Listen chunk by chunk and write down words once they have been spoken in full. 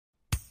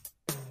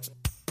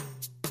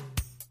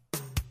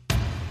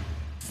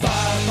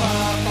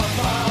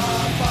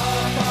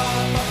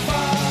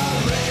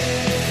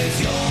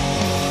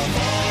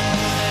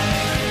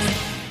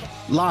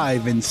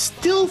Live and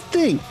still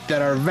think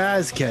that our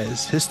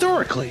Vasquez,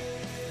 historically,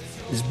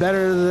 is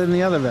better than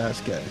the other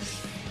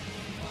Vasquez.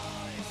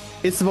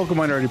 It's the Vocal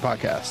Minority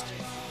Podcast.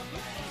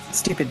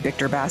 Stupid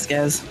Victor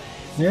Vasquez.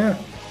 Yeah.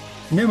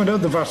 Name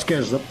another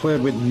Vasquez that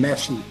played with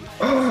Messi.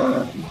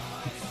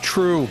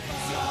 True.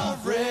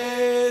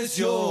 Raise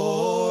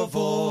your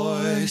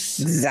voice.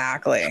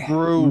 Exactly.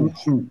 True.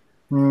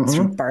 It's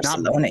from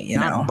Barcelona,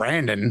 Not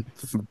Brandon.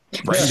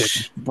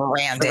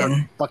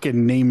 Brandon.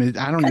 Fucking name it.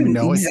 I don't even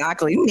know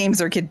exactly. Who names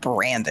their kid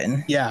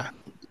Brandon? Yeah.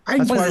 What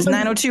is this,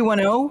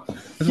 90210?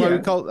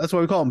 That's why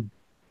we call him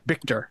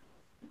Victor.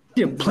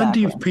 Yeah,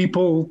 plenty of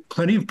people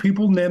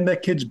name their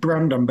kids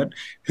Brandon, but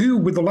who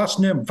with the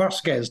last name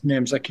Vasquez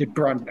names their kid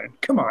Brandon?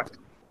 Come on.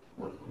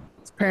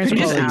 Parents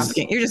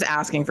You're just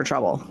asking for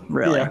trouble,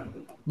 really.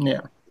 Yeah.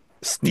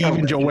 Steve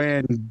and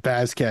Joanne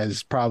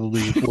Vasquez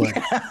probably would.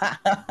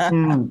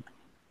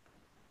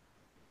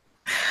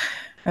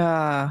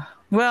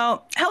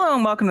 Well, hello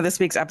and welcome to this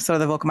week's episode of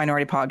the Vocal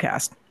Minority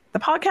Podcast, the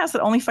podcast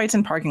that only fights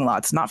in parking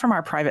lots, not from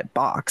our private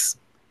box.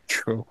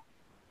 True.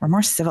 We're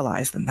more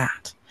civilized than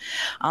that.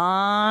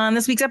 On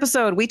this week's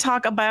episode, we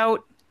talk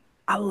about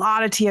a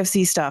lot of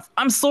TFC stuff.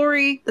 I'm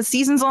sorry, the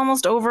season's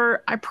almost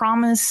over, I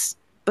promise,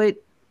 but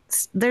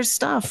there's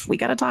stuff. We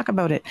got to talk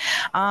about it.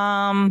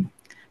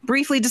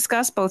 Briefly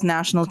discuss both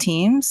national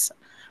teams,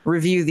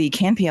 review the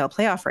CanPL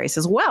playoff race,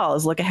 as well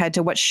as look ahead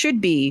to what should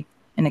be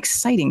an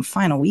exciting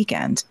final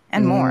weekend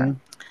and more.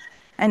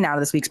 And now to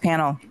this week's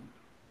panel.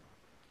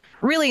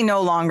 Really no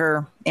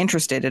longer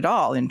interested at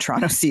all in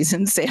Toronto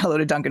season. Say hello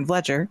to Duncan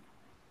Fletcher.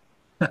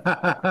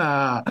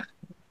 Oh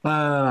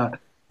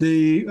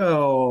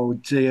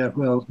dear.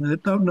 Well,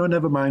 no,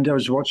 never mind. I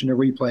was watching a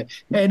replay.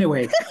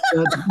 Anyway,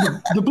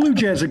 the Blue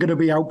Jays are going to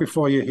be out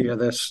before you hear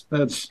this.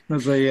 There's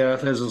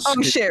a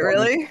Oh shit!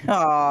 Really?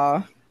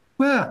 Aw.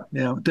 Well,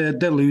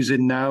 they're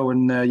losing now,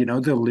 and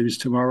they'll lose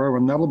tomorrow,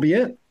 and that'll be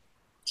it.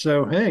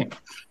 So hey,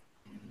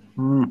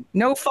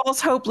 no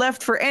false hope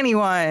left for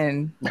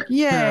anyone.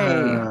 Yay!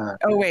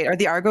 Oh wait, are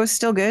the Argos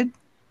still good?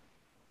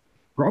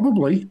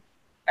 Probably.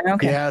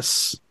 Okay.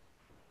 Yes.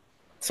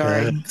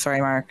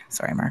 Sorry, Mark.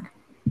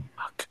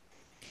 Fuck.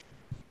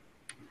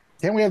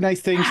 Can't we have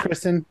nice things,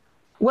 Kristin?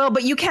 Well,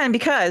 but you can,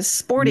 because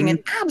sporting an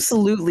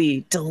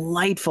absolutely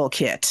delightful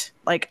kit.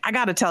 Like, I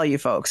got to tell you,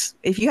 folks,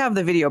 if you have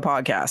the video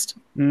podcast,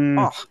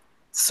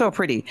 so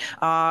pretty.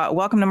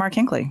 Welcome to Mark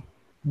Hinckley.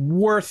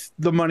 Worth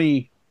the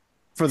money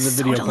for the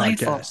video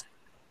delightful.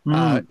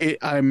 podcast.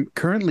 I'm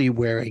currently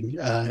wearing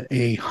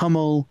a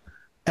Hummel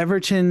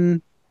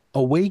Everton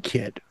away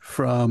kit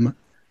from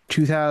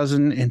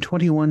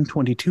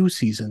 2021-22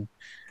 season.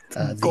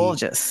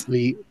 Gorgeous.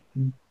 The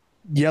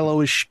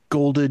yellowish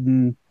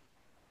golden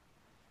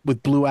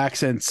with blue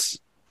accents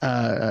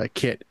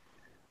kit,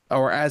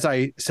 or as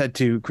I said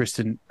to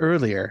Kristin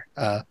earlier,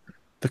 the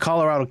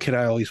Colorado kit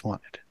I always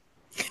wanted.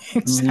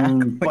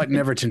 Exactly. But in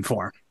Everton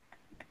form.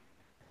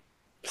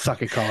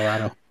 Suck it,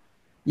 Colorado.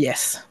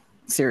 Yes,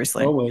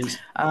 seriously. Always.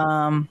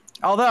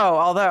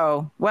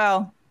 Although,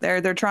 well,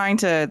 they're trying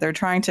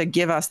to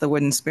give us the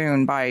wooden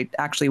spoon by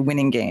actually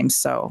winning games.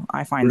 So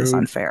I find this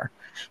unfair.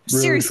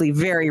 Rude. Seriously,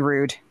 very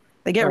rude.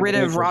 They get rid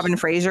of Robin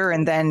Fraser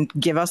and then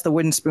give us the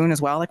wooden spoon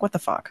as well. Like, what the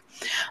fuck?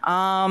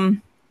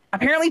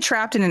 Apparently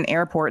trapped in an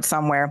airport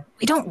somewhere.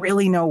 We don't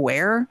really know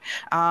where.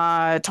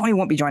 Tony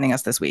won't be joining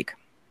us this week.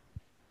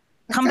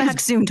 Come back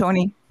soon,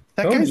 Tony.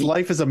 That guy's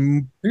life is a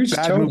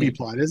bad movie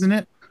plot, isn't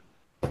it?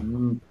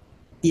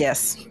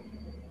 Yes.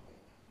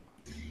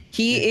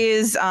 He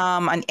is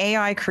an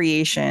AI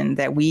creation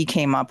that we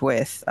came up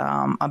with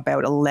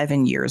about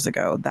 11 years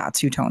ago. That's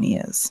who Tony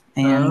is.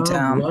 And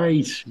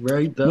right.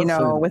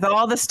 With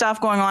all the stuff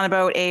going on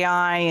about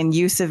AI and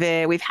use of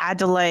it, we've had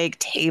to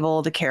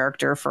table the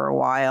character for a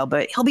while,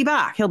 but he'll be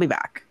back.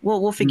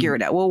 We'll figure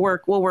it out. We'll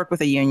work with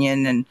a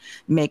union and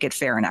make it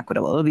fair and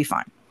equitable. It'll be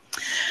fine.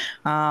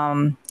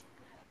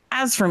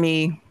 As for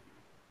me,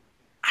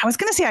 I was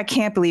going to say I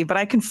can't believe, but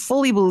I can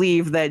fully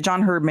believe that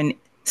John Herdman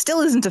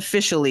still isn't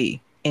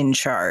officially in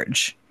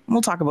charge.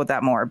 We'll talk about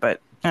that more,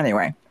 but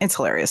anyway, it's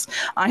hilarious.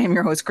 I am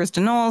your host,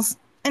 Kristin Knowles,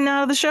 and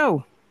now to the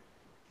show.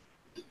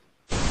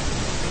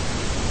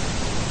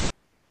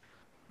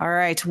 All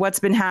right, what's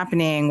been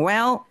happening?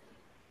 Well,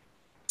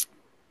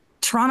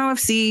 Toronto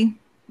FC,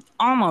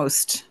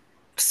 almost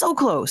so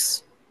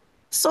close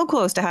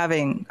to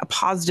having a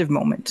positive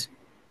moment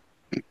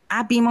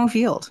at BMO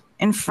Field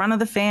in front of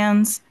the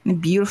fans, in a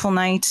beautiful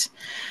night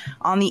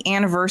on the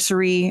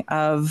anniversary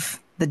of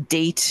the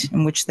date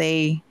in which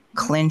they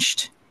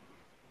clinched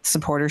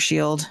Supporter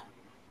Shield.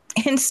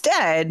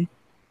 Instead,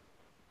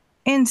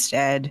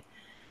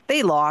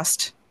 they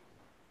lost.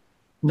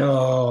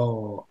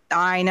 No.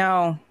 I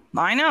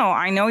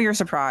know you're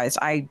surprised.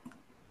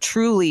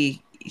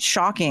 Truly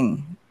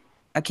shocking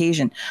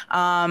occasion.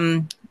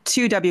 To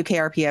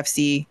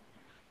WKRPFC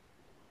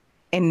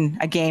in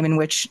a game in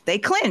which they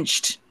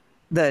clinched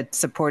the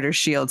Supporter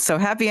Shield. So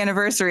happy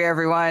anniversary,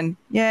 everyone.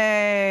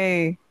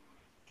 Yay.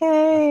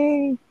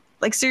 Yay.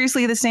 Like,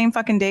 seriously, the same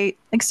fucking date.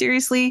 Like,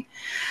 seriously.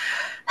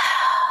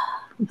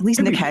 At least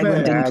To Nick be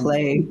Hagglund fair, didn't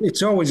play.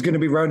 it's always going to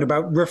be round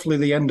about roughly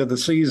the end of the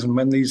season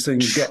when these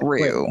things get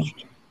True.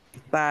 clinched.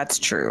 That's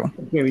true.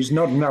 It's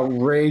not an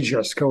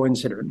outrageous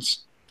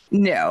coincidence.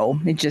 No,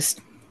 it just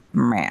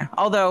meh.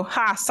 Although,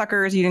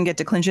 suckers, you didn't get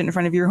to clinch it in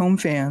front of your home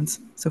fans.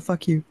 So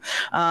fuck you.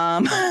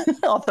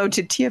 Although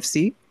to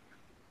TFC,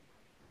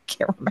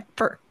 can't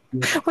remember.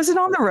 Was it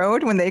on the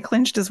road when they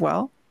clinched as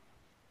well?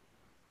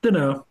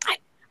 Dunno.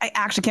 I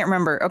actually can't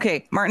remember.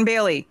 Okay, Martin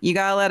Bailey, you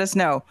gotta let us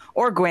know.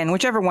 Or Gwen,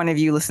 whichever one of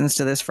you listens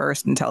to this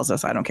first and tells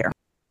us. I don't care.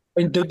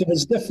 I mean,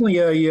 there's definitely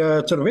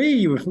a sort of,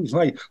 hey,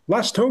 like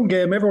last home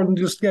game, everyone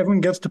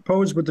gets to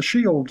pose with the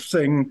shield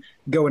thing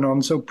going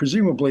on. So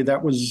presumably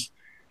that was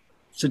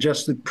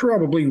suggested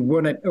probably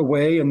won it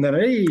away, and then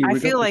hey, I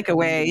feel like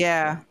away,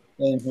 yeah.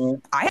 Uh-huh.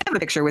 I have a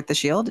picture with the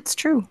shield. It's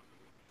true.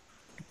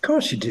 Of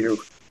course you do.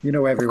 You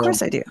know everyone. Of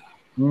course I do.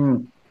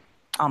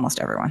 Almost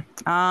everyone.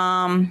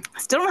 I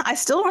still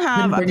don't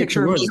have Didn't a bring it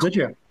picture to of us, me. did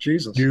you?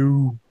 Jesus.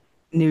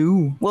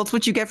 No. Well, it's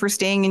what you get for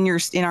staying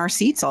in our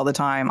seats all the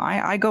time.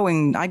 I go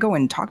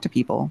and talk to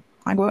people.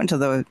 I go out into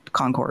the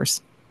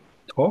concourse.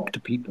 Talk to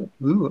people.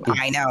 Ooh.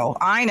 I know.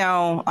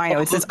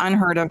 It's this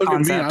unheard of Look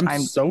concept. at me,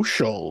 I'm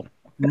social.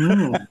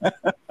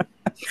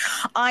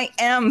 I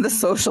am the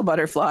social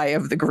butterfly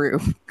of the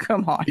group.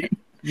 Come on.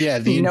 Yeah,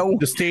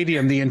 the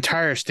stadium, the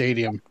entire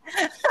stadium.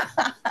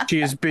 She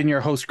has been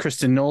your host,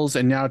 Kristin Knowles,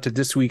 and now to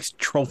this week's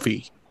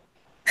trophy.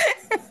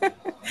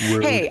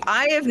 Hey,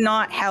 I have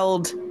not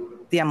held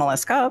the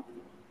MLS Cup.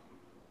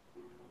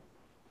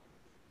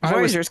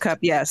 Voyagers Cup,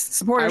 yes.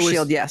 Supporters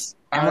Shield, yes.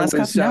 MLS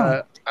Cup,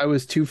 no. I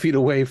was 2 feet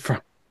away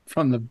from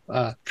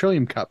the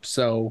Trillium Cup,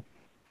 so...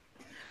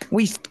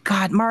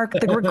 God, Mark,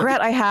 the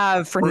regret I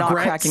have for not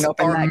cracking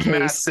open that case.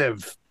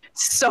 Massive.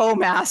 So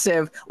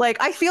massive. Like,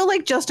 I feel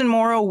like Justin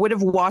Morrow would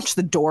have watched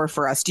the door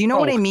for us. Do you know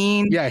what I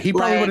mean? Yeah, he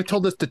probably would have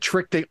told us the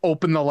trick they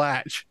open the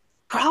latch.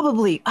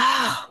 Probably.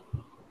 I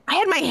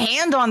had my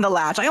hand on the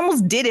latch. I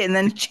almost did it and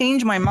then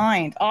changed my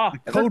mind. The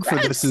code for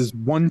this is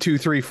 1, 2,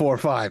 3, 4,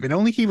 5, and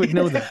only he would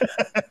know that.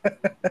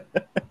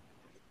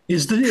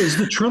 Is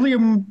the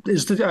Trillium?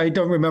 I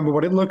don't remember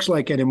what it looks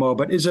like anymore.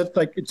 But is it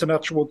like it's an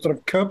actual sort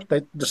of cup?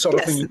 The sort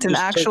of thing. It's an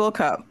actual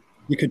cup.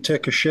 You could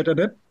take a shit in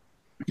it.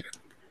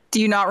 Do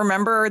you not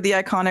remember the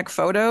iconic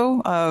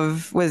photo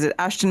of, was it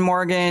Ashton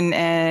Morgan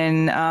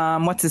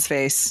and what's his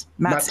face?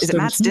 Is it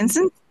Matt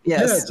Stinson? Yes.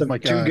 Yeah, it's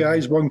like two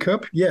guys, one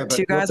cup. Yeah, but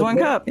two guys, one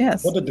cup.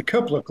 Yes. What did the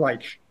cup look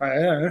like?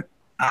 I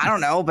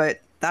don't know,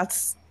 but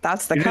that's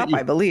the cup,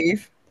 I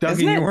believe.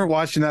 Duncan, you weren't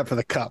watching that for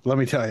the cup. Let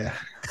me tell you.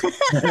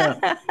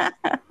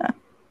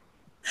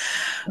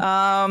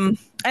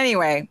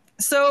 Anyway,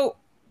 so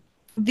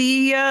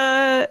the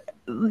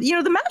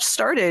the match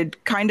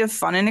started kind of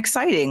fun and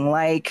exciting.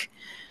 Like,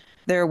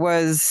 there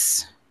were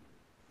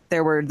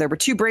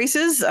two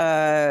braces,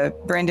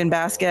 Brandon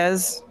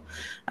Vasquez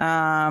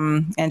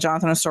and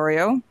Jonathan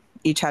Osorio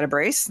each had a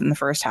brace in the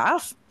first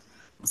half.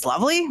 It was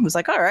lovely. It was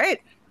like, all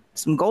right,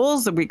 some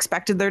goals. We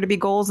expected there to be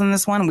goals in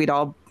this one.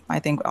 I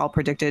think all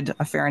predicted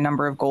a fair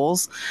number of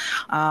goals.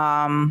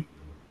 And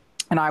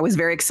I was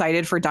very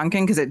excited for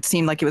Duncan because it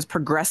seemed like it was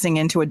progressing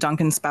into a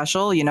Duncan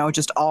special,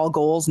 just all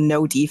goals,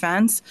 no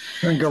defense.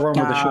 Can't go wrong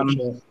with the shit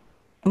show.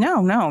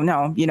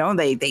 No.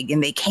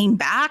 They came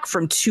back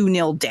from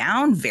 2-0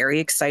 down, very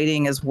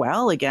exciting as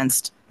well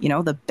against,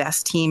 the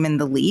best team in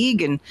the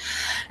league.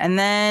 And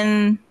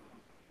then,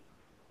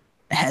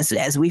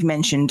 as we've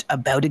mentioned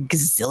about a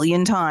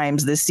gazillion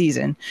times this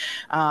season,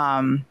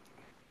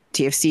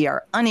 TFC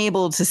are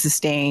unable to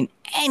sustain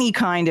any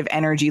kind of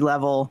energy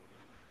level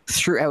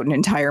throughout an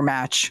entire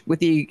match, with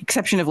the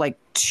exception of like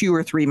 2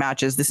 or 3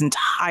 matches this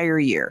entire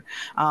year.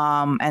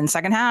 And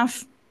second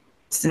half,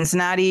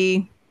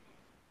 Cincinnati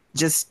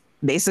just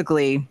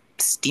basically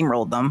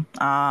steamrolled them.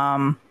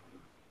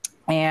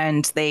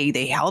 And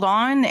they held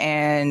on,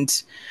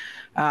 and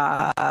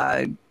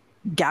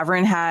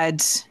Gavin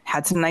had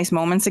some nice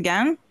moments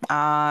again.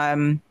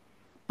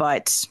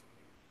 But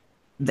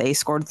they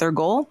scored their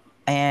goal,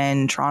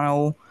 and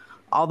Toronto,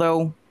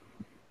 although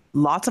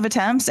lots of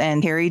attempts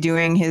and Terry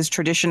doing his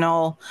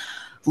traditional,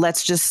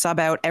 let's just sub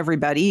out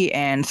everybody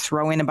and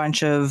throw in a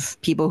bunch of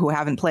people who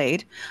haven't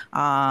played,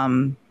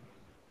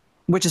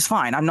 which is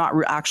fine. I'm not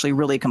actually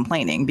really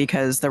complaining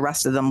because the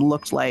rest of them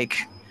looked like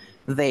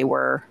they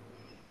were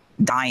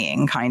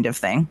dying, kind of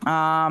thing.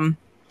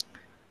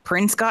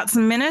 Prince got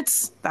some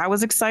minutes. That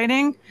was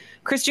exciting.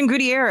 Christian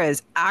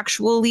Gutierrez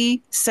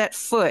actually set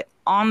foot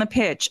on the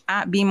pitch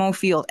at BMO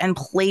Field and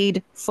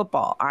played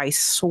football. I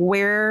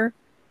swear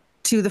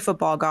to the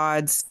football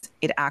gods,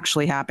 it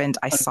actually happened.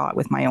 I saw it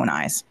with my own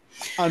eyes.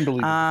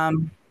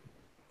 Unbelievable.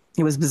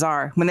 It was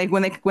bizarre. When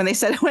I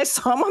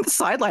saw him on the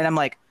sideline, I'm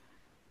like,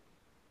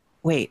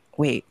 wait,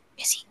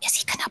 is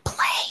he gonna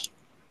play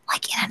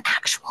like in an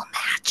actual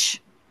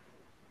match?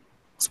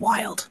 It's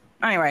wild.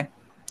 Anyway,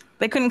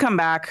 they couldn't come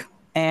back,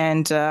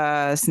 and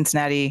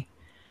Cincinnati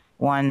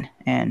won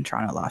and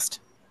Toronto lost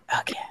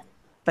again.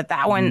 But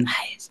that one,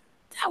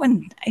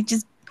 I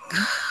just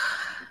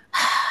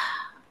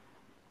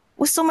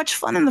was so much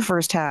fun in the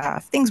first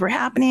half. Things were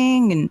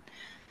happening and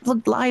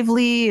looked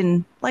lively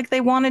and like they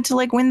wanted to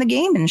like win the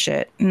game and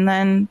shit. And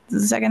then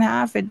the second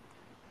half, I don't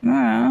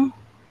know,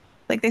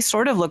 like they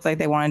sort of looked like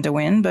they wanted to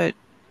win, but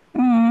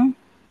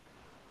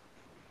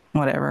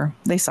whatever.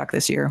 They suck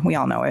this year. We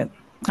all know it.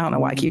 I don't know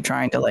why I keep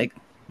trying to like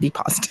be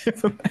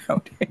positive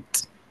about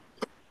it.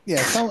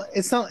 Yeah,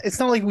 it's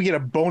not like we get a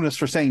bonus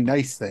for saying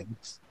nice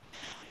things.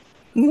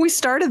 We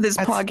started this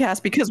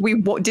podcast because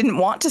we didn't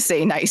want to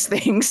say nice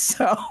things.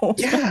 So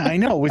yeah, I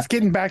know. It's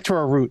getting back to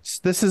our roots.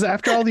 This is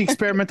after all the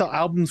experimental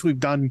albums we've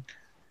done.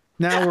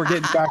 Now we're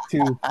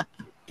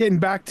getting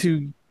back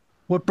to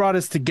what brought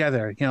us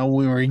together. You know,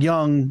 we were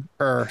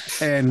younger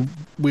and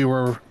we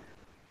were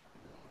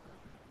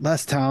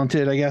less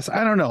talented, I guess.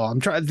 I don't know.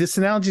 I'm trying. This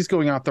analogy is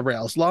going off the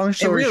rails. Long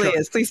story short, it really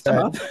is. Please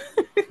stop.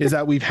 Is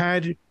that we've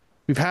had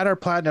our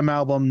platinum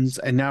albums,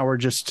 and now we're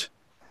just,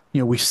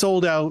 you know, we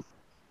sold out.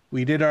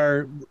 We did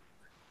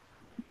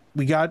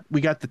we got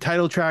the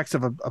title tracks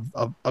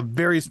of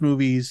various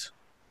movies,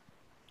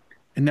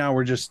 and now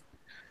we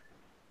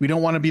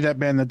don't want to be that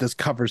band that does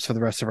covers for the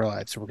rest of our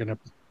lives. So we're gonna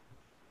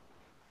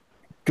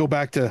go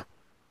back to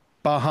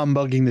bah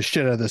humbugging the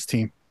shit out of this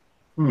team.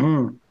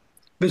 Mm-hmm.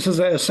 This is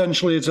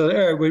essentially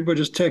we're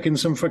just taking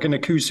some fucking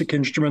acoustic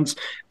instruments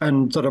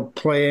and sort of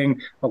playing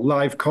a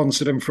live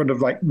concert in front of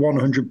like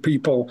 100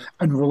 people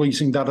and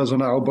releasing that as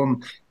an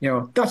album. You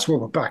know, that's what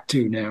we're back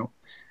to now.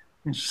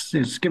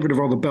 It's get rid of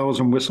all the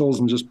bells and whistles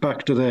and just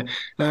back to the,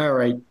 all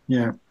right,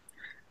 yeah.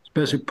 It's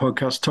basic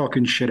podcast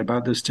talking shit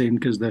about this team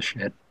because they're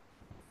shit.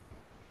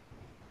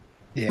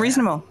 Yeah.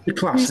 Reasonable. The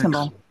classics.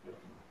 Reasonable.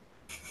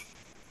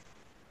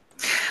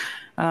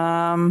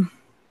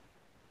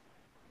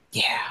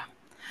 Yeah.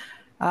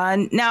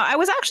 Now, I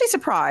was actually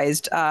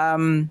surprised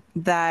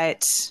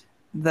that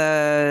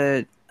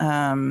the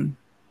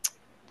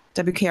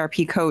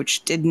WKRP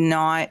coach did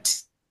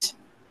not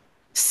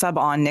sub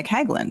on Nick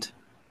Hagland.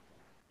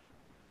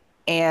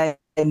 And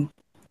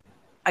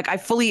like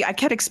I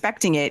kept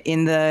expecting it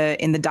in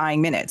the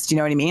dying minutes. Do you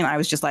know what I mean? I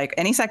was just like,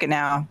 any second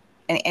now,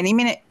 any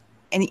minute,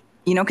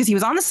 because he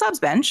was on the subs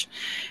bench,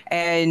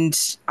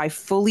 and I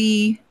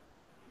fully,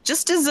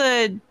 just as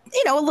a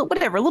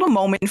little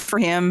moment for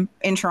him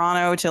in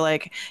Toronto to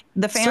like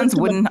the fans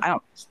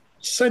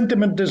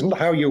Sentiment isn't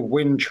how you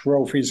win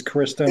trophies,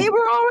 Kristin. They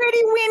were already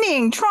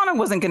winning. Toronto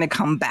wasn't going to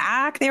come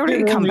back. They were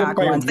going to come back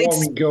once.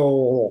 One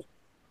goal.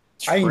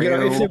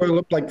 If they were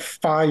up like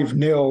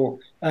 5-0,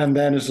 and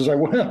then it's just like,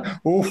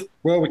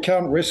 well, we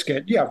can't risk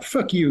it. Yeah,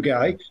 fuck you,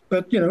 guy.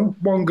 But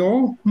one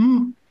goal.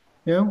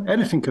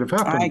 Anything could have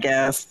happened. I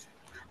guess.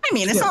 I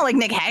mean, it's not like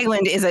Nick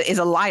Hagland is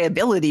a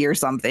liability or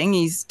something.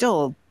 He's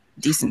still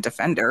a decent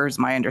defender, is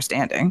my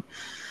understanding.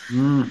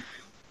 I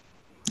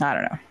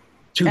don't know.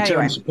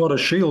 Two-time Supporter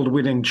Shield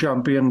winning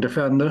champion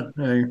defender.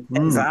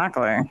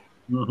 Exactly.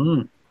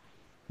 Mm-hmm.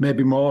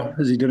 Maybe more.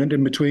 Has he done it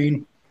in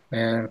between?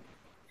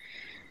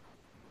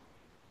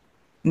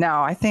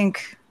 No, I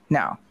think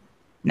no.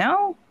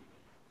 I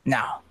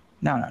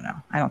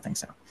don't think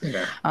so.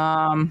 Yeah.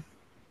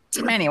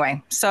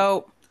 Anyway,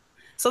 so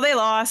they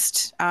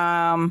lost,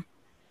 and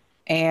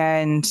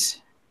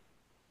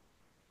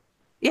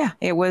yeah,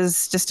 it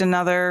was just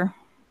another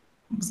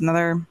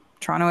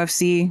Toronto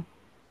FC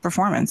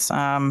performance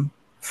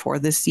for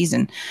this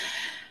season.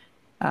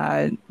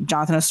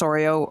 Jonathan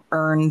Osorio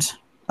earned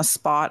a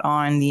spot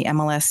on the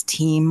MLS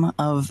team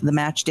of the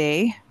match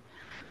day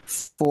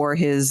for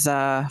his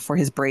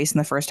brace in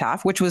the first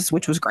half, which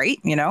was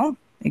great.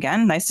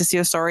 Again, nice to see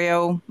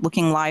Osorio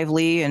looking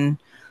lively and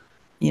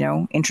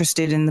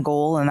interested in the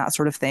goal and that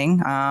sort of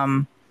thing,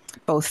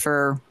 both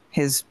for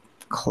his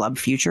club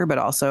future, but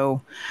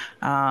also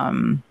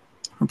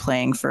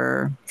playing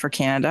for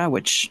Canada,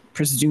 which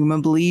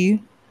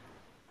presumably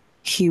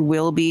he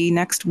will be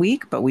next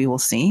week, but we will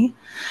see.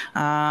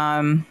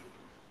 Yeah,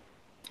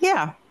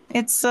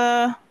 it's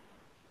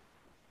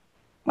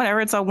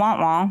whatever. It's a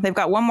wah-wah. They've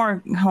got one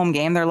more home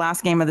game. Their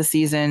last game of the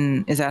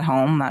season is at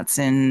home. That's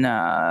in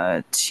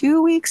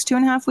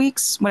 2.5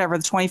 weeks, whatever,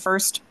 the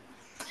 21st.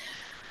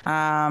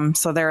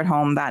 So they're at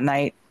home that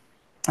night.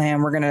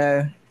 And we're going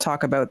to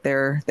talk about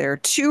their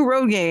 2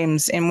 road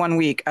games in 1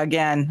 week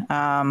again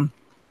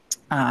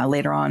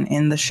later on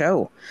in the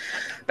show.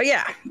 But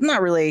yeah,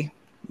 not really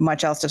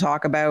much else to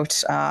talk about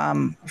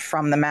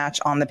from the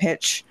match on the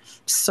pitch.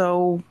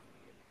 So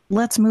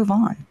let's move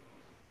on.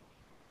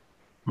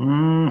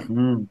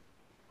 Mm-hmm.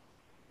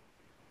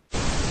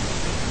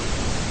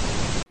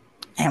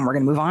 And we're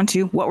going to move on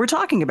to what we're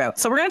talking about.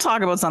 So we're going to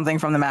talk about something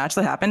from the match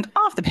that happened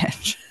off the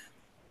pitch.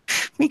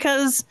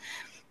 Because,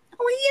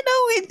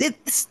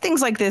 it's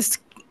things like this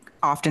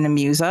often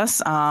amuse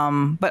us,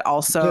 but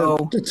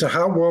also... It's a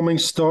heartwarming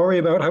story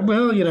about how,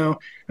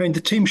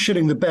 the team's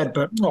shitting the bed,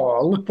 but,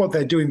 look what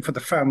they're doing for the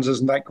fans.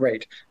 Isn't that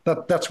great?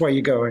 That's where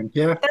you're going,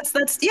 yeah?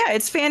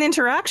 It's fan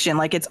interaction.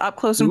 Like, it's up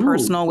close and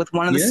personal with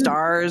one of the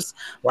stars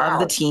of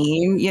the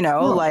team,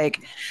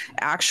 like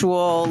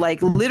actual,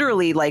 like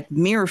literally like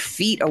mere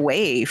feet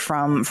away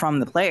from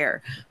the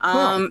player.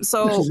 This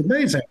is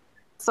amazing.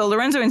 So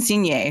Lorenzo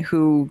Insigne,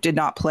 who did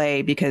not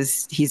play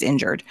because he's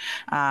injured.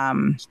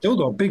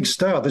 Still a big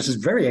star. This is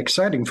very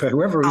exciting for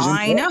whoever is in.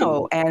 I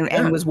know,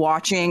 and was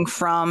watching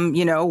from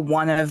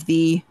one of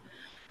the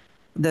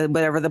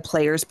whatever the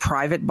player's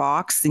private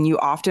box, and you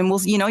often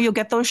will you'll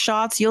get those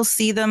shots, you'll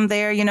see them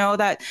there,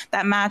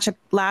 that match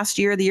last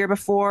year, the year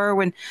before,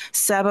 when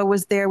Seba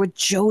was there with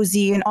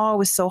Josie, and it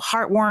was so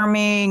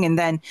heartwarming. And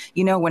then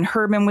when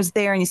Herdman was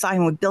there and you saw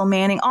him with Bill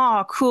Manning,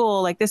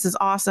 cool, like this is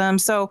awesome.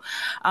 So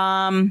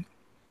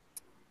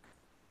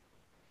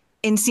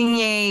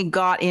Insigne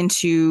got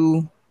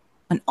into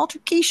an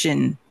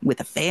altercation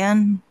with a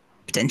fan,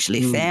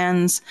 potentially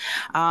fans.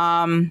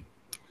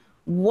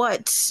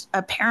 What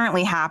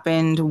apparently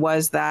happened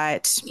was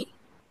that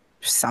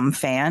some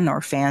fan or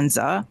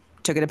fanza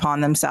took it upon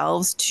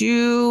themselves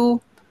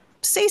to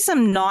say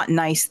some not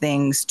nice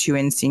things to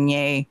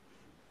Insigne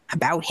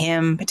about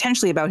him,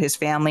 potentially about his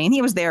family. And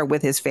he was there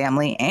with his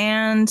family,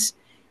 and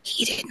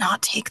he did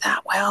not take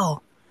that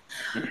well.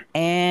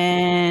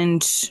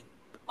 And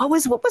what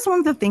was one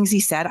of the things he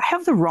said? I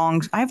have the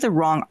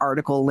wrong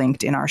article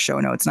linked in our show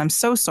notes, and I'm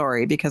so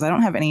sorry because I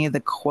don't have any of the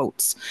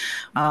quotes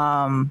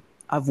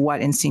of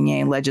what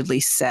Insigne allegedly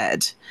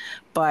said.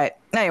 But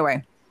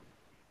anyway,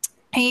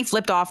 he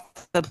flipped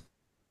off the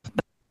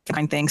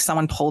thing.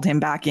 Someone pulled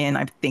him back in.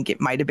 I think it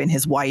might have been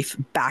his wife,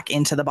 back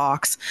into the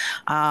box.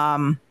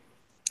 And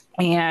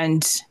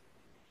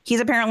he's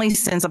apparently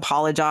since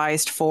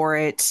apologized for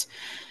it.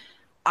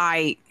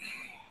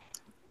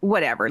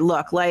 Whatever.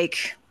 Look,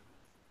 like,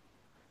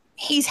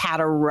 he's had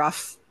a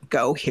rough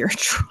go here in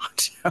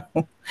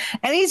Toronto,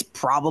 and he's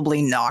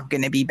probably not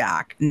going to be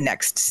back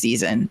next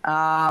season.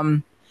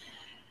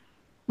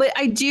 But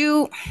I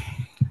do,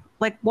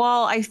 like,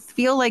 while I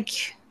feel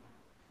like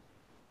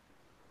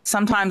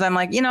sometimes I'm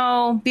like, be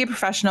a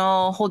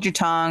professional, hold your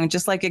tongue,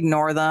 just like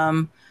ignore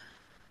them.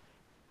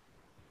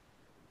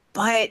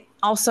 But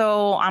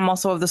also, I'm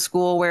also of the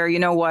school where,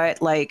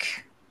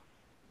 like,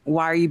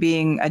 why are you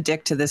being a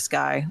dick to this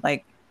guy?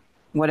 Like,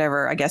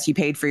 whatever, I guess you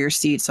paid for your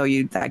seat, so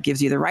that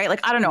gives you the right.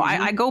 Like, I don't know.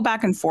 I go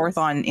back and forth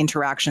on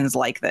interactions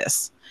like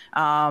this.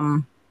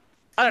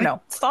 I don't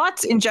know.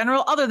 Thoughts in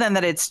general, other than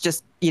that it's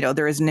just,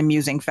 there is an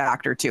amusing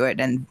factor to it.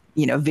 And,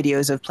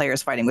 videos of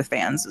players fighting with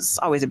fans is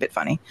always a bit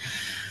funny.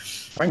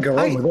 I can go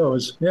on with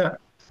those. Yeah.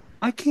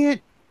 I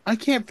can't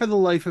for the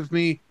life of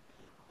me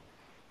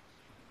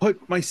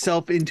put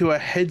myself into a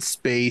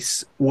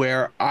headspace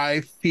where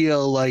I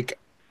feel like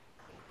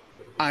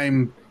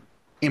I'm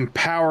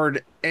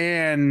empowered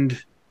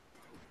and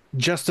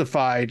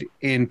justified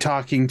in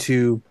talking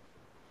to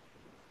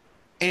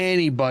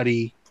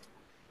anybody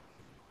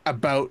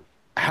about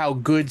how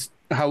bad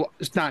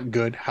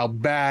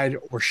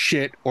or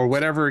shit or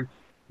whatever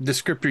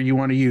descriptor you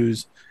want to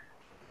use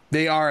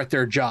they are at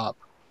their job,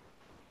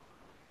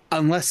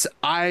 unless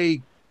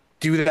I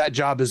do that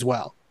job as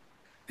well.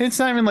 And it's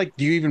not even like,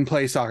 do you even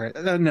play soccer?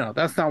 No,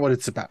 that's not what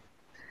it's about.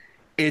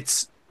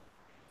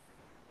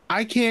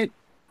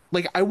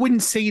 I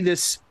wouldn't say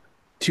this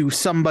to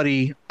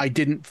somebody I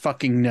didn't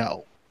fucking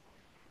know.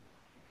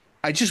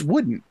 I just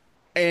wouldn't.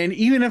 And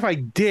even if I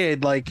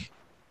did, like,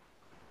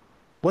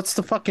 what's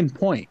the fucking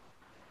point?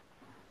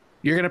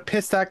 You're going to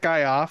piss that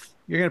guy off.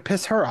 You're going to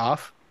piss her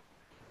off.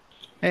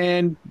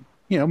 And,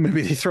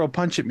 maybe they throw a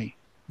punch at me.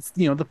 It's,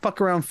 the fuck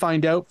around,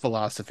 find out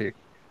philosophy.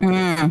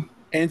 And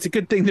it's a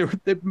good thing.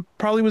 It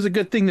probably was a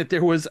good thing that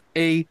there was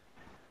a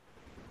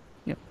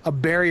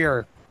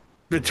barrier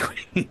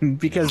between,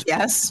 because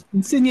yes,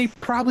 Insigne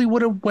probably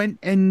would have went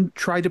and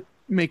tried to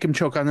make him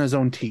choke on his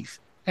own teeth.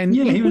 And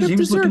yeah, he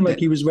was looking like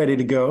he was ready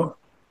to go.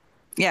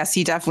 Yes,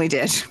 he definitely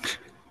did.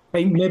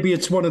 Maybe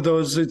it's one of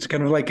those, it's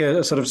kind of like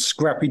a sort of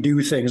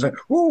Scrappy-Doo thing. It's like,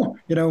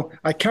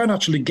 I can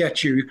actually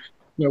get you.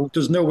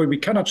 There's no way we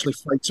can actually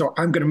fight, so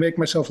I'm going to make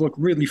myself look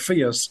really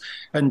fierce.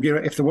 And,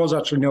 if there was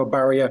actually no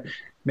barrier,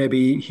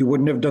 maybe he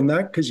wouldn't have done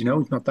that because, he's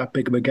not that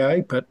big of a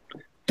guy. But,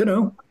 don't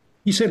know.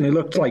 He certainly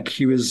looked like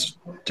he was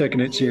taking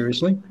it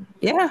seriously.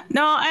 Yeah,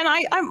 no, and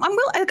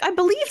I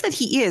believe that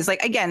he is.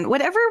 Like, again,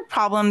 whatever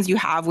problems you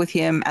have with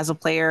him as a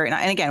player,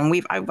 and again,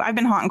 I've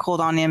been hot and cold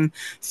on him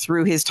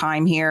through his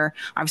time here.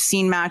 I've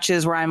seen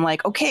matches where I'm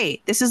like,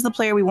 okay, this is the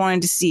player we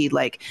wanted to see.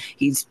 Like,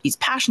 he's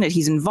passionate,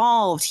 he's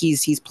involved,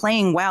 he's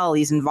playing well,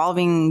 he's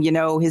involving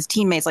his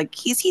teammates. Like,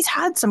 he's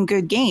had some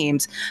good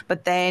games,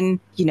 but then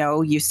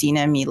you've seen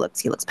him. He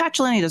looks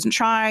petulant. He doesn't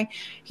try.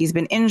 He's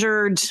been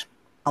injured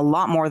a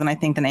lot more than I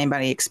think than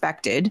anybody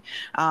expected,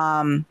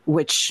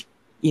 which,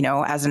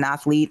 as an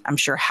athlete, I'm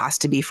sure has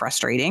to be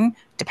frustrating,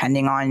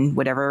 depending on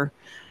whether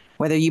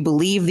you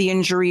believe the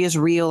injury is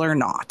real or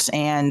not.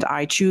 And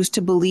I choose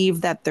to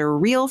believe that they're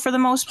real for the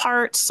most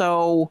part.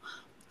 So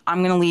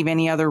I'm going to leave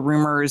any other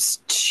rumors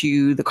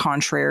to the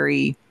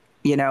contrary,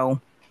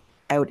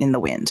 out in the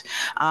wind.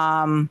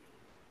 I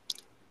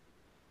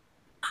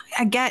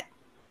get,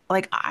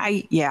 like,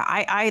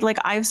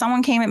 if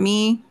someone came at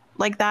me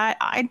like that,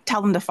 I'd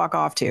tell them to fuck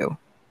off too,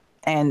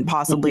 and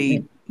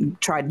possibly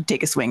try to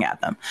take a swing at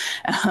them.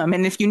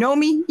 And if you know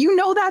me,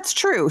 that's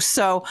true.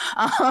 So,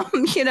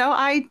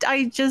 I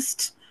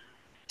just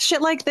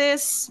shit like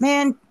this,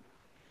 man.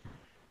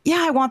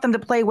 Yeah, I want them to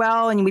play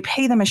well, and we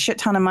pay them a shit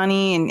ton of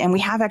money, and we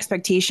have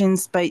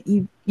expectations. But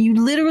you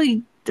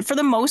literally, for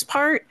the most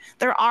part,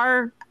 there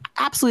are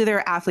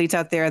athletes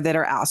out there that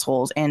are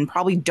assholes and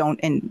probably don't,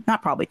 and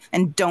not probably,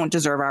 and don't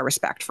deserve our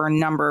respect for a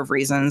number of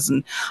reasons.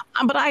 And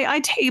but I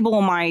table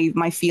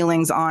my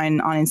feelings on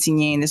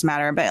Insigne in this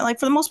matter. But like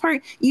for the most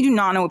part, you do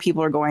not know what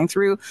people are going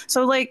through.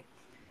 So like,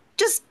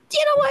 just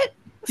you know what,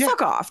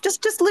 fuck off.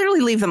 Just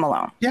literally leave them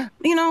alone. Yeah,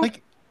 you know,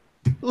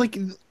 like.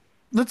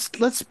 Let's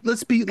be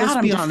I'm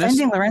honest.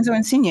 Defending Lorenzo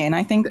Insigne, and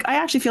I feel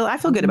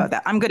good about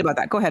that. I'm good about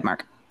that. Go ahead,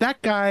 Mark.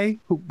 That guy,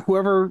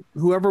 whoever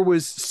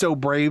was so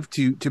brave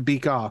to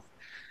beak off,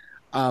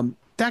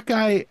 that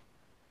guy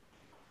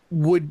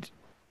would.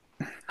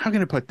 How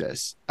can I put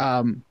this?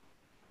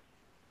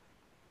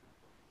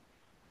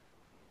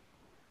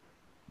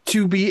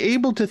 To be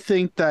able to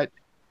think that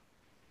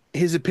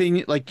his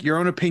opinion, like your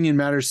own opinion,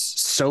 matters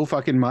so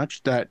fucking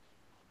much that.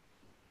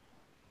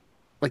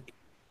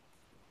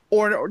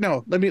 Or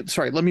no, let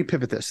me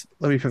pivot this.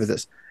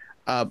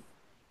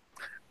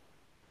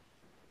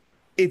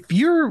 If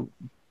you're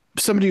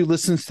somebody who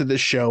listens to this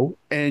show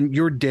and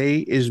your day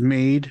is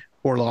made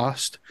or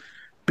lost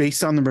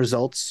based on the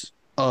results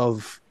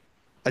of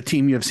a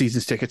team you have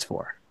seasons tickets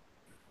for,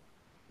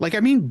 like,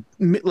 I mean,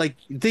 like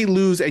they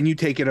lose and you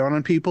take it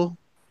on people,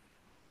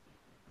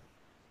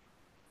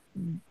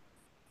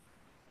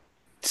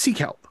 seek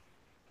help.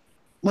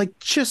 Like,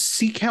 just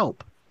seek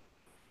help.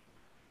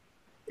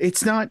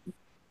 It's not.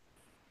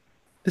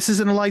 This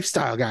isn't a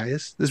lifestyle,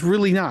 guys. This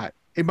really not.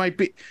 It might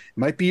be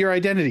your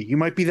identity. You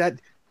might be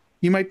that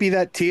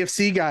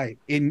TFC guy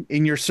in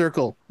your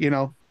circle, you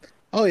know.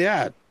 Oh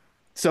yeah,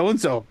 so and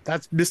so.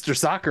 That's Mr.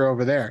 Soccer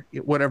over there.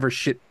 Whatever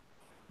shit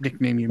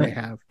nickname you may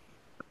have.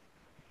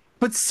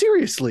 But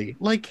seriously,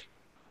 like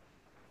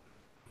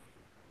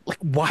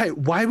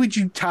why would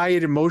you tie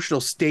an emotional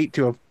state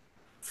to a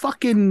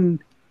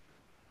fucking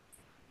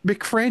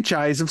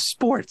McFranchise of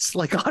sports?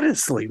 Like,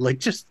 honestly, like,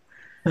 just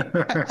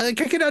I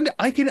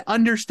can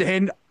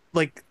understand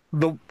like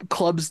the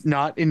clubs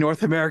not in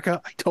North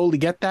America. I totally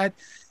get that,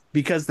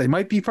 because they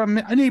might be from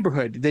a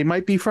neighborhood. They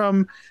might be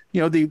from,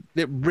 you know, they've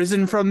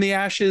risen from the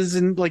ashes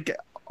and like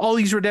all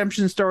these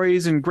redemption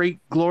stories and great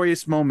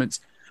glorious moments.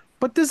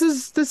 But this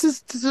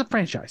is a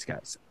franchise,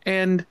 guys,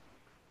 and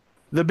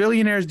the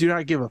billionaires do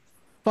not give a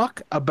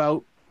fuck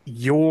about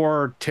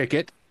your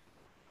ticket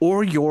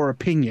or your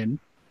opinion.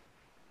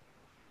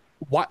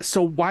 Why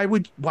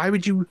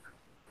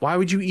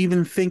would you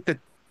even think that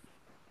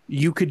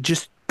you could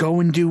just go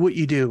and do what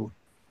you do?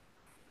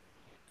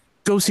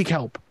 Go seek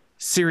help.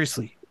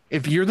 Seriously.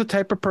 If you're the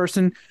type of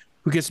person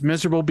who gets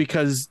miserable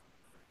because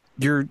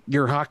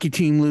your hockey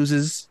team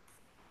loses,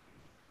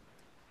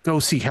 go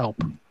seek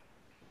help.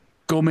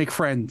 Go make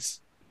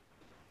friends.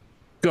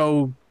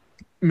 Go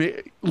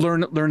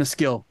learn a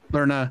skill.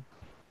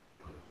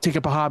 Take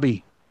up a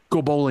hobby.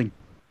 Go bowling.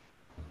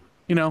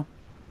 You know?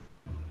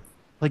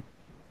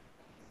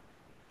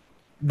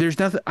 There's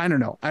nothing. I don't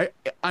know.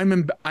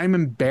 I'm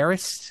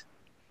embarrassed.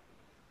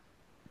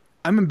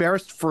 I'm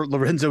embarrassed for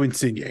Lorenzo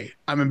Insigne.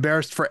 I'm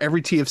embarrassed for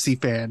every TFC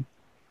fan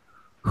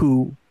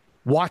who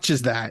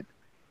watches that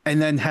and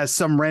then has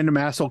some random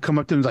asshole come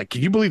up to him and like,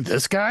 "Can you believe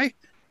this guy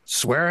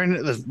swearing?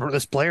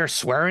 This player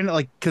swearing?"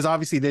 Like, because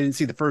obviously they didn't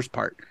see the first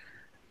part.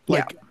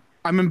 Like, yeah.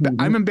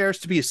 I'm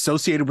embarrassed to be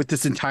associated with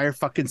this entire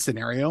fucking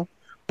scenario,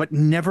 but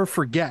never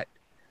forget.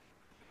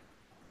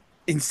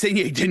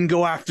 Insigne didn't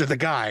go after the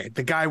guy.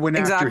 The guy went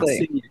after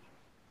Insigne.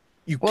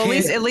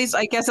 At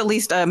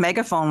least a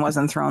megaphone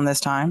wasn't thrown this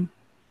time.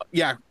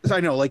 Yeah, I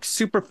know, like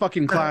super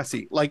fucking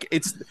classy. Like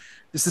it's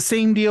the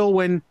same deal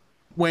when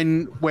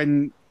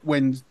you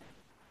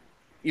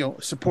know,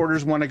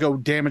 supporters want to go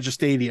damage a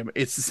stadium.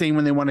 It's the same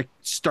when they want to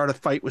start a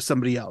fight with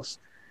somebody else.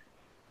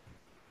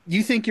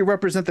 You think you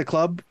represent the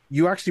club,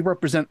 you actually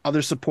represent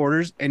other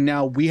supporters, and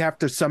now we have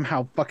to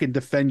somehow fucking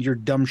defend your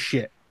dumb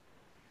shit.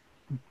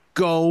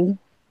 Go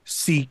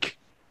seek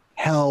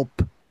help.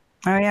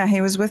 Oh yeah,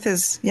 he was with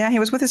his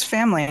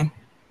family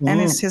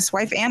and his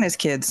wife and his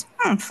kids.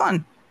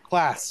 Fun.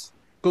 Class.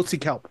 Go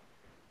seek help.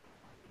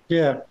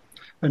 Yeah.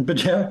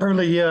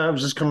 Apparently, I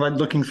was just kind of like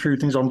looking through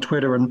things on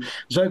Twitter, and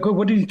so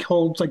what do you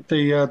call like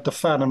the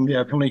fan? And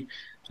apparently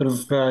sort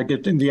of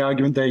get in the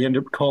argument. They end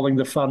up calling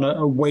the fan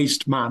a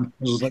waste man.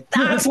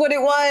 That's what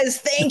it was.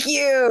 Thank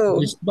you.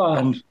 Waste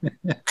man.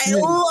 I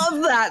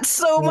love that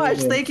so much.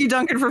 Thank you,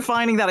 Duncan, for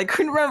finding that. I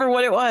couldn't remember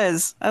what it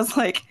was. I was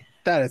like,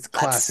 that is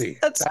classy.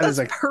 That's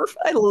perfect.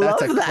 I love that.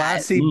 That's a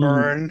classy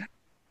burn.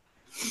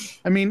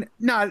 I mean,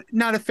 not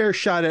a fair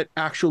shot at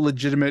actual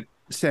legitimate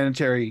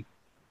sanitary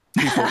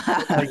people.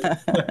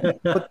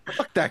 But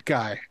fuck that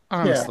guy,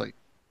 honestly.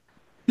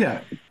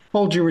 Yeah.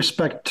 All due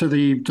respect to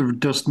the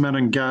dust men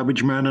and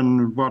garbage men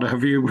and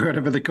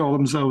whatever they call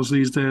themselves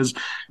these days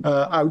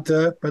out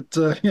there. But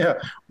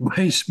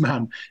waste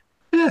man.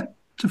 Yeah,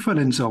 it's a fun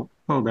insult.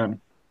 Well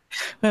done.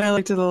 I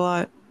liked it a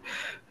lot.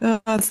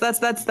 That's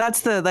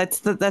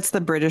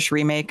the British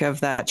remake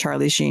of that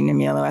Charlie Sheen and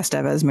Emilio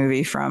Estevez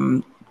movie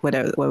from what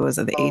was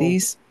it, the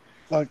 80s?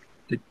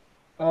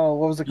 Oh,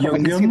 what was it called? Young I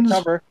can see the Guns?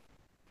 cover.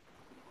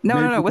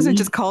 No. It wasn't Maybe.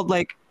 just called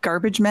like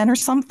Garbage Men or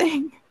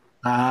something.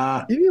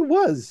 Maybe it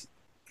was.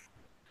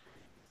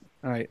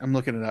 All right, I'm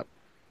looking it up.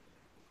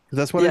 'Cause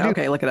that's what I Yeah. do.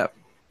 Okay. Look it up.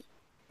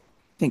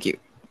 Thank you.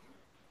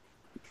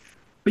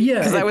 But yeah,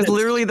 Because that was it's-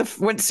 literally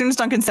when as soon as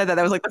Duncan said that,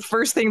 that was like the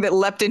first thing that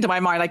leapt into my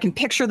mind. I can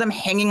picture them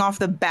hanging off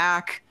the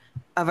back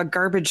of a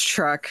garbage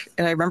truck,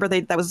 and I remember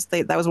that was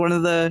one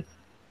of the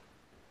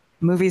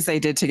movies they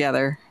did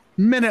together.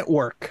 Men at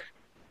Work.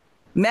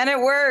 Men at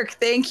Work.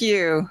 Thank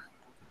you.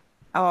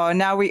 Oh,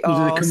 now we Did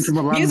it come from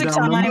a land music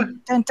down time. under?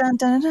 Dun, dun,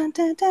 dun, dun,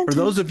 dun, dun, For dun.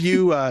 those of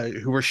you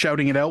who were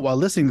shouting it out while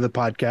listening to the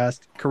podcast,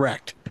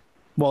 correct.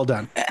 Well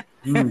done.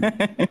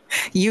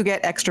 You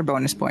get extra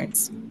bonus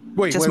points.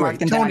 Wait, Just mark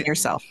them down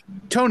yourself.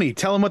 Tony,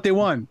 tell him what they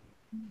won.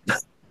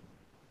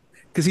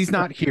 Because he's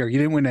not here. You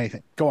didn't win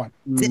anything. Go on.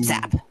 Zip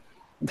zap.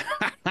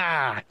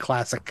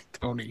 Classic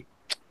Tony.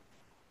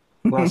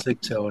 Classic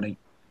Tony.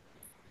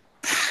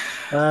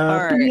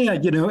 right. Yeah,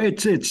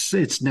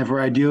 it's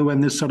never ideal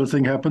when this sort of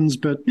thing happens,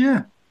 but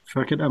yeah,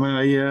 fuck it. Am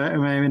I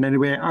in any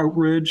way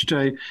outraged?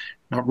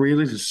 Not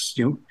really. This,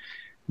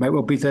 might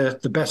well be the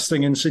best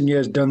thing Insigne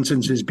has done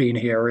since he's been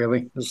here.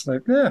 Really, it's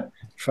like, yeah,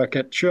 fuck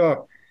it,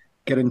 sure.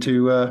 Get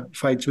into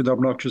fights with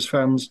obnoxious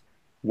fans.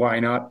 Why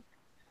not?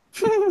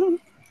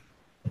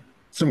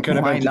 Some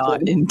kind Why of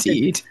not?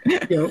 Indeed.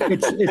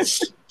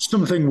 it's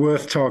something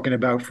worth talking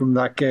about from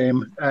that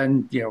game,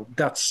 and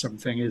that's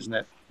something, isn't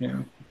it?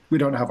 We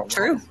don't have a lot.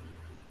 True.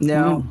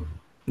 No.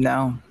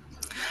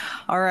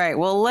 All right.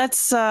 Well, let's.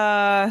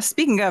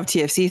 Speaking of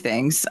TFC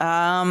things,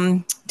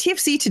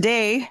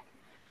 TFC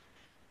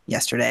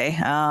yesterday,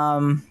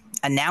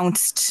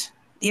 announced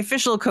the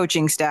official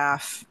coaching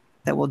staff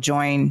that will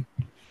join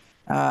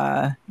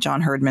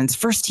John Herdman's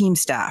first team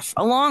staff,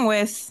 along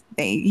with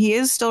he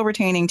is still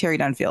retaining Terry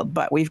Dunfield,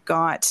 but we've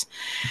got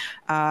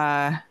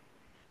Eric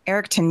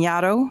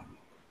Tenyado.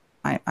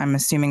 I'm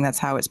assuming that's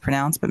how it's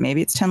pronounced, but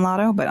maybe it's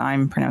Tenlato, but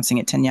I'm pronouncing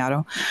it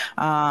Tenyado.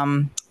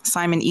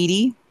 Simon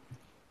Eady,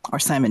 or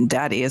Simon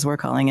Daddy, as we're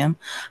calling him.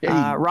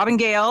 Hey. Robin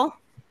Gale,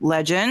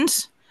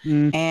 legend,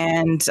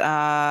 and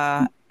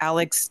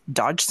Alex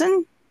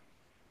Dodgson.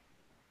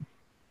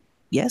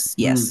 Yes.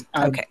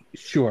 Okay.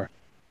 Sure.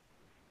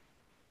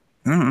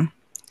 I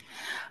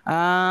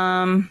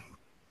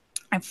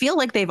feel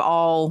like they've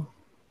all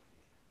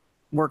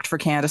worked for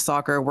Canada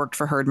Soccer, worked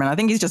for Herdman. I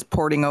think he's just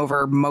porting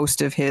over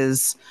most of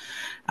his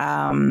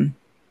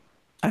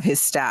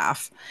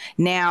staff.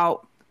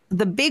 Now,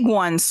 the big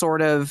one,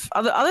 sort of,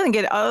 other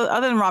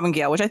than Robin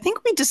Gale, which I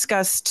think we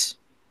discussed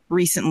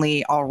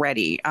recently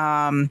already.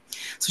 So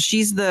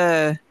she's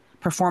the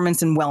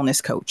performance and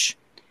wellness coach,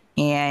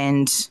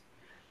 and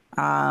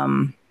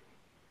I'm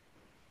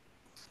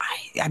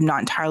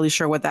not entirely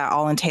sure what that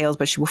all entails,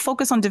 but she will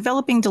focus on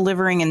developing,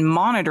 delivering, and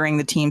monitoring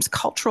the team's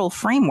cultural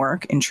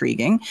framework,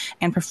 intriguing,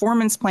 and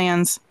performance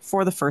plans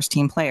for the first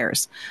team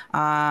players.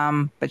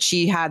 But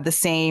she had the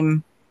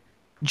same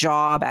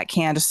job at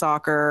Canada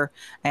Soccer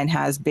and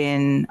has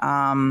been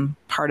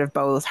part of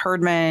both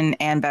Herdman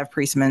and Bev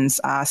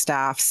Priestman's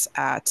staffs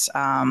at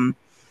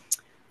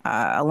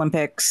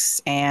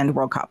Olympics and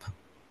World Cup,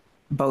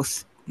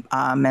 both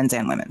men's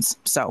and women's.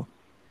 So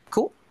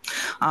cool.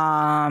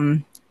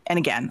 And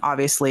again,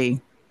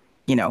 obviously,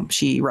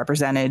 she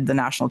represented the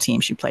national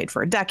team. She played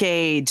for a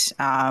decade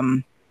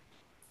and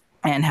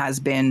has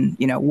been,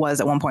 was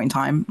at one point in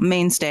time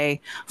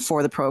mainstay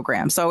for the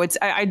program. So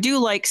I do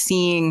like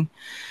seeing,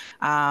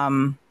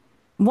 one,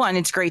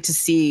 it's great to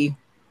see,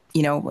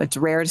 it's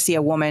rare to see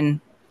a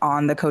woman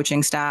on the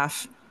coaching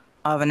staff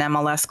of an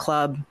MLS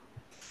club,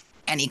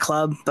 any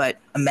club, but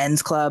a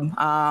men's club.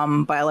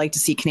 But I like to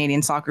see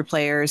Canadian soccer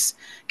players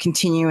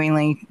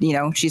continually,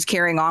 she's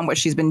carrying on what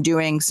she's been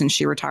doing since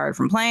she retired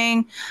from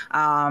playing.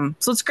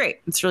 So it's great.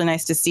 It's really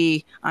nice to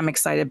see. I'm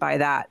excited by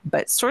that.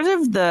 But sort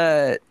of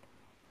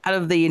out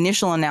of the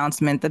initial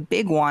announcement, the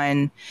big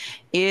one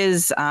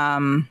is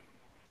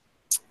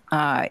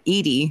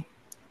Edie.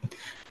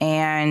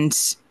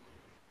 And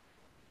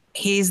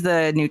he's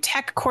the new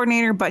tech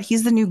coordinator, but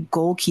he's the new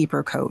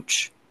goalkeeper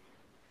coach.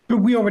 But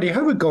we already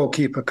have a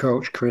goalkeeper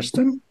coach,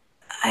 Kristin.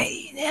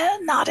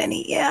 Not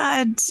any.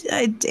 Yeah,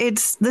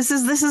 this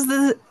is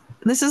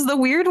the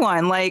weird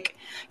one. Like,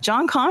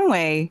 John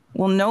Conway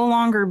will no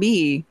longer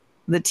be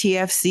the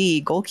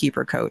TFC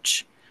goalkeeper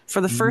coach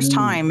for the first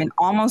time in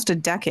almost a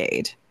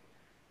decade.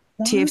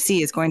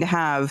 TFC is going to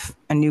have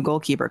a new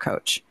goalkeeper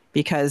coach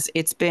because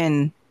it's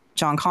been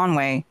John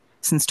Conway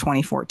since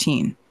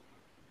 2014,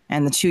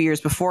 and the 2 years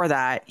before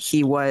that,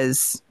 he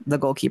was the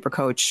goalkeeper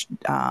coach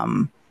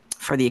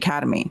for the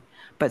academy.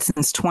 But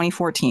since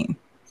 2014,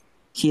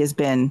 he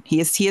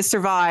has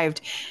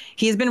survived.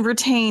 He has been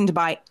retained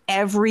by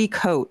every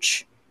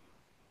coach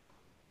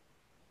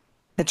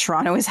that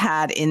Toronto has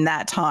had in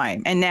that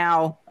time. And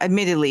now,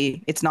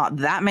 admittedly, it's not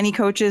that many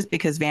coaches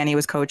because Vanny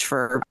was coach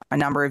for a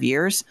number of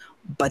years,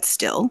 but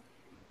still.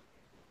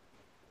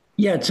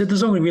 Yeah, so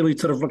there's only really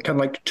sort of kind of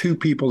like two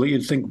people that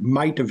you'd think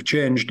might have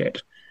changed it.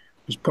 It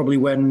was probably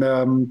when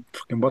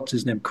what's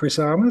his name, Chris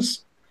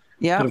Armas,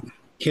 Yeah,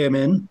 came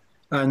in.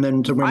 And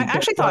then to when I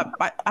actually thought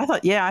I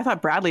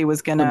thought Bradley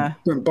was gonna.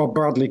 when Bob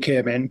Bradley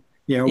came in,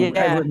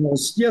 everyone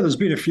else. Yeah, there's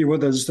been a few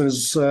others.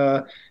 There's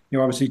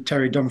obviously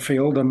Terry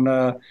Dunfield, and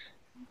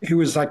who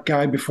was that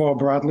guy before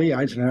Bradley?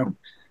 I don't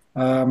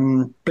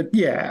know. But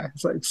yeah,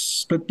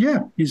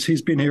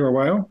 he's been here a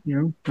while.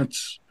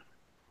 That's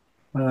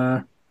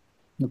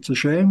a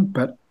shame,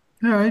 but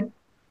all right.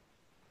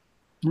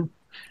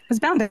 It's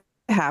bound to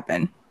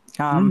happen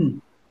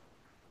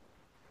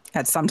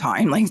at some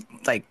time.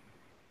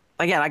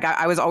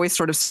 I was always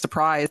sort of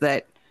surprised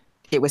that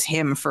it was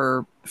him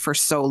for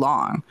so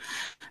long.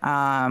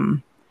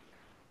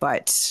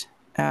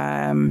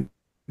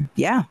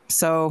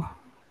 So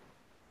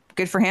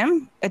good for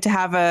him to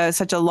have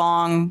such a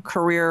long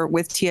career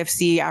with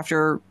TFC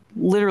after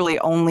literally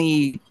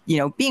only,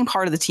 being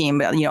part of the team,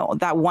 but,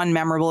 that one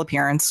memorable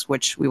appearance,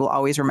 which we will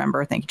always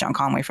remember. Thank you, John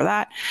Conway, for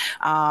that.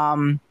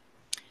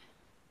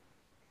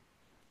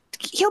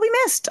 He'll be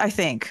missed, I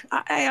think.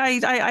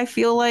 I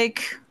feel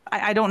like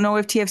I don't know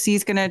if TFC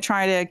is going to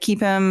try to keep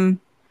him,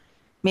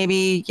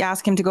 maybe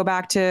ask him to go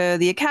back to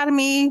the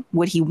academy.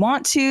 Would he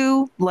want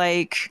to?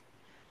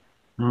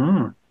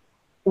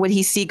 Would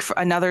he seek for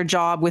another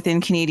job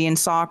within Canadian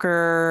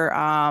soccer?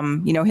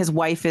 His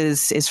wife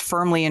is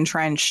firmly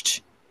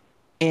entrenched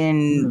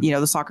in,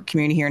 the soccer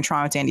community here in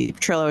Toronto. Andy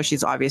Petrillo.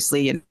 She's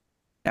obviously,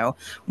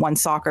 one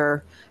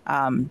soccer.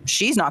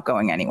 She's not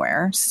going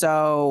anywhere.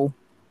 So,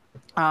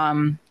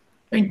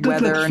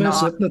 whether or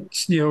not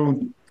that's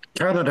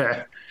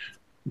Canada.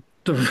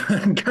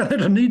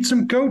 Canada needs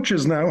some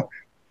coaches now.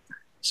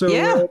 So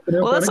that's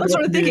what I'm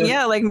sort of thinking.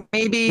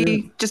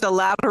 Maybe just a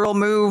lateral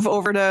move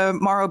over to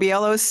Mauro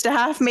Biello's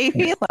staff.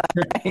 Maybe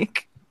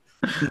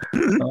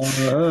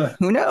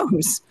who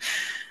knows?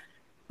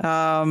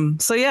 So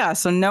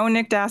no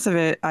Nick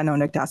Dasovich. No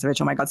Nick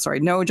Dasovich. Oh my God, sorry.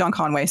 No John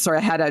Conway. Sorry,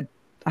 I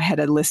had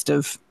a list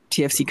of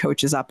TFC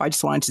coaches up. I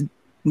just wanted to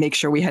make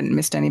sure we hadn't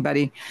missed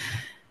anybody.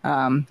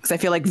 Because I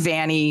feel like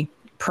Vanny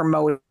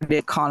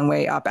promoted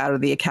Conway up out of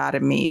the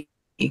academy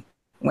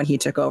when he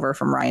took over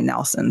from Ryan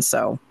Nelson.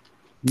 So,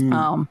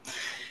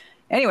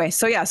 anyway,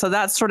 so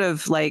that's sort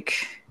of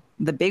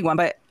the big one.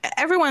 But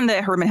everyone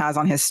that Herdman has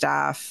on his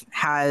staff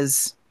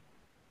has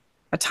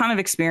a ton of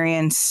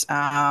experience.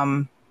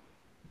 A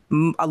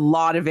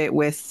lot of it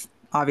with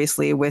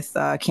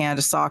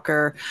Canada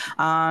Soccer.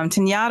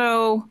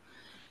 Tanyado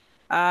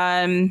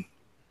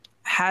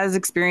has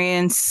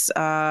experience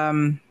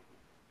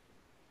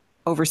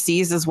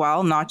overseas as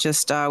well, not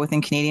just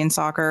within Canadian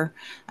soccer.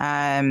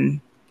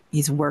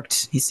 He's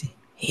worked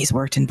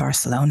in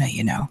Barcelona,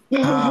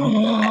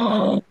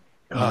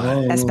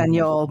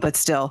 Espanol, but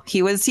still,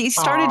 he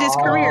started his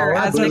career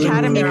as an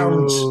academy.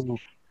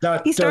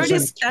 That's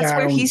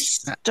where he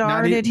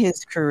started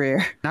his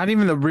career. Not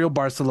even the real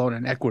Barcelona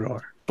in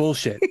Ecuador.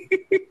 Bullshit.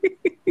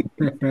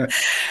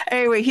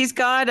 Anyway, he's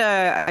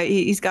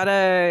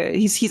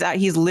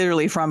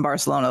literally from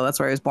Barcelona. That's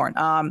where he was born.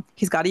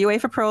 He's got a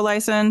UEFA Pro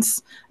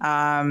license.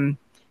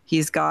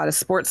 He's got a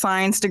sports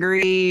science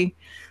degree.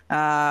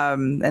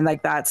 And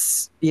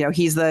that's,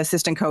 he's the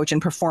assistant coach and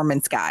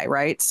performance guy.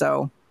 Right.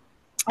 So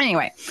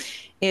anyway,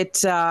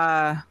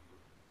 and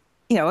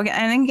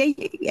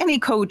any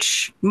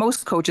coach,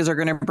 most coaches are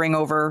going to bring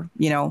over,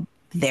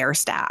 their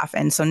staff.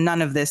 And so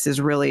none of this is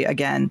really,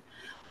 again,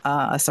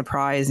 a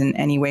surprise in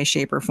any way,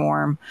 shape, or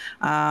form.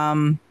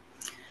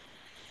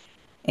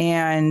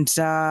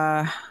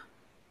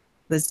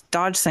 This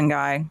Dodgson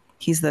guy,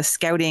 he's the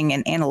scouting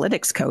and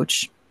analytics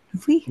coach.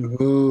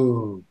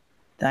 Ooh.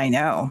 I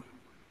know.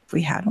 If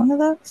we had one of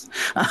those.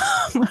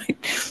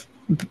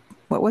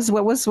 What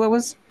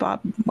was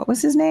Bob? What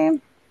was his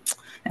name?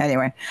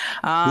 Anyway.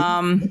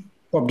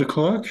 Bob de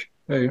Klerk?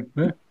 Hey,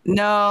 yeah.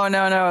 No.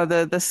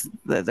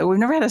 We've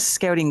never had a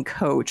scouting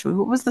coach.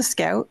 What was the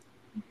scout?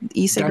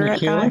 E-cigarette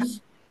guy.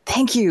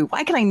 Thank you.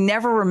 Why can I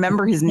never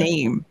remember his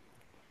name?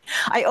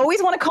 I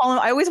always want to call him.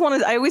 I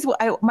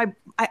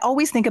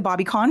always think of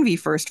Bobby Convey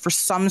first for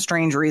some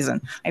strange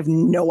reason. I have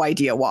no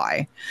idea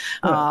why.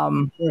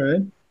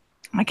 Right.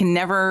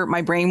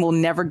 My brain will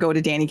never go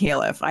to Danny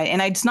Califf.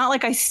 It's not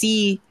like I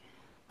see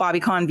Bobby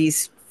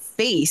Convey's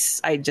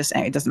face. It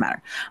doesn't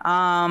matter.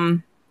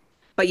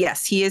 But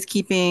yes, he is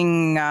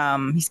keeping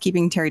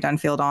Terry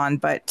Dunfield on.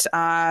 But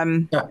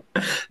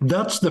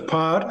that's the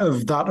part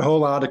of that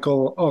whole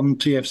article on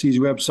TFC's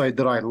website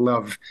that I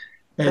love.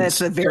 That's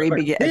the very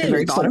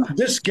bottom.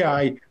 This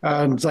guy,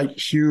 and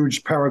it's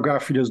huge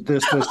paragraph. He does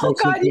this, this, oh,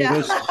 this, God,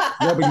 this.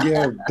 Robin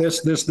Gale, this,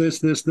 and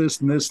this,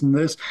 and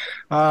this.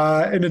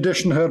 In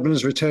addition, Herdman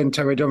has retained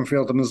Terry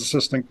Dunfield as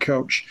assistant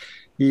coach.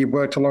 He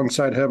worked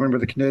alongside Herdman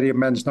with the Canadian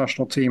men's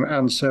national team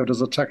and served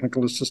as a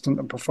technical assistant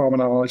and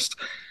performance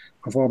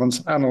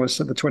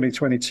analyst at the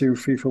 2022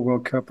 FIFA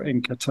World Cup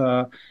in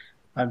Qatar.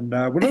 And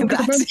we're not going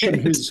to mention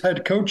his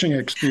head coaching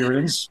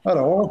experience at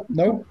all.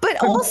 No.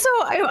 But also,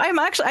 I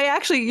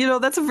actually,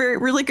 that's a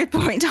really good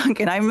point,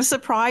 Duncan. I'm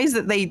surprised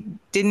that they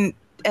didn't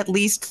at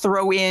least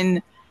throw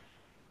in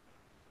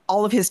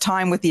all of his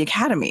time with the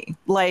academy.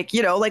 Like,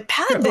 like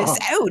pad this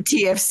out,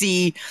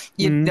 TFC,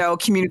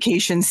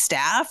 communication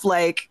staff.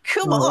 Like,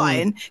 come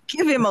on,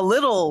 give him a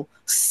little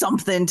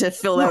something to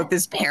fill out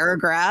this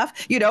paragraph.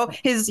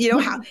 His,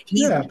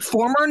 he's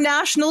former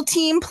national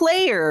team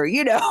player.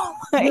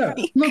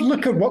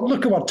 Look at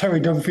what Terry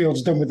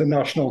Dunfield's done with the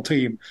national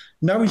team.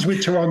 Now he's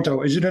with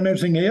Toronto. Is it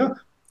anything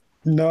here?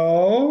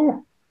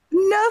 No.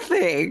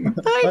 Nothing.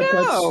 I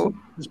know.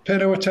 Let's pay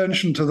no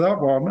attention to that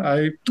one.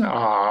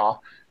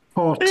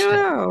 Poor Terry. I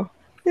know.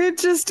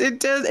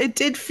 It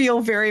did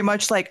feel very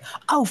much like,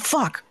 oh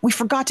fuck, we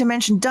forgot to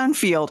mention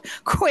Dunfield.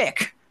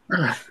 Quick.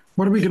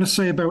 What are we going to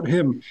say about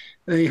him?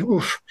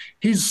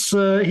 He's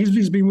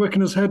been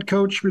working as head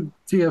coach with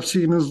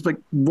TFC and has like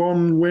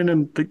 1 win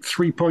and like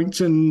 3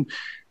 points in,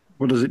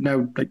 what is it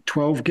now, like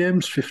 12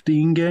 games,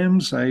 15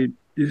 games?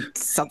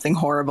 Something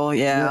horrible,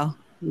 yeah.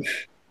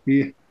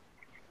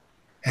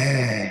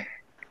 Anyway.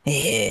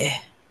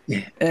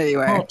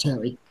 Oh,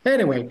 Terry.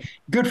 Anyway,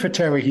 good for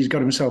Terry. He's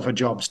got himself a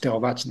job still.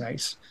 That's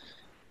nice.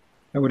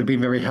 That would have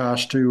been very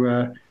harsh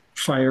to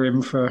fire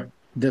him for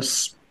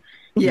this.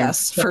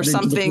 Yes, for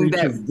something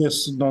that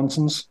this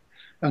nonsense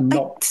and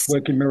not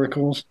working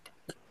miracles.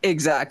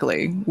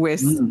 Exactly.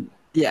 With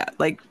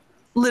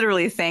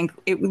literally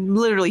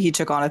he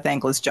took on a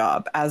thankless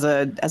job as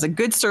a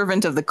good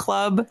servant of the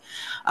club,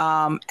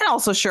 and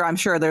also I'm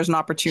sure there's an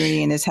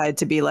opportunity in his head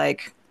to be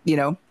like,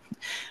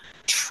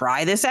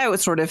 try this out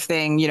sort of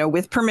thing,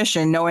 with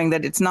permission, knowing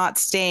that it's not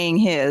staying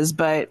his,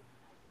 but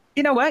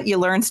you know what, you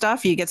learn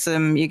stuff, you get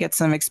some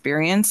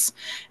experience,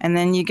 and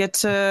then you get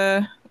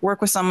to work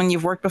with someone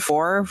you've worked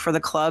before for the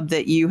club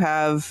that you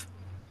have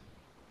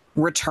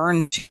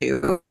returned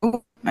to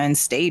and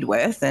stayed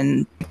with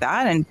and like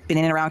that, and been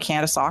in and around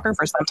Canada soccer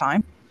for some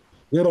time.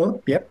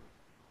 Yep.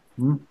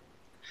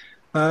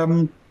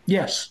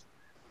 Yes,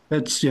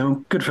 it's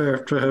good for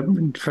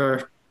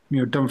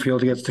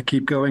Dunfield gets to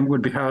keep going.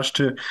 Would be harsh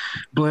to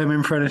blame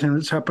him for anything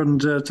that's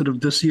happened sort of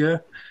this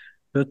year,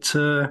 but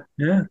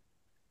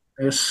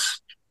yes.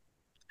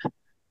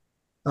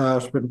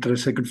 What did I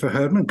say? Good for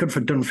Herdman, good for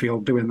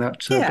Dunfield doing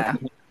that.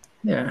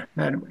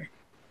 Anyway.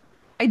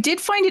 I did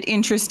find it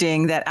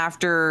interesting that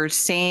after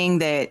saying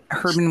that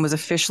Herdman was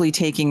officially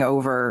taking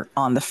over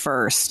on the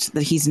 1st,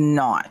 that he's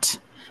not,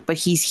 but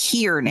he's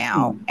here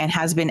now and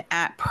has been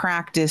at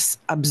practice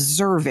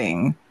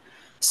observing.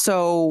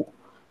 So,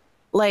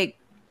 like,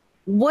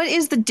 what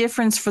is the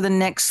difference for the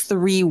next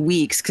 3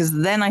 weeks? Because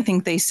then I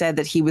think they said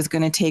that he was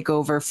going to take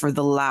over for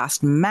the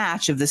last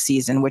match of the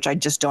season, which I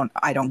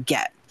don't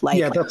get. Like,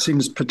 yeah, that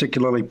seems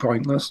particularly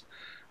pointless.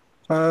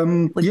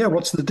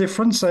 What's the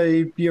difference?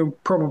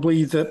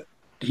 Probably that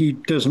he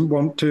doesn't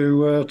want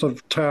to sort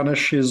of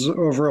tarnish his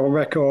overall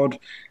record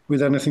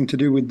with anything to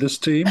do with this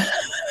team.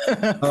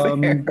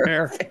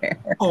 Fair.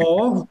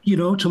 Or,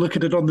 to look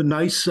at it on the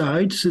nice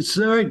side, it's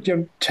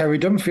Terry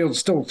Dunfield's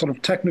still sort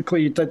of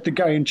technically the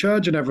guy in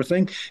charge and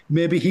everything.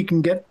 Maybe he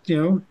can get,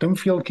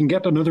 Dunfield can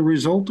get another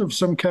result of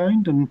some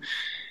kind, and,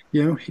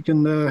 he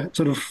can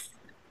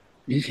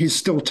he's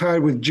still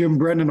tied with Jim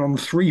Brennan on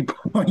 3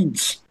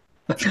 points.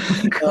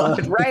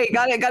 God, right.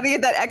 Gotta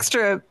get that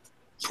extra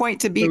point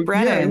to beat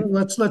Brennan.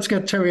 Yeah, let's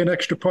get Terry an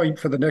extra point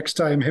for the next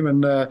time him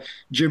and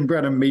Jim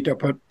Brennan meet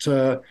up at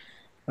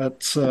what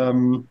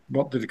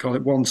do they call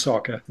it? One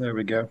Soccer. There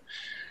we go.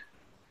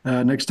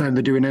 Next time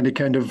they're doing any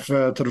kind of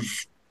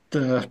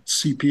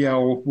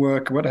CPL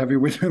work or what have you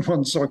with him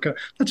on Soccer,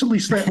 let's at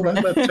least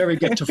let Terry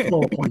get to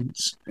 4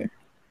 points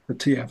for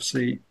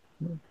TFC.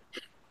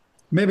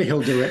 Maybe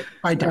he'll do it.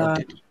 I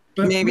doubt it.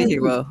 But maybe he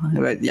will.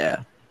 But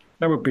yeah,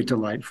 that would be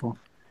delightful.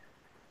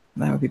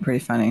 That would be pretty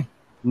funny.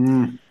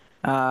 Yeah.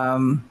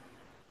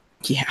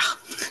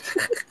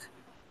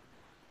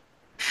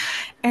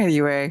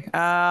 Anyway,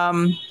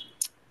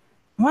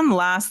 one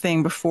last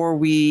thing before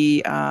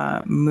we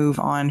move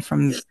on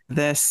from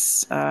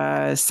this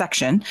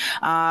section.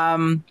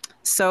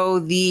 So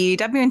the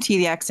WNT,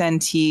 the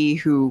XNT,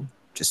 who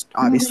just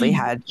obviously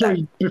had...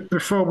 Sorry,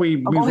 before we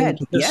move on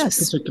to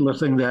this particular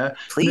thing there,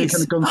 please.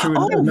 Kind of gone through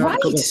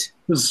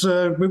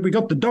we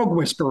got the dog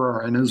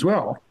whisperer in as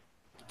well.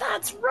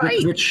 That's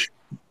right. Which,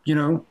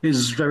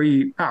 is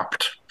very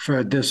apt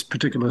for this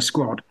particular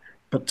squad.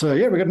 But we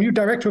got a new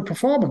director of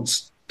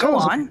performance. Go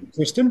on,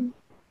 Kristin.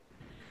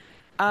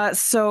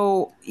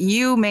 So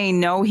you may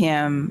know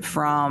him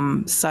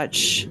from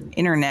such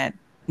internet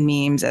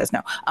memes as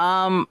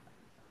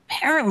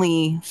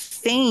apparently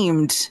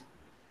famed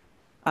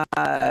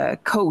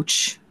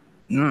coach,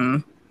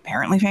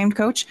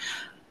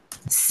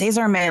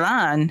 Cesar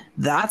Milan.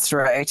 That's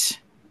right.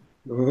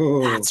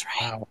 Oh, that's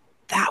right. Wow.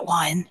 That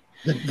one.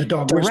 The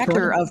dog director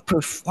whisperer? of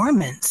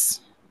performance.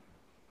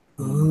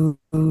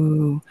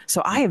 Ooh.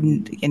 So I have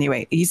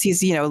anyway.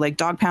 He's like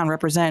dog pound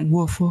represent.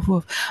 Woof woof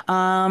woof.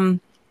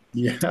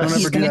 Yes.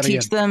 He's going to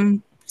teach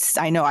them.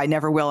 I know. I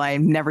never will.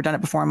 I've never done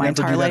it before in my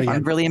entire life.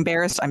 I'm really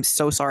embarrassed. I'm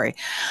so sorry.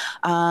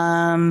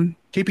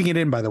 Keeping it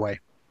in, by the way.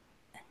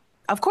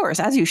 Of course,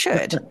 as you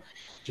should.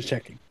 Just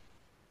checking.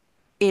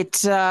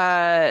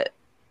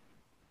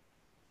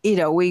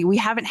 we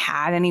haven't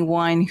had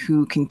anyone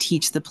who can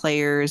teach the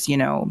players,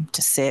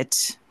 to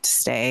sit, to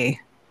stay,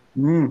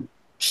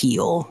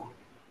 heal.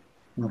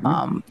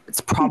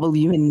 It's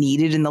probably been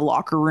needed in the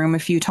locker room a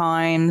few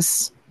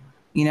times,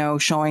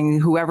 showing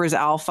whoever's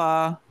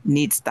alpha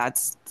needs,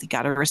 you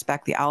got to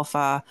respect the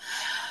alpha.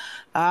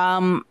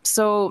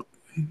 So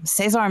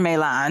Cesar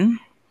Milan,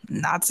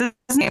 that's his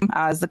name,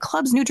 as the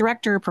club's new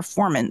director of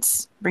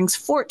performance, brings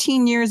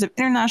 14 years of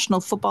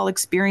international football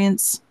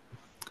experience,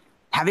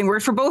 having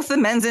worked for both the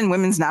men's and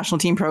women's national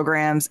team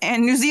programs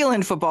and New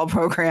Zealand football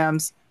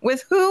programs.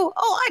 With who?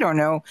 Oh, I don't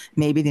know.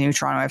 Maybe the new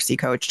Toronto FC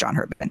coach, John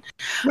Herdman.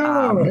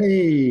 Oh,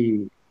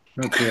 hey.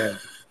 Okay.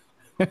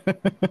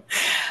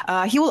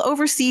 He will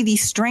oversee the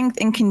strength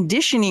and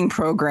conditioning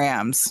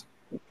programs.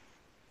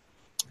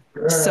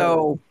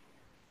 So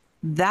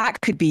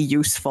that could be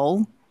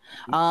useful.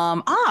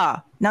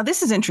 Now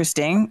this is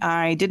interesting.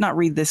 I did not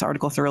read this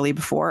article thoroughly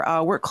before.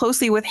 Work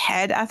closely with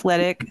head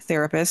athletic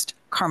therapist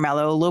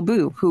Carmelo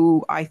Lobu,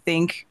 who I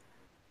think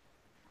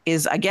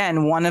is,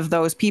 again, one of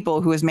those people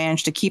who has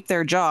managed to keep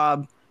their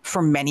job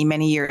for many,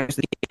 many years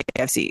at the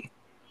AFC.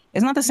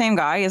 Isn't that the same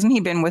guy? Hasn't he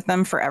been with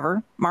them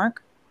forever,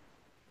 Mark?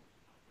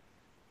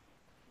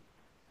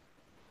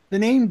 The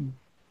name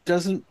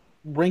doesn't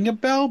ring a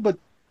bell, but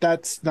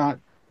that's not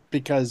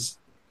because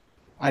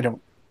I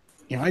don't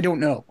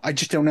know. I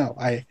just don't know.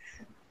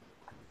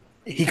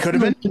 He could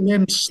have been. The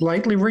name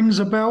slightly rings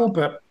a bell,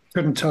 but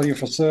couldn't tell you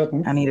for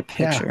certain. I need a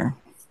picture.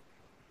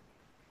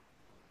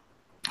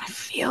 Yeah. I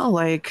feel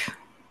like.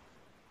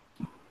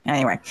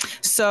 Anyway,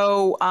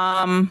 so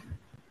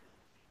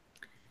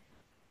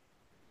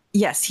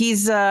yes,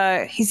 he's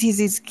adding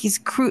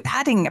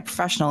a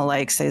professional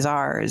like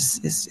Cesar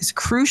is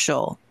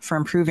crucial for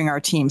improving our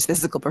team's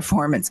physical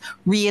performance.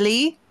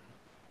 Really?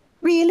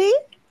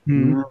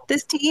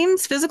 This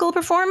team's physical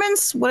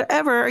performance?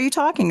 Whatever are you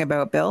talking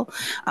about, Bill?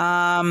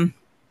 I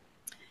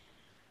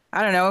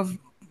don't know.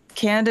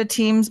 Canada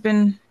team's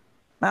been,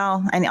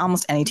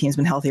 almost any team's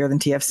been healthier than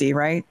TFC,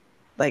 right?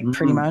 Like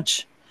pretty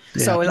much.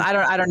 Yeah. So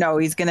I don't know.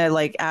 He's gonna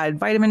add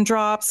vitamin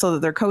drops so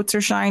that their coats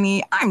are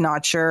shiny. I'm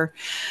not sure.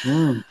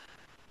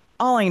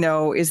 All I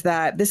know is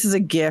that this is a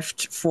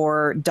gift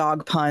for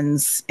dog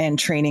puns and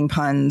training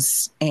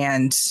puns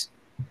and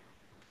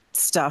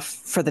stuff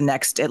for the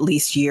next at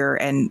least year,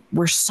 and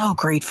we're so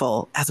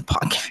grateful as a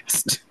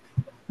podcast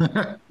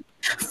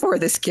for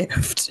this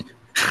gift.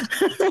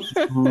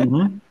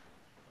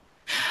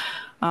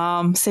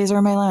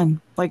 Cesar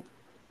Milan,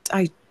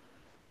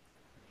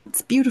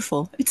 it's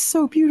beautiful. It's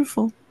so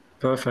beautiful.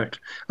 Perfect.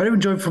 I do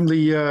enjoy from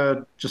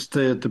the just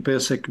the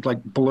basic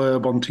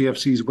blurb on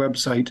TFC's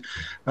website.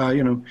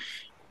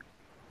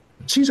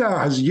 Cesar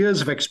has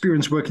years of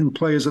experience working with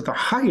players at the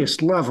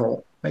highest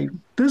level.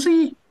 Does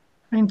he?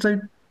 It's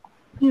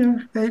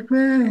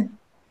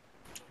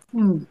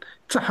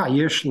a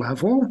high-ish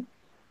level,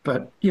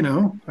 but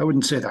I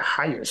wouldn't say the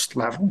highest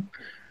level.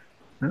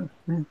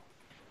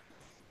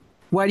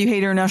 Why do you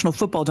hate international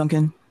football,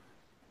 Duncan?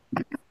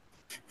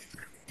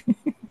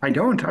 I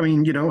don't. I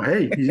mean,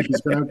 hey, he's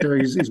been out there.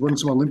 He's won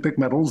some Olympic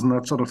medals and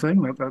that sort of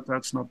thing.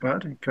 That's not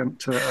bad. You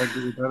can't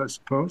argue with that, I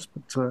suppose.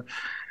 But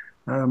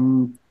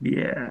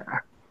yeah.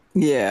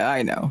 Yeah,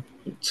 I know.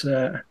 It's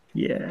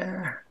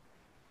yeah.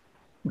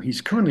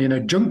 He's currently an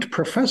adjunct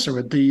professor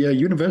at the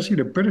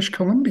University of British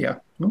Columbia.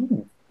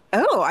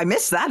 Oh, I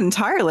missed that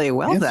entirely.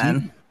 Well, yes,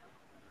 then.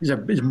 He's a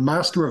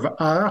Master of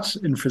Art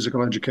in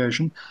Physical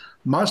Education,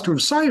 Master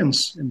of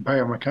Science in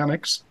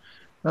Biomechanics,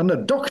 and a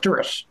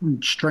doctorate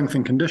in Strength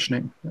and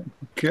Conditioning.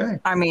 Okay.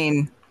 I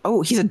mean,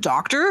 he's a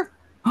doctor?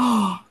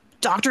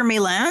 Dr.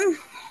 Milan?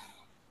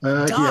 He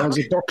has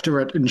a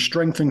doctorate in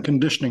Strength and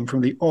Conditioning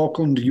from the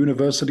Auckland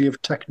University of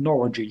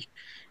Technology.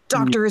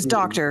 Doctor is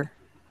doctor.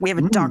 We have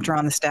a doctor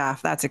on the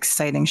staff. That's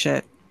exciting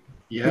shit.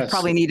 Yes. We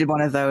probably needed one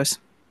of those.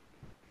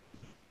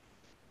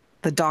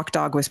 The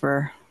dog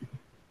whisperer.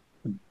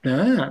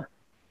 Well,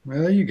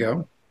 there you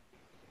go.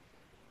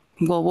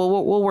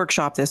 We'll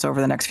workshop this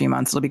over the next few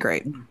months. It'll be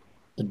great.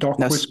 The dog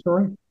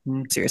whisperer?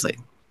 Seriously.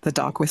 The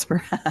dog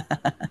whisperer.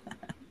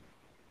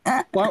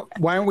 Why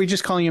aren't we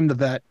just calling him the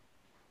vet?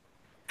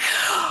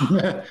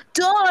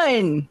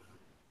 Done.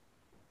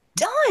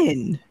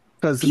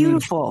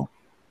 Beautiful.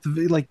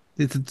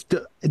 It's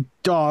a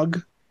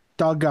dog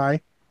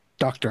guy,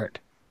 doctorate,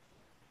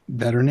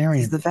 veterinarian.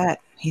 He's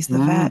the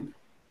vet.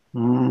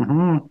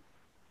 Mm-hmm.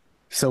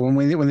 So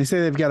when they say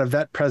they've got a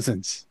vet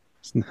presence,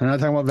 they're not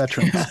talking about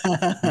veterans.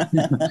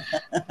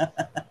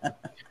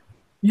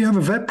 You have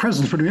a vet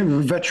presence, but you have a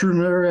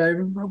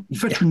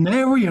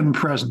veterinarian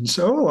presence.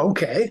 Oh,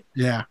 okay.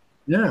 Yeah.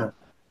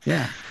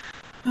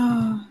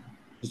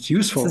 It's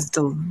useful.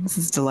 This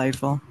is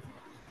delightful.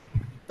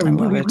 I mean,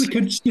 we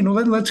could,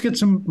 let's get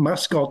some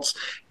mascots.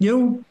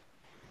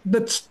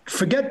 Let's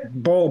forget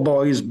ball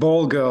boys,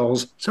 ball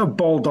girls. So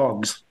ball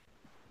dogs.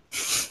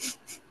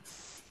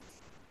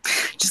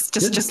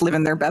 Just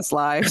living their best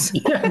lives.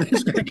 Yeah,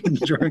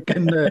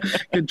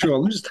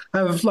 control. Just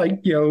have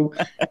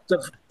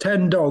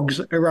 10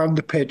 dogs around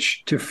the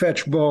pitch to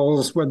fetch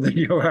balls when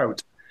they go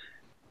out.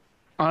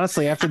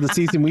 Honestly, after the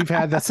season we've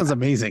had, that sounds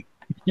amazing.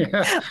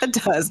 Yeah, It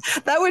does.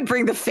 That would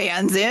bring the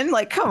fans in.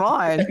 Like, come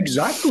on.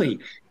 exactly.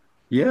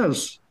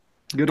 Yes.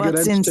 Good to get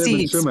Butts in entertainment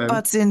seats. somehow.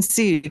 Butts in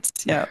seats.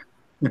 Yeah.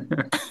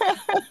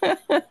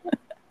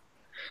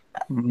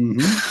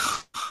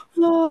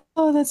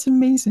 Oh, that's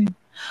amazing.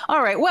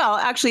 All right. Well,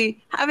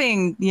 actually,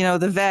 having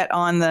the vet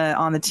on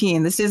the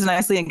team, this is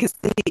nicely because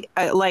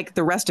like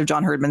the rest of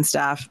John Herdman's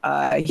staff,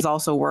 he's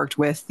also worked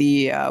with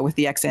the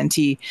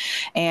XNT,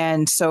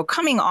 and so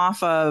coming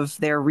off of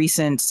their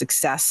recent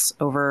success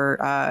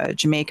over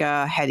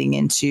Jamaica, heading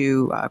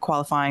into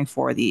qualifying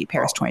for the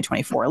Paris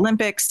 2024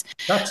 Olympics.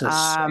 That's a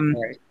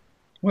segue.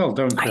 Well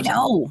done, Kristin. I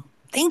know.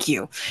 Thank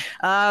you.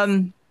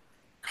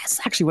 That's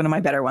actually one of my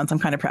better ones. I'm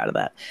kind of proud of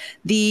that.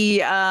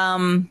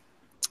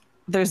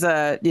 There's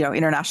a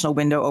international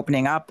window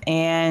opening up,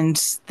 and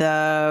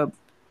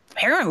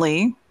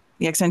apparently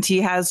the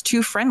XNT has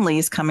 2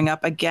 friendlies coming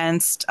up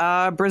against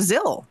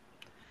Brazil,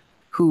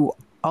 who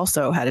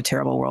also had a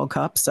terrible World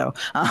Cup. So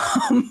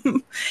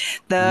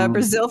the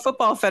Brazil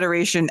Football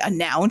Federation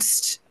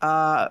announced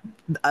a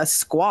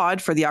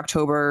squad for the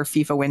October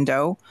FIFA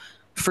window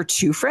for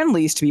 2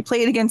 friendlies to be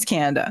played against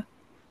Canada.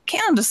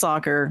 Canada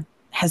Soccer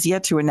has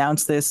yet to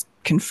announce this,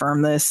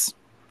 confirm this,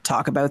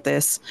 talk about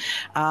this.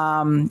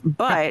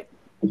 But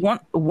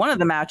one of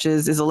the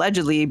matches is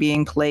allegedly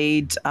being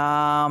played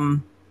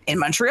in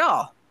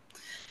Montreal.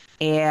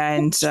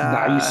 And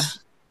nice.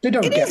 They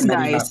don't get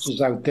many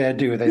matches out there,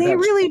 do they? They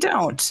really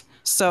don't.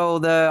 So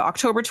the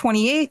October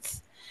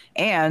 28th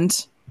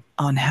and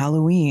on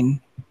Halloween.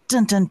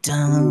 Dun, dun,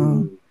 dun.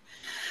 Ooh.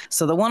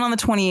 So the one on the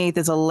 28th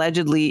is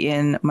allegedly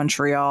in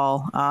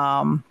Montreal.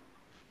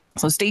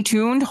 So stay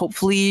tuned.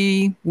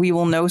 Hopefully we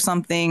will know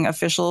something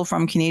official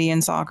from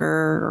Canada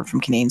Soccer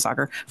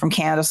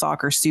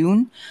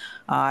soon.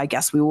 I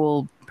guess we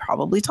will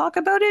probably talk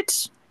about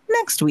it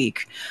next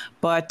week.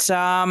 But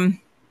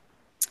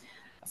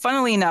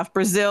funnily enough,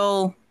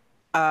 Brazil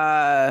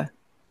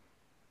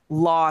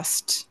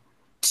lost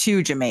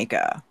to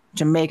Jamaica.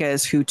 Jamaica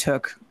is who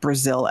took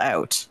Brazil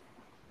out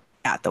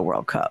at the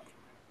World Cup.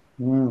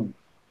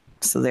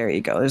 So there you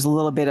go. There's a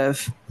little bit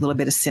of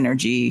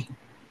synergy.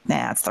 Nah,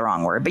 that's the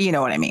wrong word, but you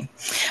know what I mean.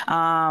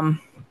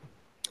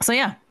 So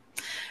yeah,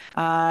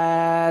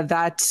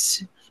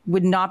 that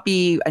would not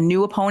be a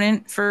new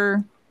opponent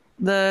for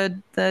the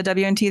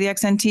WNT, the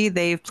XNT.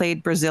 They've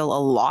played Brazil a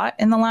lot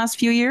in the last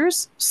few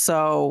years,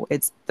 so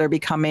they're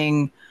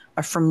becoming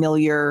a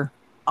familiar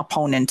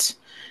opponent.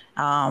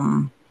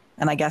 And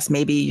I guess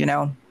maybe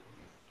the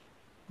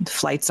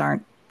flights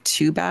aren't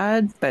too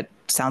bad, but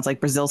sounds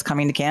like Brazil's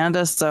coming to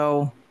Canada,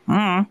 so.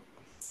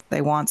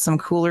 They want some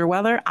cooler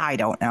weather. I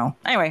don't know.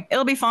 Anyway,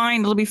 it'll be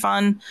fine. It'll be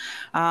fun.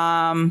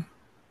 None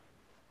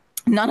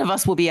of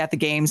us will be at the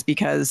games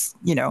because,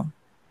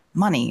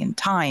 money and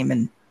time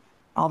and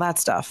all that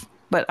stuff.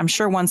 But I'm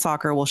sure One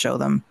Soccer will show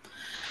them.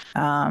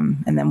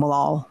 And then we'll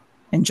all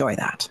enjoy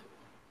that.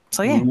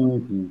 So, yeah.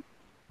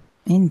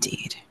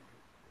 Indeed.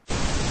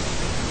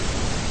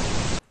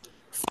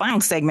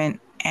 Final segment.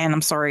 And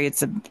I'm sorry,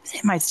 it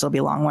might still be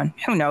a long one.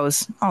 Who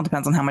knows? All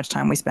depends on how much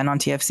time we spend on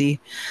TFC.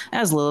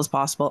 As little as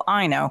possible.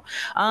 I know.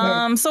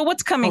 So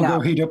what's coming up? I'll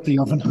go heat up the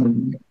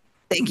oven.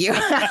 Thank you.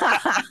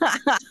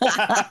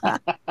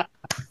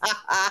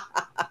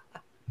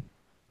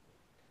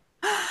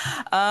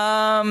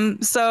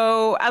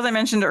 So as I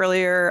mentioned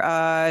earlier,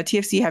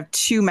 TFC have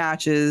 2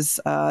 matches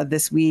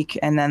this week,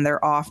 and then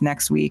they're off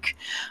next week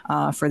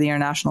for the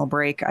international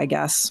break, I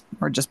guess,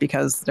 or just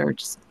because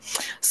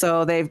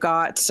so they've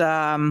got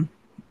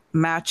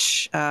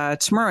match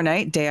tomorrow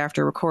night, day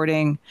after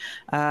recording,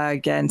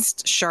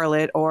 against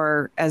Charlotte,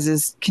 or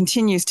as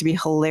continues to be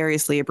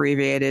hilariously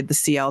abbreviated, the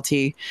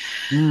CLT.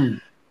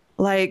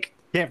 Like,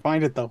 can't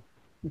find it though.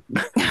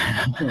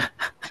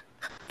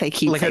 They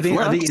keep are they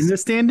in the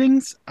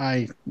standings?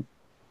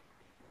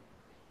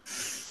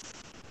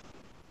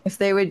 If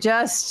they would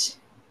just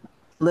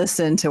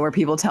listen to where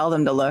people tell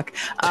them to look.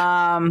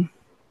 So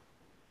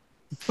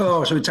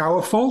it's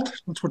our fault?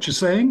 That's what you're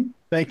saying?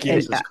 Thank you.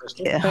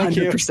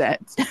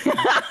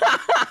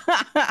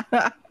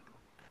 100%.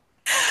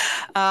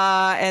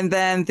 And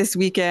then this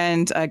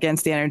weekend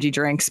against the Energy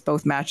Drinks,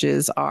 both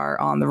matches are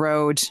on the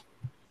road.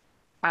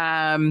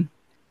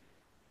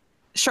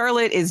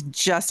 Charlotte is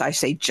just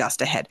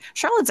ahead.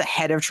 Charlotte's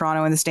ahead of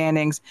Toronto in the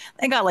standings.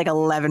 They got like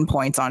 11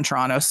 points on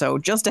Toronto, so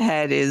just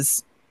ahead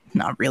is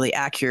not really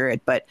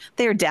accurate, but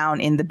they're down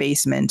in the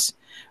basement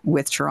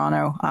with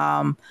Toronto.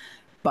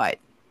 But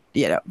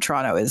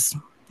Toronto is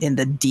in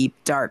the deep,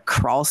 dark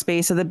crawl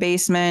space of the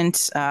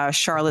basement.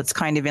 Charlotte's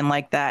kind of in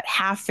like that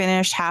half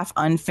finished, half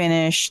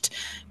unfinished,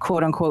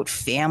 quote unquote,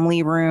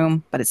 family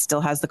room, but it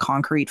still has the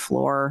concrete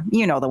floor.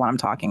 You know the one I'm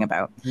talking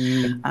about.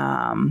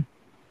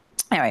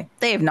 Anyway,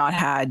 they have not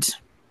had a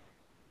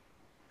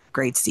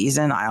great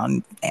season.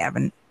 They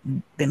haven't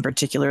been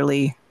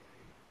particularly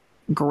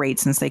great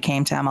since they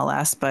came to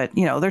MLS, but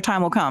their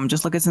time will come.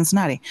 Just look at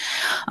Cincinnati.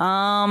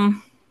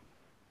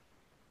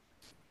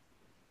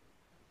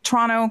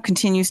 Toronto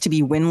continues to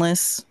be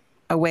winless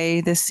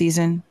away this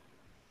season.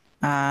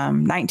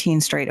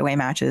 19 straight away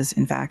matches,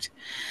 in fact.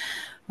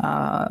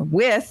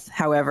 With,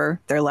 however,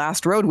 their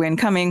last road win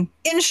coming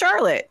in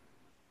Charlotte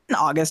in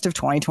August of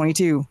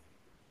 2022.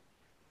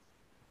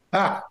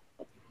 Ah,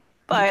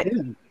 But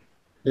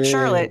yeah.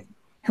 Charlotte,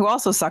 who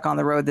also suck on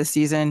the road this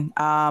season,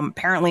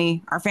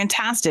 apparently are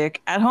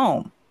fantastic at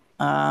home.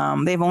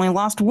 They've only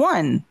lost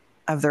one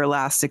of their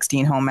last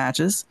 16 home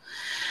matches.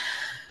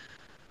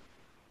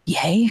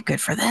 Yay, good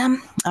for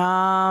them.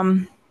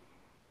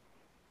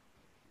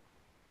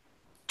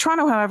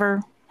 Toronto,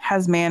 however,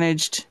 has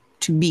managed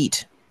to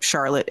beat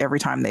Charlotte every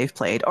time they've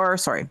played. Or,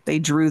 sorry, they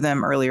drew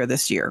them earlier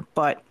this year.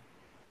 But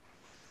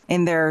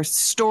in their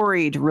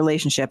storied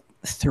relationship,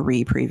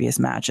 3 previous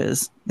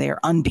matches, they are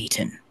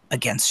unbeaten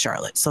against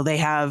Charlotte. So they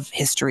have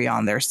history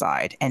on their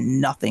side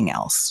and nothing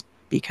else.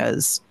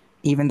 Because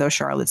even though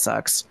Charlotte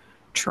sucks,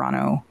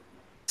 Toronto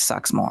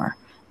sucks more,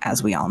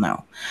 as we all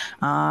know.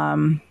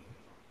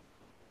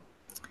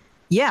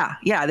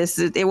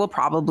 It will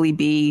probably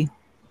be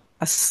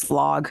a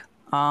slog.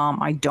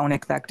 I don't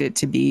expect it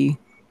to be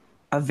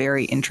a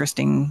very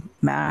interesting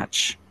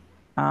match.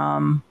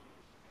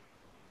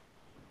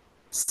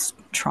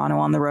 Toronto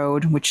on the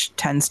road, which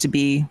tends to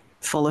be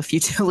full of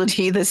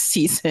futility this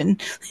season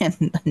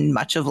and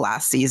much of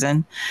last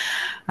season.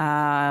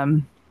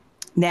 Now,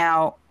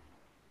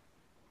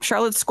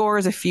 Charlotte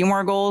scores a few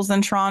more goals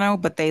than Toronto,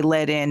 but they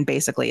let in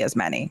basically as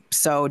many.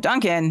 So,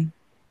 Duncan.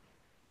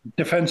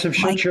 Defensive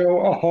shit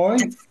show, ahoy.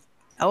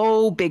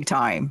 Oh, big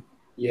time.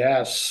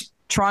 Yes.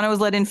 Toronto's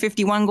let in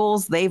 51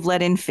 goals. They've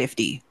let in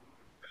 50.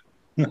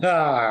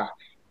 Ah,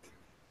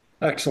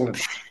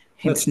 excellent.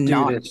 Let's do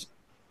this.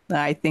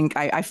 I think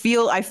I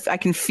feel I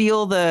can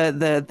feel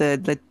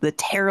the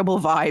terrible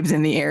vibes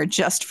in the air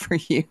just for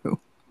you.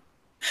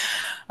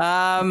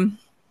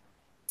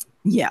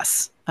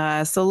 Yes.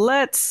 So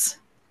let's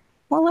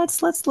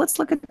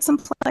look at some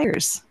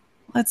players.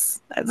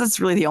 That's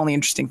really the only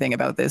interesting thing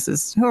about this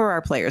is who are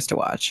our players to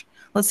watch.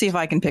 Let's see if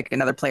I can pick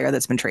another player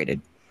that's been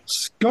traded.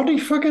 Scotty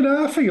fucking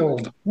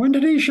Arfield. When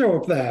did he show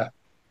up there?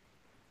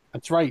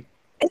 That's right.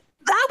 Is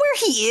that where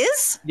he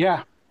is?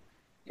 Yeah.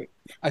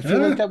 I feel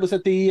like that was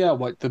at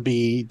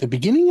the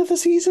beginning of the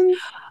season?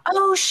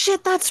 Oh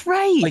shit, that's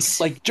right.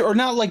 Or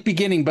not like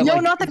beginning, but no,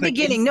 like not the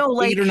beginning. No,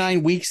 like 8 or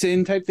 9 weeks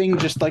in type thing,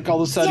 just like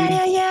all of a sudden.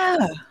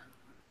 Yeah.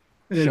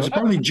 It was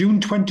probably June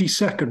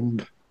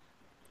 22nd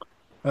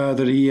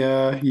that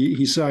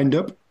he signed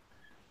up.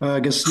 I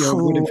guess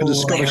waiting for the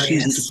Scottish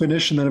season to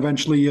finish, and then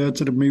eventually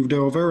sort of moved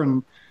over,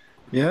 and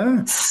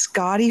yeah,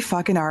 Scotty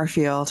fucking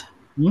Arfield.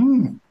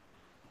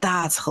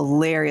 That's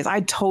hilarious.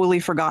 I'd totally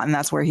forgotten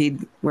that's where he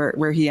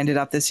ended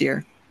up this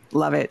year.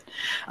 Love it.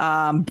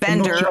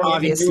 Bender, sure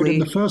obviously in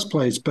the first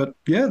place, but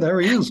yeah,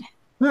 there he is.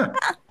 Yeah.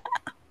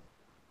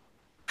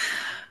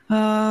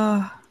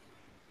 I'll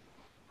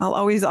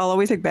always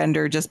pick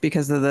Bender just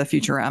because of the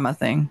Futurama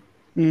thing.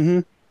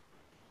 Mm-hmm.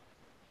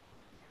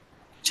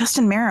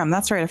 Justin Merrim,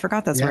 that's right. I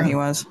forgot that's where he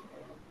was.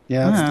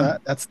 Yeah,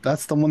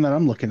 that's the one that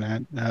I'm looking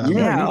at.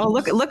 Oh,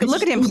 look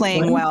at him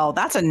playing well.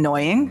 That's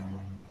annoying.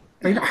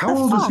 How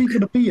old is he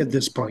going to be at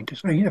this point?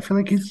 I feel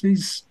like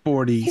he's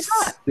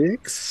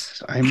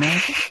 46. I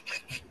imagine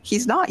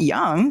he's not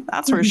young.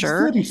 That's for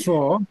sure.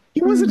 34.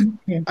 He wasn't.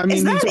 I mean,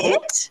 is that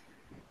it?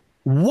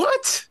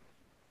 What?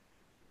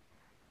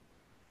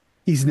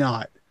 He's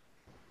not.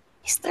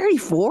 He's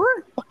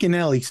 34? Fucking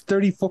hell, he's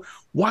 34.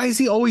 Why does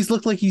he always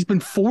look like he's been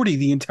 40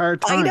 the entire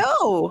time? I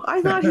know.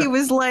 I thought he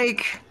was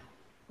like,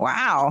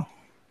 wow.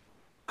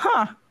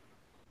 Huh.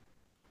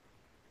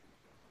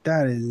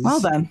 That is well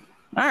done.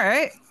 All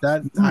right.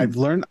 That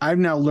I've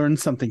now learned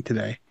something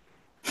today.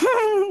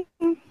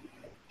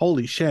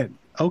 Holy shit.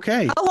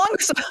 Okay.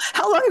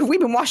 How long have we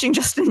been watching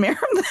Justin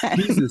Merrim then?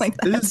 Jesus,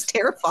 that's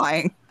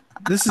terrifying.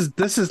 This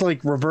is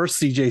like reverse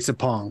CJ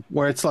Sapong,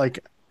 where it's like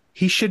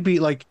he should be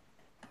like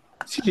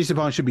CJ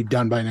Sapong should be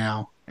done by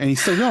now, and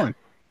he's still going.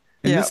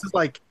 And this is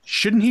like,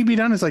 shouldn't he be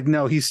done? It's like,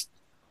 no, he's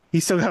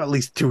still got at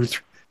least 2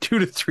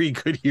 to 3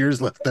 good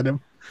years left in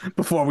him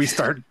before we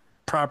start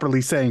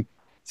properly saying,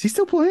 is he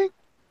still playing?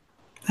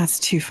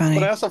 That's too funny.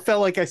 But I also felt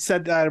like I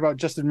said that about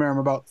Justin Merrim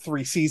about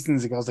 3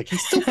 seasons ago. I was like,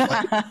 he's still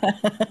playing?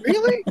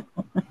 Really?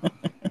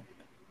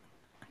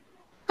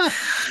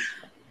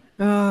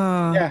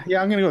 Yeah,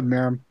 I'm gonna go with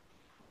Merrim.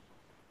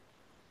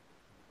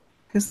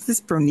 Who's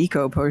this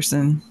Bronico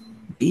person?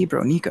 B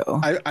Bronico.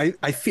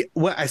 I feel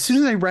as soon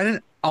as I read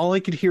it, all I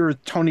could hear was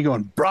Tony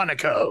going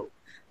Bronico,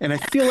 and I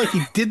feel like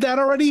he did that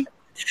already.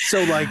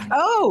 So like,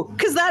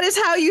 because that is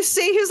how you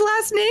say his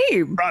last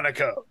name.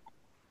 Bronico.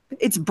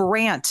 It's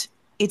Brant.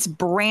 It's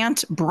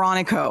Brant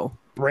Bronico.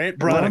 Brant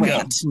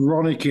Bronico.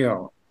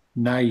 Bronico.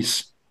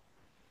 Nice.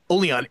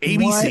 Only on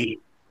ABC.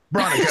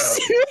 Bronico.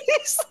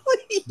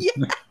 Seriously?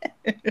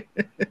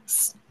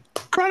 Yes.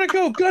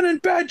 Bronico, gun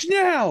and badge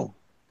now.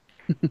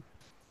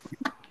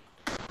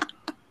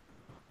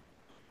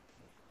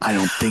 I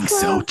don't think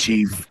so,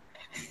 Chief.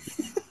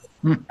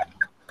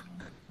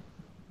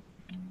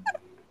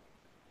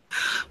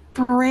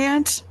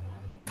 Brant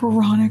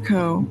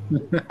Bronico.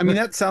 I mean,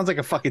 that sounds like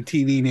a fucking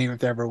TV name if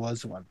there ever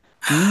was one.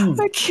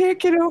 I can't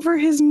get over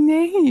his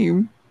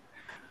name.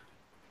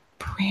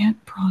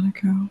 Brant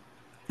Bronico.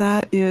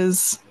 That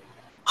is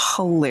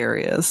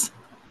hilarious.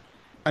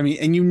 I mean,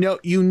 and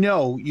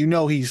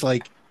he's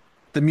like,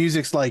 the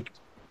music's like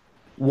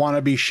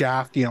wannabe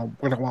Shaft,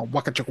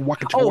 waka chicka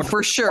waka chicka. Oh,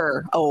 for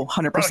sure. Oh,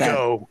 100%.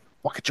 Bronico,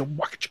 waka chicka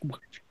waka chicka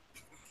waka chicka.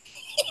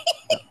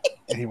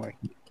 Anyway.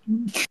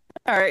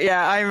 All right,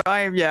 yeah,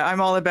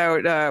 I'm all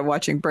about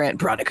watching Brant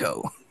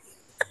Bronico.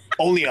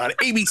 Only on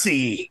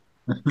ABC.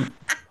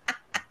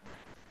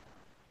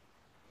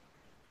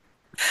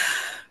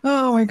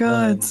 Oh my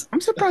god.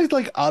 I'm surprised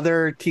like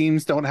other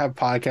teams don't have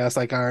podcasts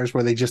like ours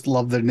where they just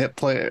love their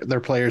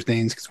players'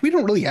 names, because we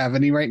don't really have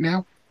any right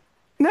now.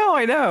 No,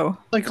 I know.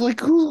 Like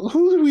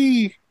who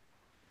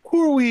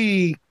are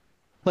we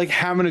like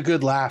having a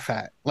good laugh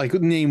at, like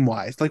name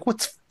wise? Like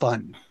what's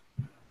fun?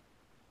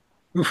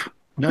 Oof.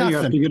 Now you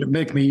have to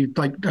make me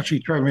like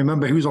actually try and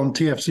remember who's on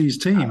TFC's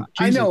team.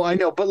 I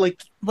know, but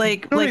like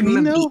Mabika,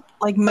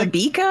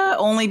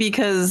 only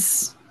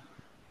because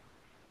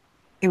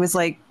it was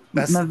like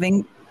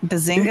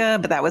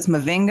Bazinga, but that was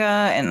Mavinga,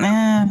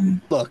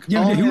 and look,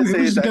 yeah, who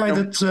was the guy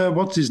that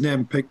what's his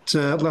name picked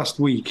last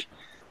week?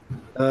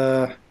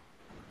 Hugo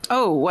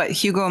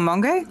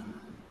Monge?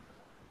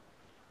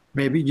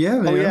 Maybe,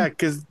 yeah. Oh yeah,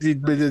 because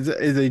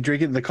is he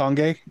drinking the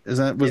Conge?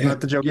 Wasn't that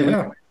the joke?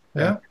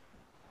 Yeah.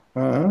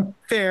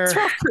 Fair.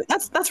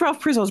 That's Ralph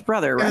Prizzo's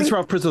brother, right? That's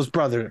Ralph Prizzo's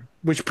brother.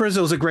 Which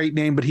Prizzo's a great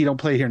name, but he don't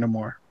play here no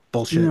more.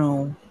 Bullshit.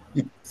 No,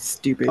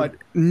 stupid. But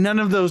none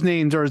of those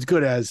names are as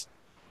good as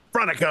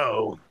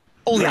Bronico.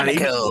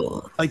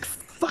 Bronico. Like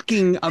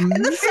fucking amazing.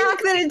 And the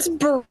fact that it's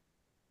Brant,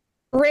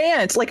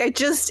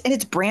 and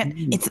it's Brant.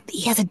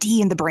 He has a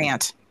D in the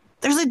Brant.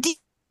 There's a D.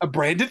 A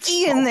branded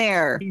D in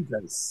there.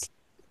 Jesus.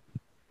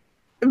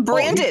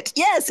 Branded.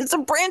 Yes, it's a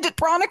branded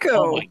Bronico.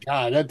 Oh my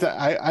god,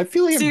 I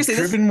feel like I've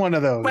driven one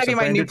of those. Might be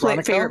my new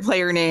favorite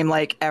player name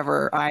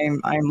ever. I'm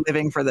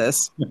living for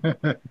this.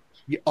 The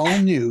all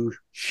new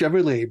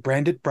Chevrolet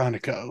branded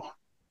Bronico.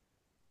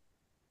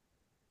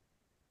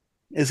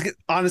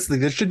 Honestly,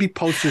 there should be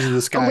posters of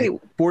this guy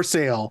for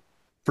sale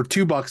for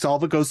 $2. All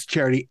of it goes to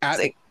charity at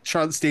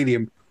Charlotte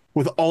Stadium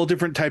with all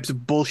different types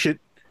of bullshit,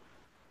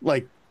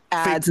 like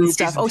ads and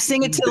stuff. Oh,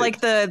 sing it to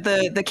like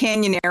the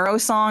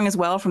Canyonero song as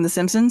well from The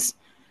Simpsons.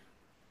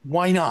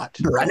 Why not?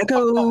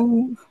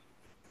 Bronico.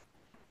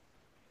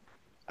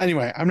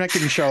 Anyway, I'm not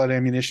giving Charlotte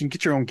ammunition.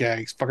 Get your own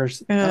gags,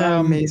 fuckers.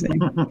 Amazing.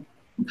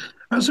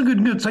 That's a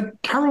good. It's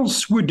like Karol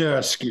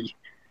Swiderski.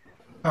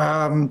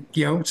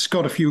 It's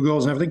got a few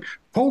goals and everything.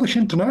 Polish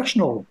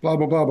international, blah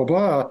blah blah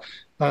blah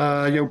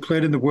blah.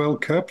 Played in the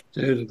World Cup.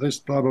 This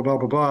blah blah blah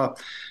blah blah.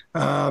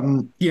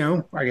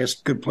 I guess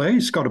good play.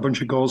 He's got a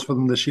bunch of goals for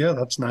them this year.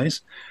 That's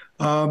nice.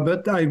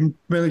 But I'm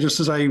really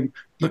just as I'm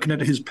looking at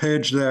his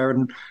page there,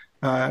 and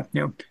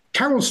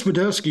Karol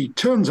Swiderski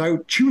tunes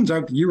out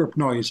the Europe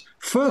noise.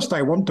 First,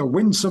 I want to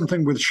win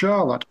something with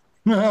Charlotte.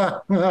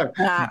 Good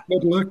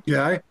luck,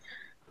 guy.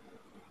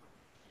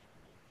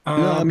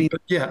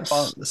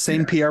 Yes.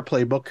 Same PR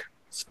playbook.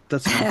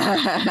 That's fine.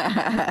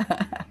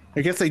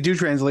 I guess they do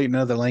translate in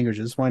other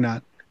languages. Why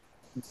not?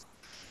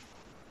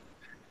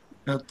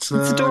 It's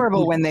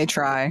adorable when they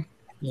try.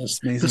 Yes,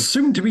 the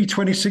soon-to-be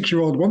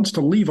 26-year-old wants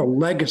to leave a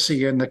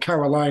legacy in the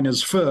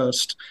Carolinas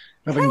first,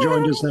 having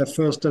joined as their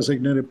first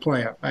designated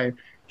player.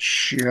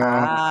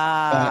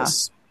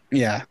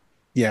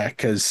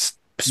 Because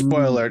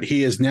spoiler alert,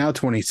 he is now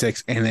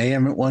 26 and they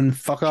haven't won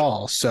fuck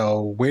all.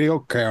 So way to go,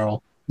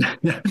 Carol.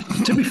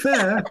 To be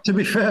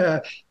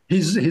fair,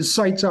 his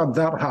sights aren't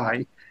that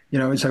high.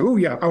 It's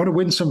like, I want to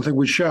win something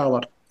with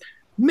Charlotte.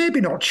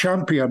 Maybe not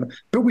champion,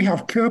 but we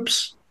have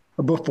cups,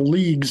 both the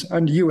leagues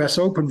and US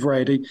Open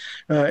variety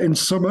in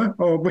summer,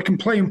 or we can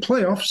play in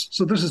playoffs.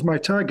 So this is my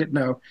target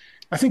now.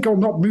 I think I'll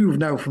not move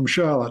now from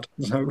Charlotte.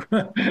 So,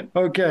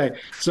 okay.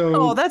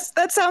 So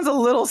that sounds a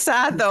little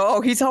sad though.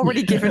 Oh, he's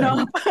already given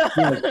up.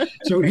 Yeah.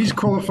 So he's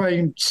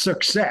qualifying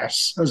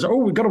success as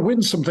we've got to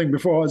win something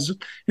before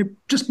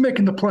just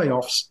making the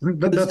playoffs.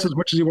 That's as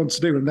much as he wants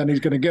to do, and then he's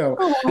going to go.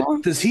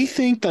 Aww. Does he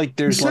think like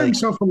there's set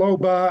himself a low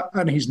bar,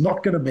 and he's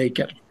not going to make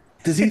it?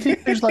 Does he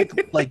think there's like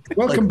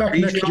welcome back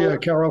next year,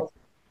 Carol?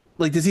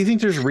 Like, does he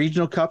think there's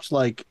regional cups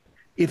like?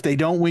 If they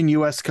don't win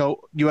US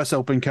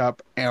Open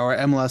Cup or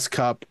MLS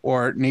Cup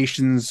or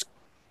Nations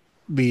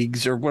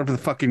Leagues or whatever the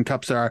fucking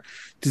cups are,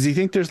 does he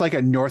think there's like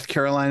a North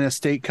Carolina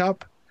State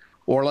Cup?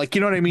 Or like,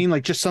 you know what I mean?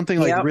 Like just something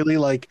like really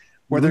like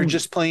where they're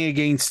just playing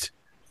against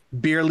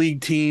beer league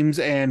teams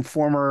and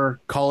former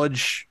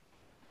college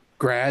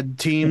grad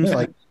teams.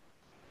 Like,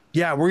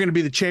 we're going to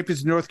be the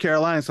champions of North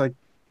Carolina. It's like,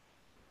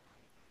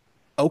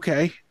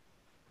 okay,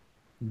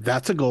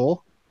 that's a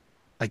goal,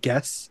 I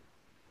guess.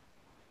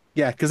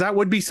 Yeah, because that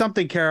would be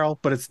something, Carol,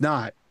 but it's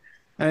not.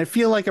 And I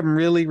feel like I'm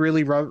really,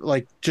 really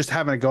like just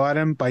having a go at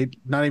him by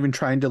not even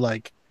trying to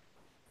like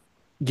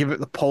give it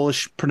the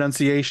Polish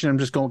pronunciation. I'm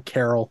just going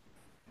Carol.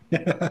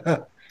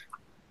 Fair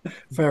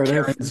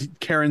enough.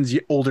 Karen's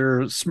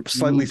older,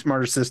 slightly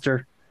smarter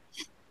sister.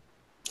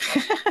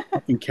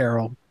 Fucking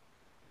Carol.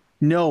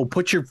 No,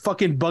 put your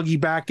fucking buggy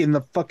back in the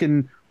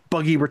fucking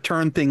buggy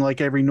return thing like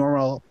every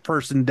normal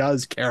person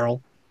does,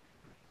 Carol.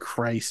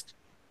 Christ.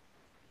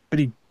 But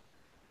he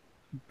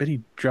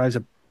drives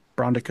a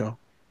Brondico.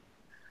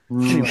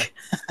 Anyway.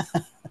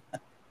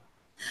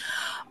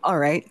 All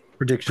right.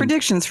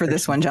 Predictions for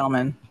this one,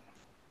 gentlemen.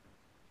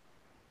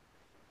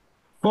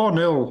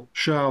 4-0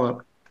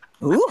 Charlotte.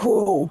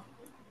 Ooh.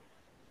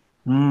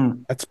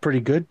 That's pretty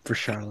good for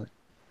Charlotte.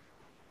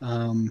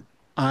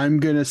 I'm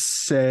going to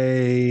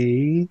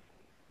say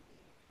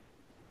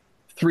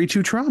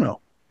 3-2 Toronto.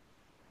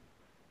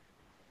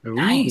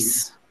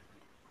 Nice.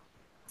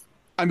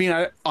 I mean,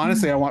 I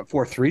honestly want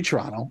 4-3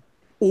 Toronto,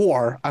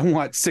 or I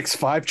want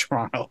 6-5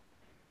 Toronto.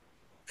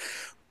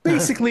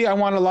 Basically, I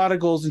want a lot of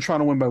goals and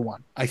Toronto win by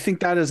 1. I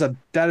think that is a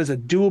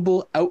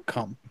doable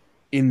outcome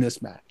in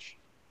this match.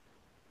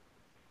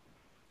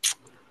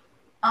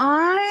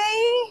 What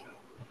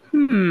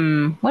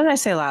did I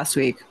say last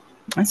week?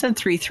 I said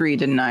 3-3,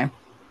 didn't I?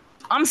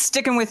 I'm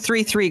sticking with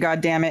 3-3,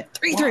 God damn it.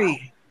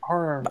 3-3.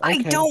 Wow.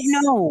 I don't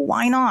know.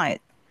 Why not?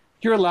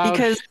 You're allowed.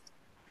 Because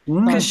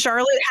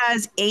Charlotte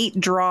has 8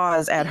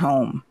 draws at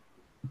home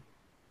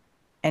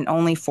and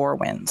only 4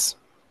 wins.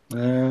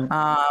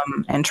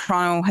 And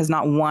Toronto has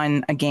not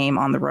won a game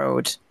on the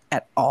road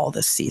at all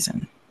this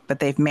season, but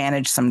they've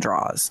managed some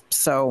draws.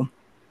 So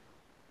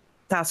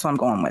that's what I'm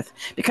going with,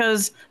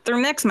 because their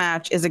next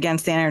match is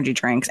against the Energy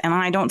Drinks, and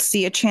I don't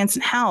see a chance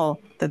in hell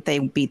that they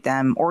beat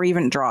them or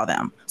even draw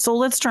them. So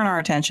let's turn our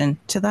attention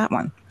to that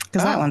one,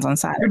 because that one's on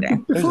Saturday.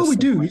 Before we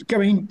do, I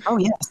mean, oh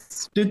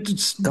yes,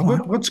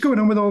 what's going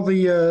on with all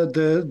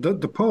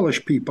the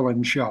Polish people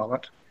in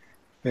Charlotte?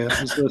 Yeah,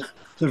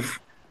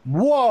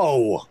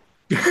 whoa.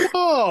 I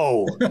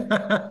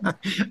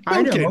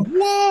Duncan, know.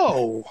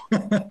 Whoa.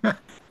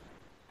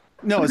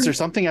 No, is there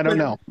something? I don't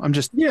know. I'm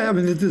just... Yeah, I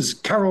mean, there's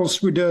Karol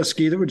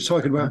Swiderski that we're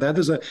talking about there.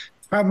 There's a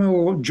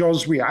Kamil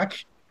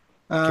Jozwiak.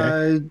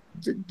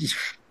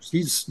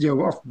 He's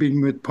off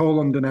been with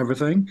Poland and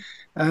everything.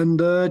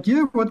 And what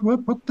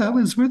the hell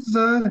is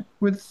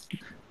with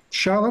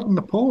Charlotte and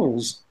the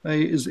Poles?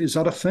 Is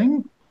that a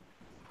thing?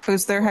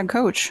 Who's their head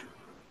coach?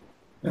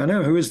 I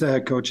know. Who is their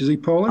head coach? Is he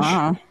Polish?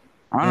 I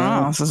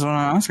don't know. This is what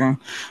I'm asking.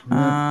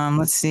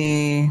 Let's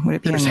see. Would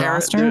it be in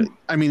roster?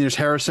 There's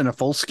Harrison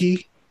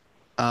Afulski.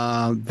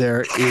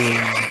 There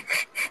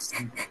is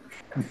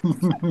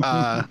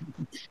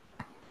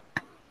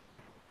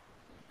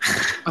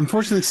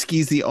unfortunately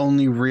Ski's the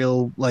only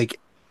real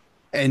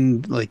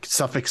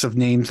suffix of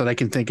names that I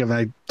can think of.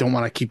 I don't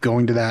want to keep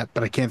going to that,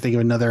 but I can't think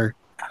of another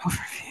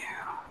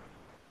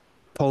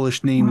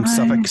Polish name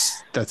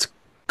suffix that's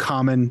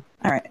common.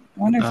 All right. I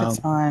wonder if it's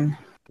on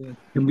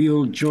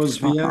Kamil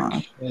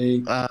Jozwiak,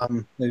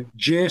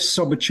 Jay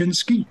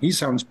Sobocinski. He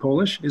sounds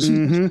Polish,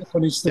 isn't he? That's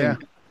on his thing.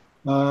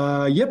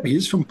 Yeah. Yep,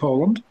 he's from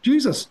Poland.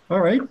 Jesus. All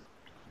right.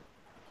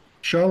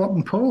 Charlotte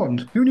and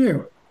Poland. Who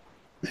knew?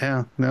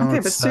 Yeah. No. Okay,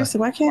 but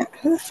seriously, why can't?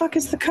 Who the fuck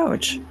is the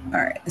coach?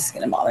 All right, this is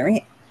gonna bother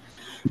me.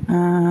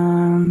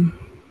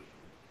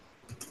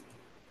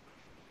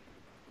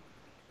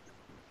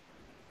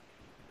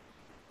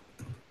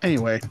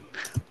 Anyway.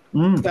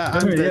 I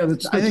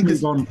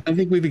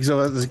think we've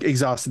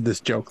exhausted this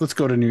joke. Let's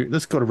go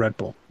to Red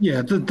Bull.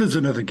 Yeah, there's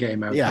another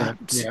game out there.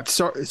 Yeah.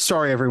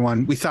 Sorry,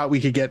 everyone. We thought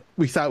we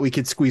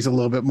could squeeze a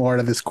little bit more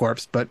out of this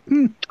corpse, but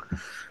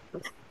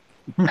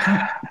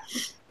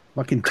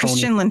fucking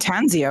Christian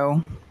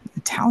Lantanzio,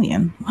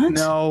 Italian.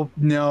 What?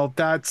 No,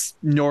 that's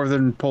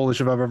Northern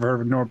Polish if I've ever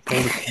heard of North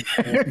Polish.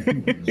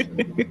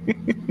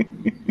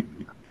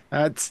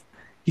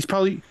 He's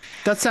probably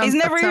He's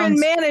never even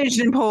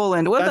managed in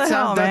Poland. What the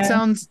hell, man?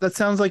 That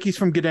sounds like he's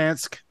from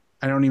Gdansk.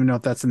 I don't even know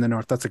if that's in the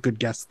north. That's a good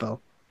guess, though.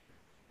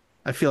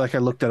 I feel like I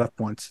looked it up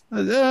once.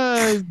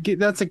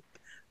 That's a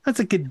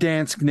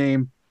Gdansk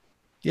name.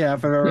 Yeah, if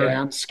I've ever.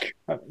 Gdansk.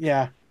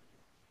 Yeah.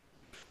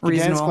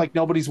 Reasonable. Gdansk, like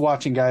nobody's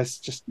watching, guys.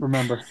 Just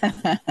remember.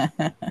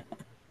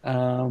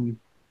 All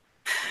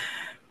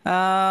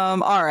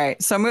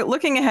right. So I'm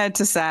looking ahead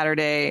to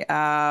Saturday,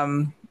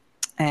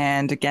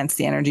 and against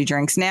the Energy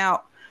Drinks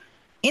now.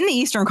 In the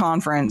Eastern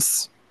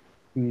Conference,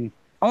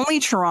 only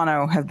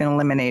Toronto have been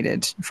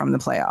eliminated from the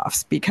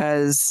playoffs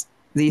because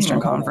the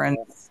Eastern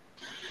Conference.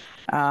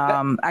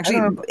 I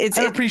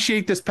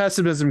appreciate this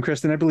pessimism,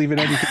 Kristin. I believe in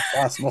anything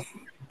possible.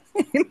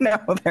 No,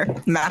 they're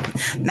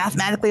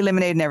mathematically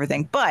eliminated and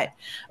everything. But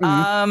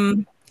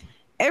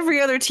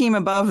every other team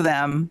above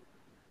them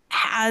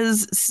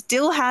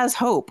still has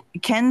hope.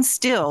 Can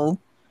still,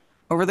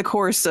 over the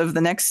course of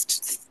the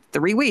next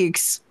 3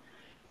 weeks,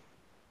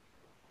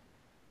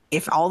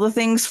 if all the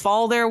things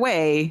fall their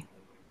way,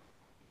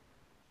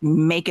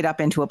 make it up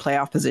into a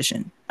playoff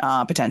position,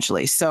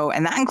 potentially. So,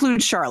 and that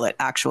includes Charlotte,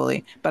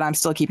 actually, but I'm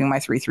still keeping my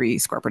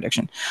 3-3 score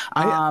prediction.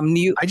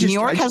 New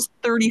York has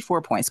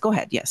 34 points. Go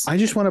ahead. Yes. I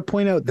just want to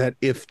point out that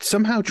if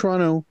somehow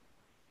Toronto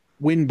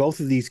win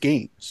both of these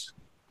games,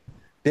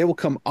 they will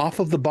come off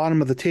of the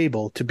bottom of the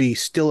table to be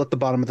still at the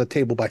bottom of the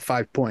table by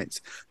 5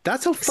 points.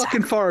 That's how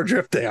fucking far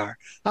adrift they are.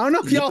 I don't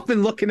know if y'all have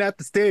been looking at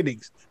the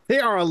standings. They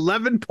are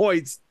 11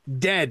 points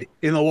dead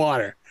in the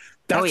water.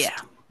 That's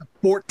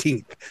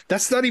 14th.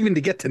 That's not even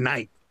to get to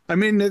 9th. I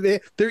mean,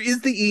 there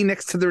is the E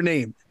next to their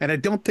name, and I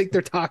don't think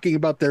they're talking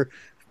about their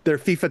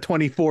FIFA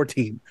 24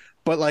 team,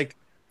 but like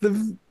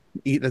the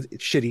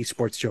shitty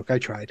sports joke. I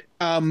tried.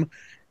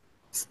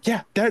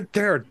 Yeah,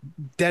 they're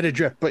dead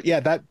adrift. But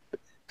yeah, that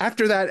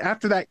after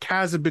that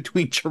chasm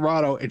between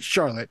Toronto and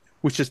Charlotte,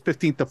 which is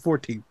 15th to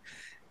 14th,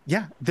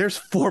 yeah, there's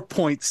 4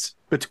 points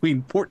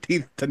between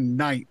 14th to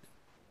 9th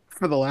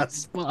for the last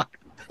spot.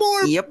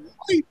 4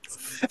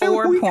 points.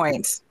 4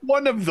 points.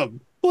 One of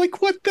them.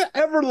 Like, what the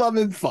ever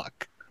loving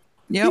fuck?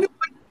 Yep. You know,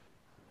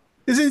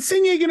 is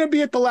Insigne going to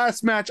be at the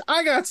last match?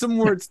 I got some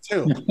words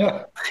too.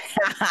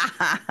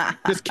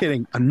 Just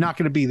kidding. I'm not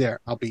going to be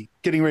there. I'll be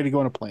getting ready to go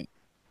on a plane.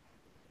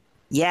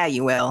 Yeah,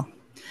 you will.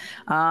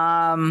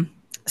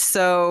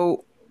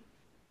 So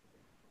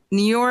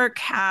New York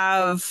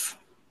have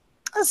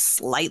a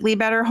slightly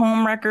better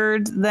home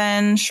record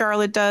than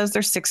Charlotte does.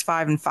 They're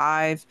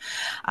 6-5-5.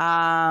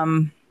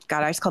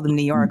 God, I just called them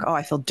New York. Oh,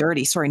 I feel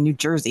dirty. Sorry, New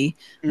Jersey.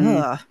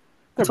 Ugh.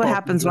 That's what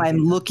happens when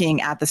I'm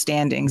looking at the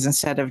standings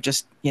instead of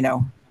just,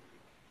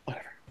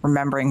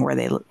 remembering where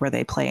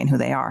they play and who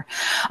they are.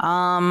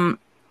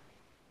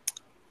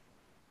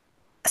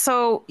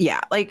 So yeah,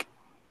 like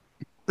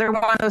they're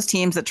one of those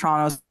teams that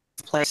Toronto's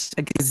played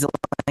a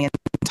gazillion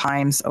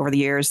times over the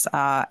years.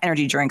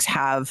 Energy drinks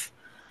have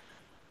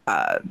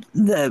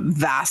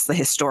the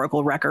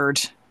historical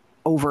record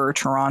over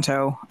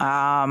Toronto,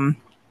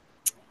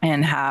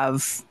 and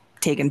have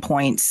taken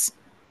points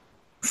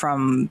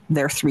from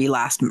their three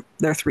last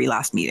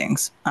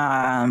meetings.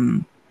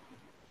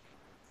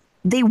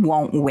 They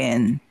won't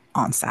win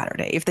on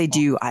Saturday. If they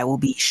do, I will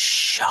be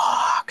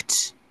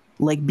shocked,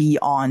 like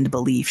beyond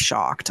belief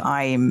shocked.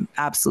 I'm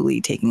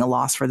absolutely taking a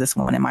loss for this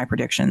one in my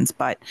predictions.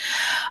 But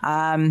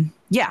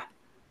yeah,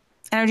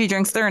 energy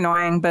drinks, they're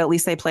annoying, but at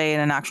least they play in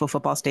an actual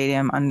football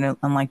stadium,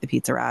 unlike the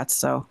Pizza Rats.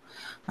 So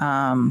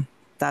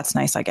that's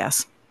nice, I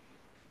guess.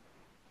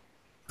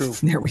 True.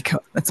 There we go.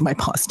 That's my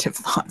positive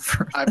thought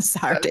for the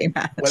Saturday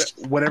match.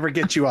 Whatever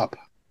gets you up,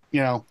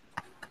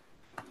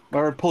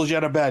 whatever pulls you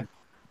out of bed.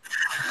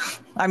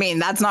 I mean,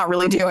 that's not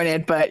really doing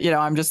it, but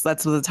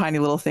that's the tiny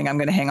little thing I'm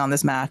going to hang on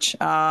this match.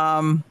 Yeah,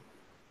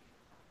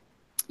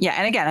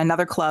 and again,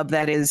 another club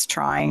that is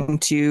trying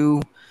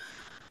to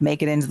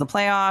make it into the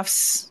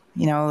playoffs.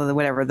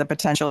 Whatever the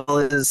potential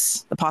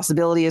is, the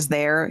possibility is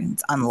there.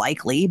 It's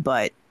unlikely,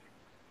 but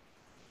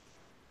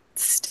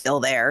still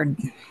there.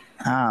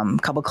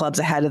 Couple clubs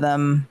ahead of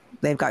them.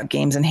 They've got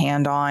games in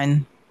hand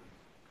on.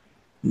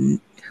 Who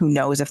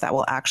knows if that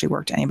will actually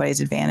work to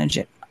anybody's advantage?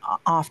 It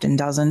often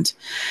doesn't.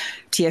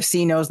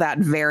 TFC knows that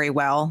very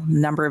well. A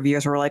number of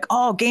years where we're like,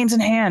 oh, games in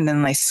hand,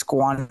 and they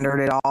squandered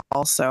it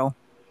all. So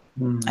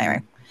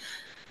anyway.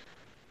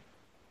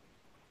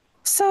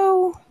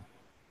 So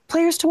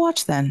players to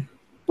watch then.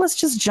 Let's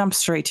just jump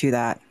straight to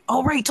that.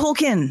 All right,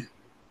 Tolkien.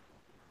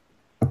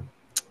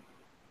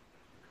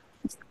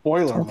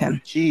 Spoiler.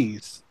 Tolkien.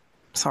 Jeez.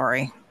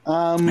 Sorry.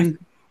 I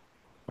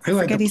feel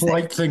like the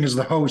polite thing as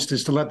the host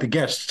is to let the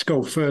guests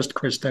go first,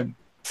 Kristin.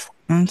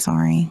 I'm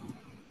sorry.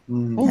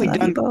 Only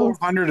done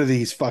 400 of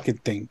these fucking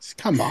things.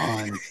 Come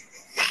on.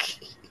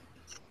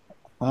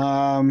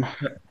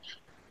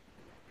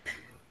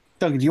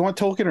 Duncan, do you want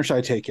Tolkien or should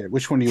I take it?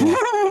 Which one do you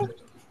want?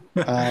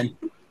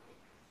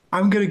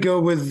 I'm going to go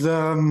with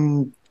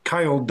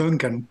Kyle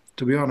Duncan,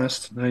 to be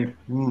honest.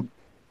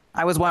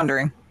 I was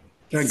wondering.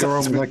 Can't go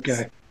wrong with that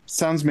guy.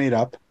 Sounds made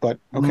up, but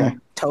okay.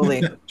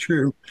 Totally.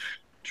 True.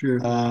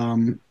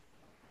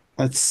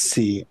 Let's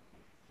see.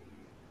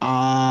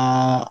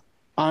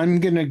 I'm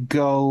gonna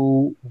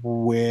go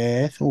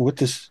with what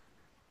this.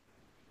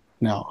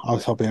 No, I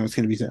was hoping I was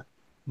gonna be there.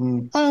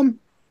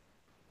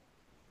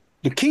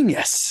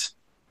 Luquinhas.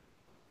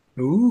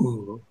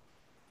 Ooh.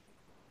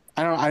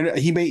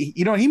 He may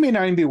not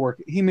even be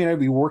working. He may not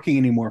be working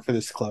anymore for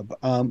this club.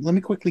 Let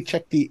me quickly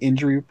check the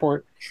injury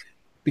report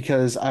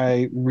because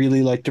I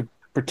really like to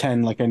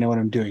pretend like I know what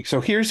I'm doing.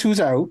 So here's who's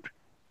out.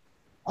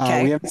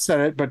 Okay. We haven't said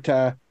it, but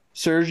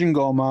Serge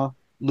Ngoma,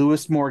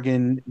 Lewis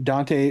Morgan,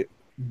 Dante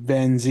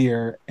Van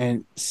Zier,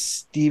 and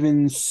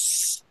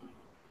Stevens.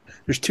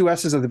 There's two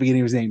S's at the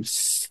beginning of his name.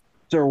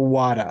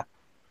 Serwada.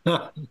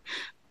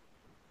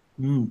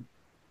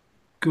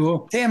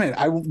 Cool. Damn it!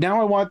 I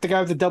want the guy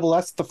with the double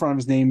S at the front of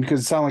his name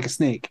because it sounds like a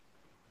snake.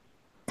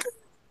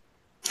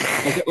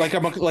 like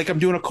I'm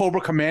doing a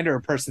Cobra Commander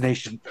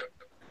impersonation.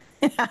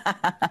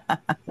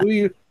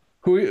 Who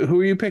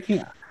are you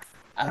picking?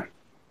 Hang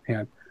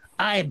on.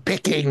 I'm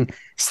picking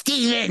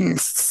Steven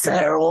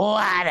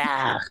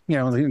Serwada.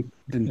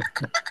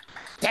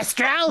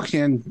 Destro.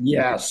 And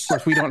yes, of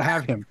course we don't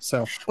have him,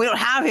 so we don't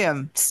have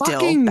him. Still,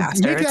 fucking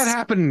bastards. make that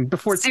happen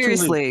before it's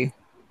seriously.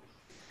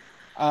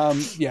 Too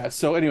late. Yeah.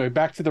 So anyway,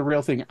 back to the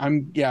real thing.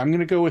 I'm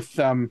gonna go with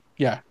No,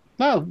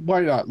 why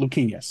not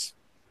Luquinhas?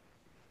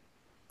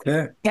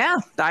 Yeah.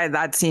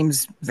 That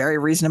seems very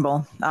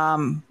reasonable.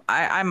 I'm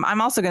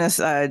also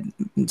gonna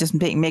just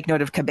make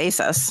note of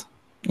Cabezas.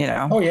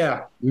 Oh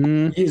yeah,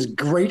 he's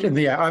great in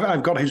the air.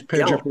 I've got his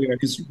page up here.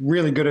 He's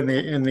really good in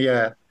the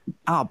air.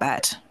 I'll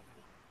bet.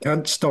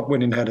 Can't stop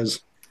winning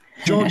headers.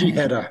 Georgie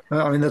Header.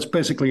 I mean, that's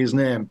basically his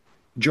name.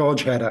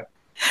 George Header.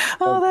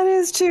 Oh, that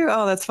is too.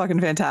 Oh, that's fucking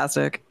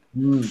fantastic.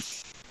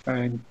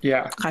 And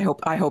yeah.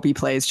 I hope he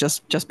plays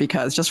just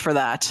because, just for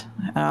that.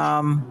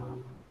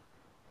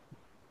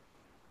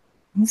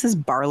 Who's this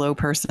Barlow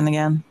person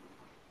again?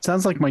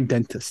 Sounds like my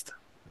dentist.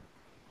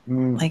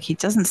 Like, he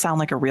doesn't sound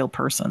like a real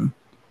person.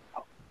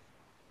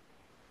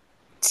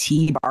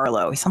 T.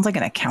 Barlow. He sounds like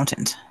an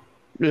accountant.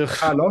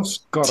 Carlos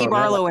T.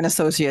 Barlow and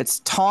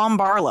Associates. Tom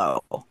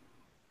Barlow.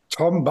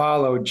 Tom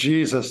Barlow.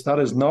 Jesus, that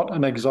is not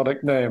an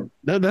exotic name.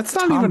 No, that's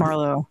not Tom even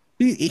Barlow.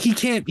 He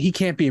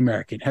can't be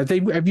American.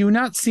 Have you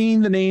not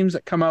seen the names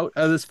that come out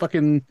of this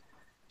fucking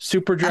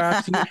super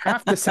draft? You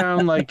have to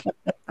sound like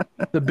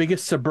the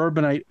biggest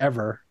suburbanite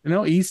ever. You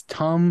know, he's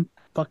Tom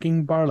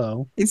fucking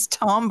Barlow. He's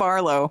Tom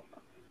Barlow.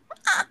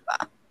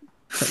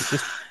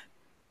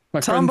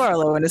 Tom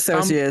Barlow and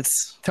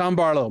Associates. Tom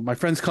Barlow. My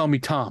friends call me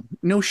Tom.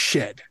 No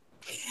shit.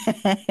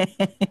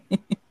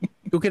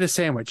 Go get a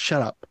sandwich.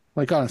 Shut up.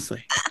 Like,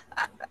 honestly.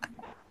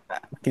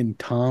 Fucking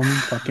Tom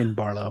fucking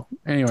Barlow.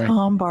 Anyway.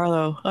 Tom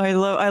Barlow. I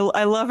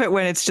love it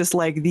when it's just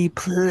like the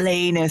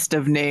plainest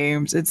of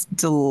names. It's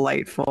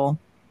delightful.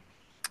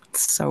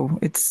 So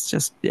it's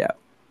just, yeah.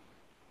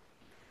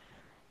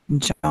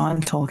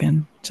 John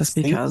Tolkien, just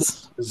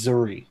because.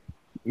 Missouri.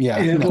 Yeah.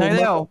 I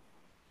know.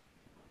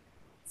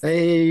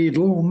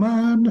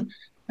 Edelman.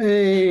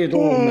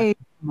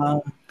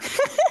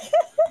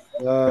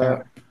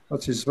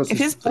 What's his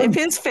if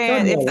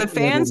the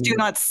fans do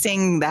not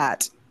sing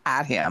that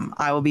at him,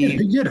 I will be.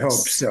 You'd hope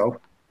so.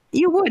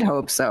 You would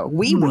hope so.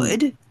 We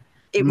would.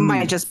 It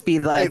might just be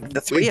like the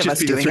three of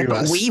us doing it,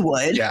 but we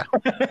would. Yeah.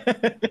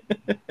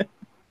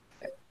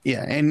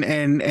 Yeah,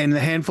 and the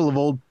handful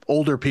of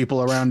older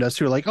people around us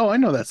who are like, "Oh, I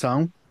know that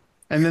song,"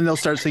 and then they'll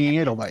start singing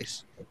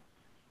Edelweiss.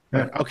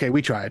 Okay,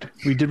 we tried.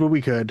 We did what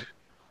we could.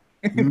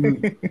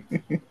 And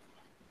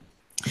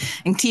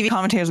TV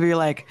commentators will be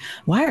like,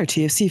 "Why are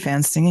TFC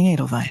fans singing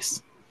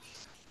Edelweiss?"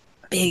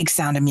 Big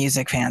Sound of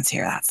Music fans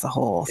here. That's the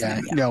whole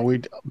thing. Yeah, no,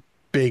 we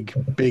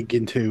big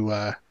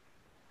into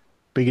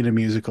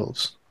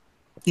musicals.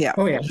 Yeah.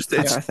 Oh yeah,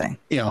 that's our thing.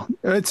 You know,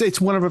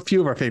 it's one of a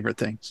few of our favorite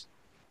things.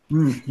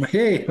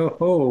 Hey ho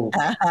ho.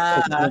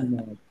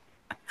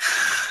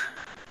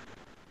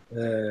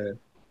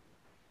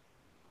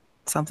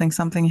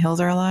 Something hills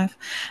are alive.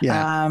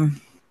 Yeah.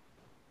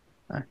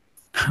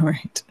 All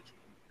right.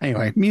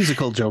 Anyway,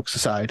 musical jokes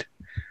aside,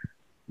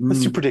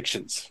 let's do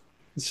predictions.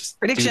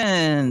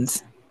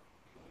 Predictions.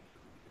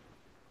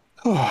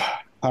 All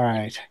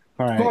right.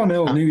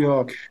 4-0 New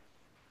York.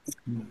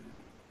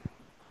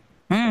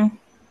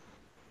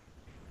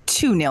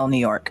 2-0 New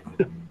York.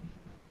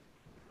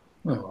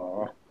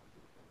 Oh.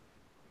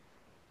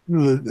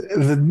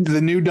 The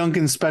new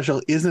Duncan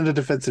special isn't a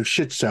defensive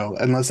shit show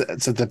unless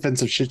it's a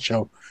defensive shit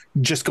show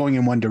just going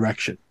in one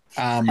direction.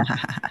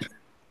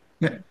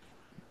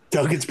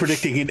 Duncan's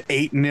predicting an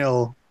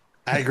 8-0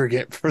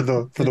 aggregate for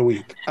the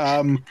week.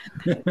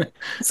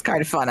 It's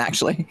kind of fun,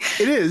 actually.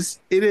 It is.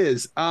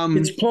 It's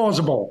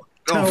plausible.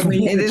 Tell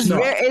me it is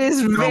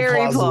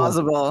very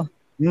plausible.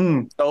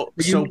 So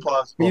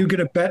plausible. Are you going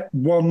to bet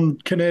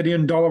 $1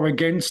 Canadian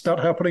against that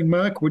happening,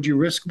 Mark? Would you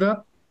risk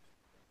that?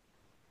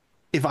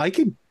 If I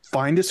could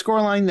find a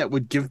scoreline that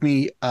would give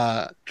me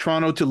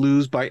Toronto to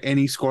lose by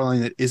any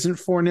scoreline that isn't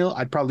 4-0,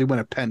 I'd probably win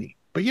a penny.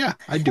 But yeah,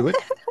 I'd do it.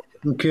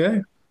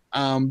 Okay.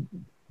 I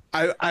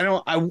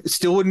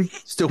still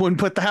wouldn't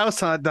put the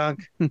house on it,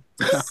 Dunk. No,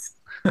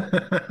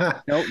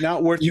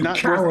 not worth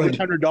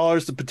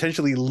 $800 to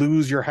potentially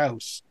lose your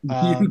house.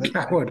 You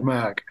coward,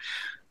 Mark.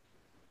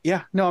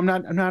 Yeah, no,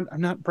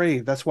 I'm not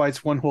brave. That's why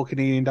it's one whole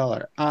Canadian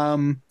dollar.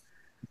 I'll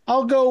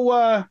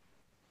go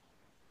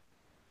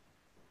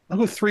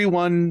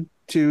 3-1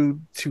 to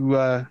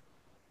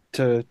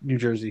New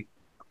Jersey.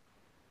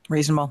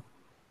 Reasonable.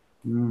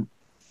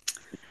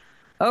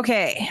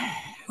 Okay.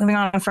 Moving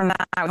on from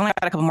that, we only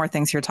got a couple more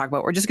things here to talk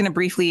about. I'm just going to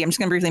briefly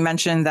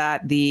mention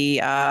that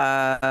the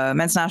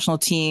men's national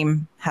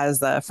team has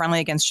the friendly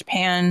against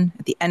Japan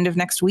at the end of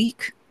next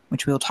week,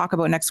 which we will talk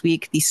about next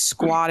week. The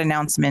squad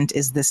announcement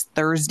is this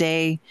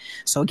Thursday.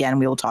 So again,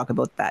 we will talk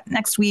about that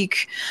next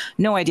week.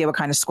 No idea what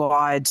kind of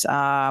squad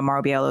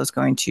Mauro Biello is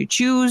going to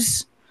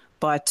choose,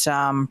 but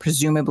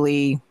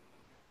presumably,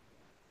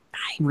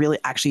 I really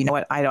actually, you know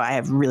what? I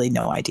have really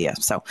no idea.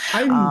 So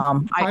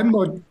I'm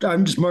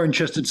just more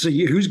interested to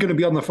see who's going to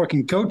be on the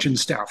fucking coaching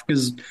staff,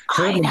 because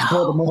Portland's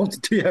brought them all to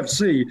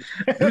TFC.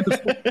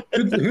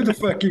 Who the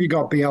fuck have you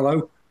got,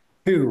 Biello?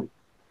 Who?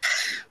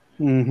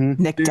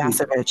 Nick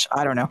Dasovich.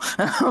 I don't know.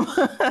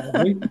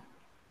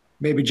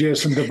 Maybe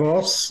Jason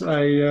DeVos.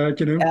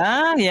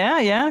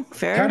 Yeah.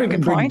 Fair. Kind of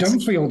can bring point.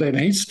 Dunfield in.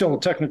 He's still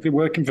technically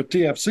working for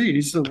TFC.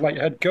 He's the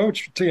head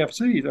coach for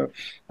TFC. So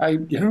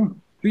who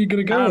are you going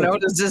to go? I don't know.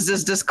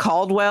 Does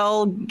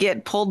Caldwell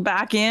get pulled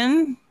back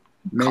in?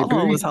 Maybe.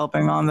 Caldwell was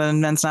helping on the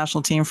men's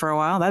national team for a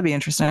while. That'd be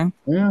interesting.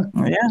 Yeah.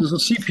 Does the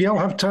CPL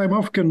have time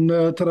off? Can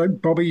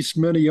Bobby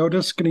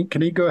Smirniotis,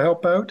 can he go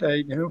help out?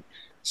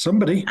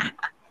 Somebody.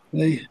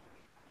 I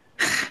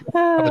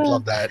would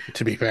love that,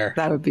 to be fair.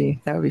 That would be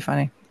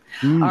funny.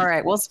 All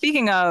right. Well,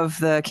 speaking of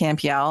the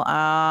Camp Yell,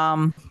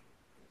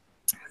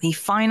 the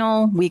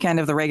final weekend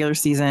of the regular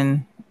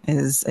season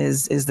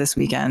is this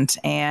weekend,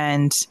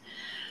 and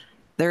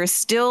there's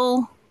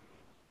still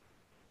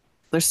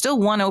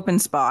one open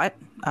spot,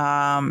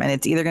 and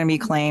it's either going to be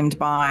claimed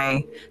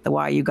by the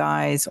YU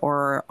guys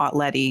or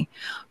Atleti.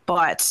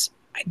 But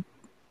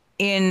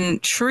in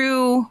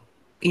true,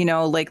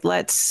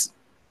 let's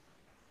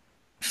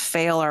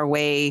fail our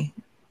way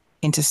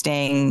into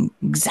staying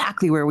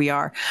exactly where we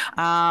are.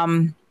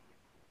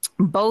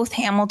 Both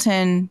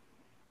Hamilton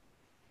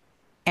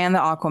and the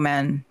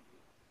Aquamen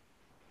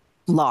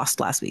lost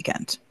last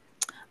weekend.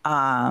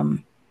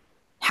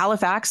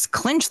 Halifax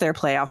clinched their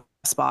playoff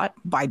spot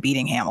by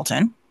beating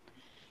Hamilton.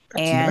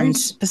 That's and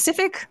nice.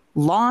 Pacific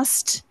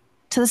lost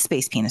to the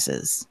Space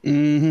Penises.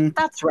 Mm-hmm.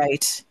 That's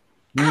right.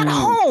 At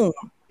home,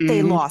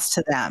 they Mhm. lost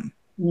to them.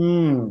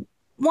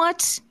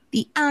 What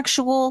the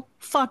actual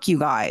fuck, you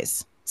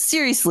guys?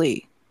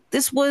 Seriously,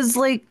 this was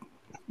like,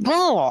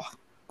 I'm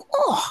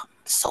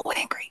so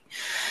angry.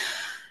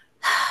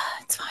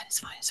 It's fine.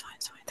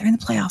 They're in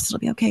the playoffs. It'll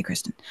be okay,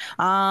 Kristin.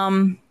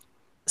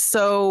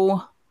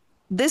 So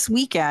this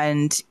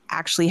weekend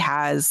actually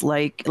has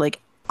like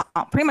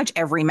pretty much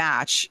every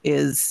match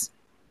is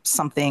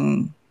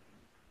something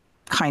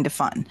kind of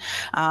fun.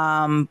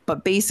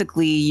 But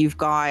basically you've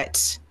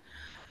got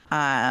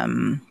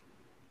the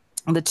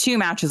two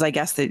matches, I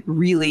guess, that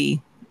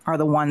really are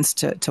the ones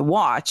to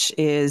watch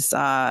is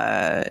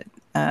Vancouver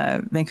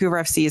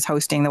FC is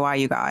hosting the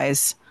YU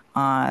guys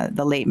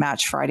the late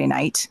match Friday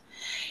night,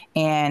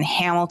 and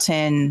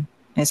Hamilton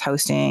is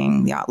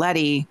hosting the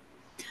Atleti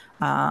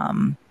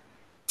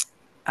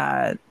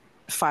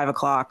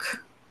 5:00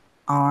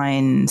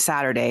 on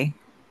Saturday.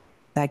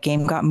 That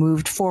game got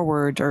moved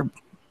forward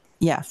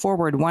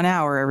 1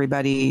 hour,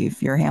 everybody.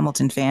 If you're a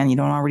Hamilton fan, you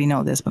don't already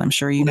know this, but I'm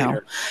sure you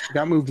know.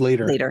 Got moved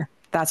later. Later.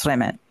 That's what I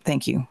meant.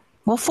 Thank you.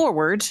 Well,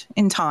 forward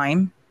in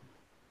time.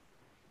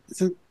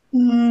 Is it?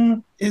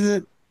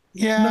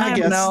 Yeah, I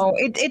guess. No,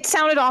 it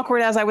sounded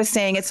awkward as I was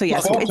saying it. So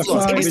yes, It's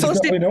it was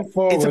supposed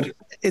to.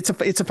 It's a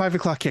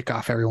 5:00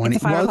 kickoff, everyone.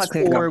 It's a It 5 was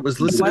o'clock kickoff. 4. It was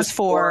listed It was as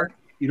 4.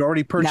 You'd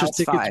already purchased it's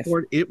tickets 5.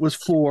 for it. It was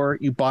 4.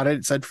 You bought it.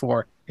 It said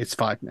 4. It's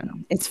 5 now.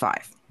 It's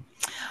 5.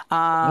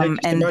 And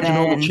imagine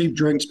all the cheap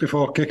drinks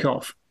before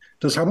kickoff.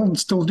 Does Hamilton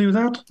still do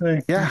that?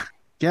 Yeah,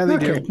 they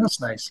Okay, do.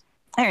 that's nice.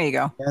 There you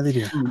go. Yeah, they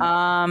do.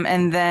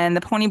 And then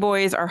the Pony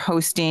Boys are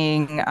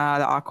hosting the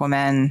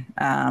Aquamen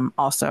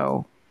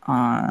also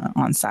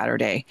on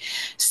Saturday.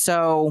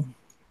 So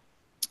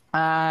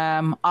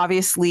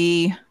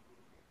obviously,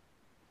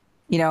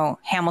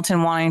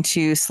 Hamilton wanting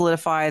to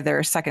solidify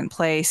their second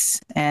place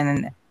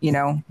and,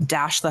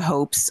 dash the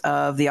hopes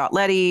of the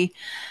Atleti.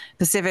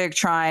 Pacific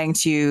trying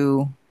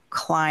to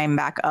climb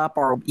back up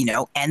or,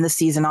 end the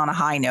season on a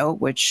high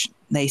note, which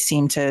they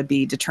seem to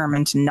be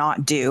determined to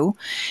not do.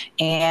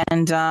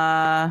 And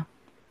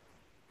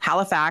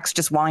Halifax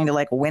just wanting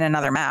to win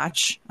another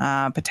match,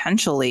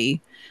 potentially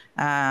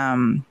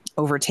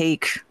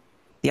overtake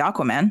the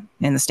Aquamen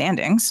in the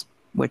standings,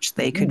 which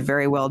they could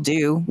very well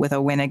do with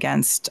a win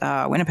against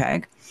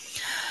Winnipeg.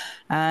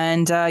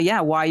 And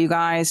why you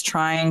guys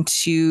trying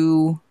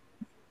to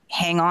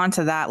hang on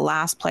to that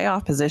last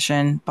playoff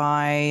position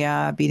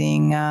by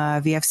beating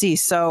VFC.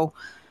 So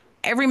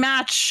every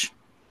match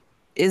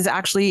is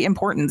actually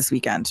important this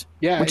weekend,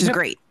 which is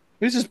great.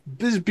 This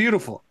is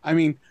beautiful. I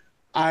mean,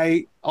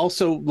 I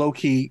also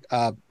low-key,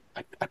 I'm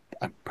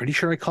pretty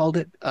sure I called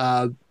it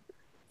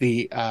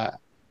the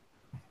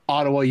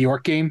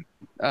Ottawa-York game.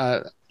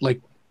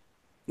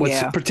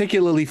 What's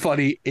particularly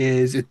funny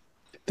is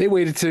they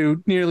waited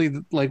to nearly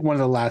one of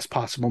the last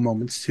possible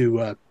moments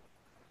to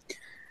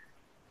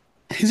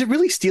is it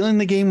really stealing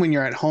the game when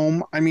you're at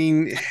home? I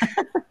mean,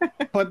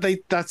 but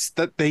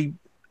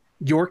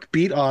York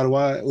beat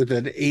Ottawa with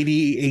an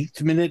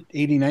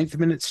 89th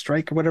minute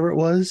strike or whatever it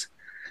was.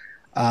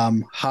 I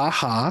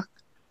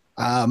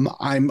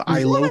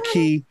low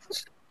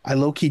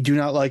key do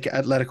not like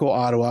Atletico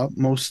Ottawa,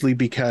 mostly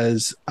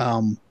because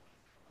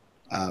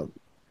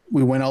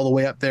we went all the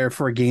way up there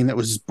for a game that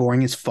was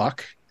boring as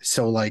fuck.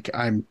 So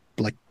I'm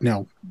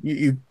no,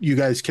 you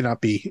guys cannot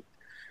be.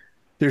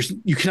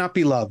 You cannot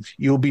be loved.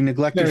 You will be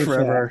neglected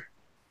forever.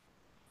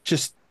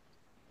 Just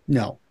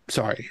no,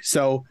 sorry.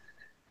 So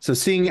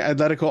seeing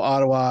Atletico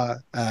Ottawa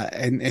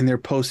and their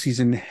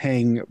postseason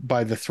hang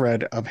by the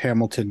thread of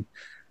Hamilton,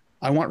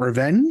 I want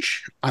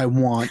revenge. I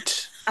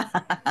want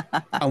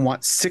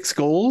 6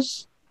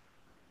 goals.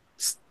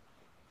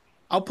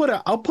 I'll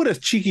put a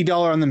cheeky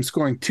dollar on them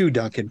scoring 2,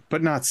 Duncan,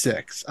 but not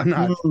 6. I'm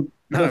not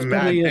a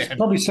madman. It's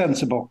probably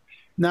sensible.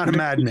 Not a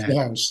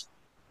madman.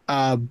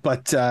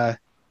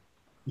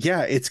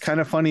 Yeah, it's kind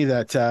of funny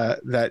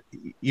that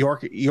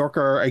York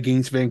are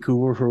against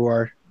Vancouver, who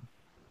are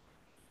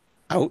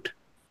out,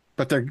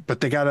 but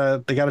they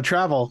gotta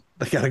travel.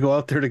 They gotta go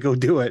out there to go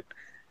do it.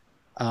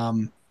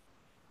 The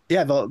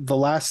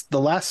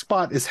last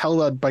spot is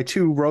held by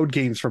 2 road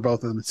games for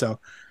both of them, so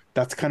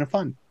that's kind of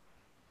fun.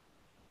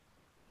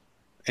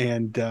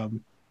 And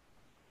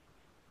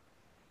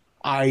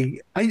I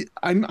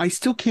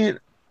still can't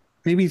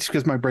maybe it's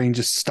because my brain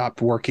just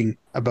stopped working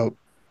about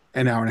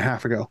an hour and a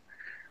half ago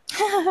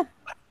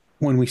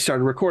when we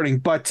started recording.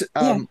 But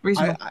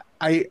reasonable.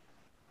 I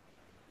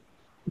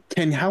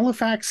can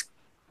Halifax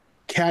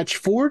catch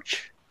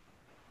Forge?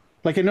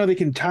 Like, I know they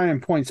can tie in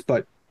points,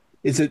 but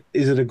is it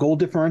a goal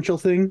differential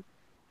thing?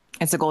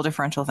 It's a goal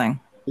differential thing.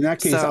 In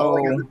that case,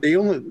 they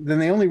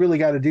only really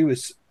got to do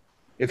is,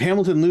 if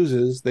Hamilton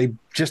loses, they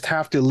just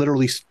have to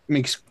literally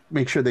make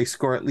sure they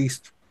score at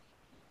least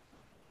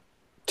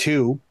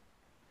 2.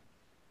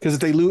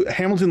 Because if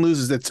Hamilton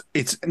loses, it's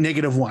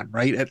 -1,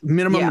 right? At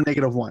minimum,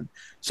 -1.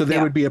 So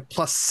there would be a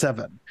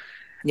 +7.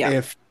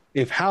 Yeah.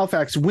 If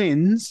Halifax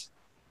wins,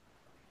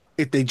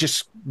 if they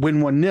just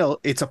win 1-0,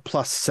 it's a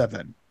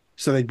 +7.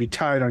 So they'd be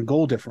tied on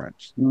goal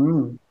difference.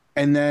 Mm.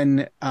 And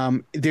then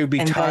they would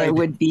be tied. It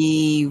would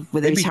be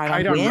they be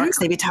tied on wins?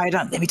 They'd be tied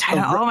on.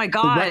 Oh my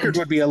god! The record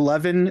would be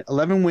 11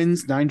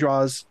 wins, 9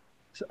 draws,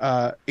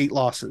 8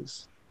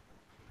 losses.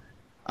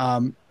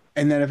 And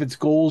then if it's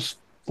goals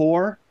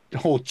for,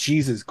 oh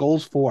Jesus,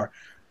 goals for,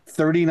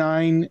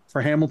 39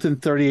 for Hamilton,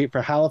 38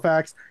 for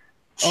Halifax.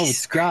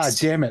 Jesus God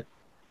Christ. damn it!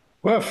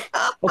 Woof.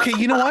 Okay,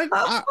 you know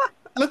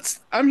what?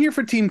 I'm here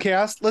for Team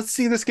Cast. Let's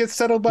see this get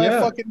settled by a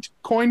fucking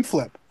coin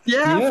flip.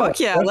 Yeah, fuck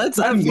yeah. Let's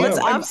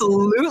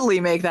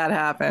absolutely make that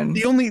happen.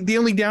 The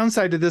only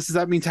downside to this is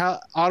that means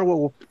Ottawa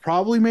will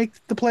probably make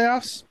the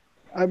playoffs.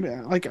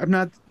 I'm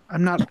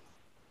not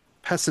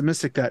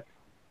pessimistic that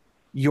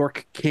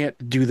York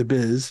can't do the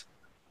biz,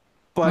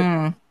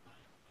 but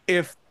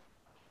if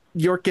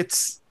York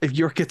gets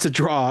a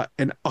draw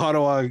and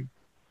Ottawa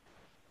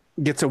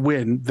gets a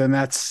win,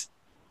 then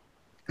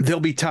they'll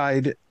be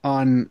tied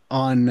on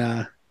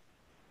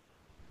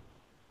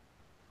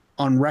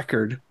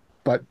record.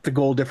 But the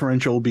goal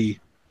differential will be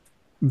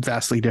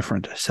vastly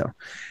different. So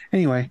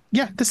anyway,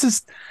 yeah,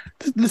 this.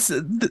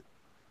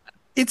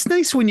 It's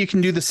nice when you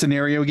can do the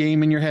scenario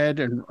game in your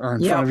head or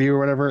in front of you or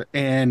whatever.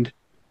 And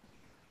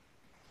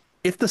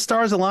if the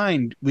stars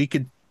aligned, we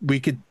could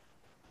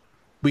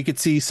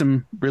see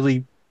some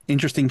really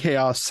interesting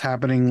chaos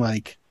happening.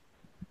 Like,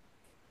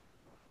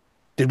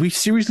 did we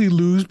seriously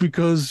lose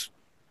because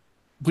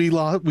we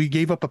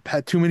gave up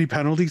too many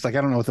penalties? Like,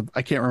 I don't know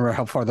I can't remember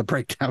how far the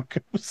breakdown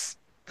goes.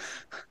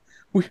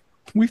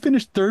 We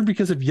finished 3rd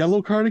because of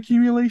yellow card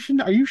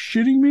accumulation. Are you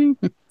shitting me?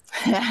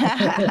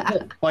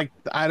 Like,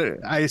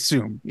 I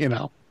assume,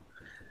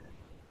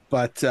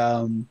 but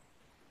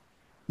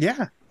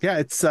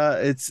it's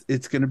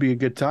going to be a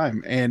good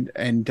time. And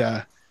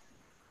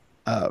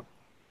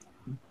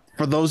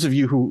for those of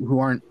you who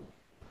aren't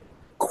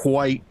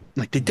quite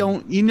like, they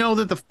don't,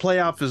 that the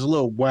playoff is a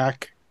little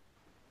whack,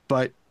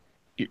 but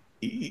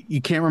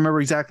you can't remember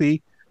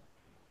exactly.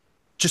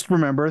 Just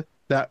remember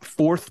that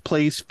 4th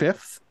plays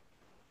 5th.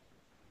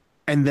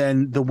 And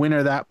then the winner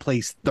of that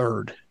plays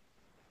 3rd.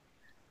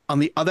 On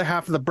the other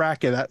half of the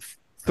bracket, that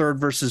 3rd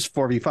versus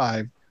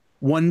 4v5,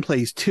 1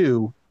 plays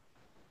 2.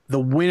 The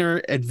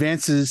winner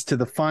advances to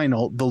the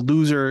final. The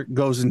loser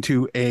goes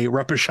into a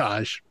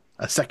repechage,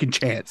 a second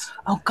chance.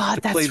 Oh God,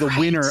 to that's play the right.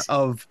 winner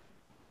of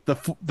the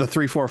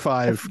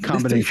 3-4-5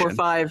 combination. The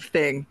 3-4-5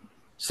 thing.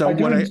 So I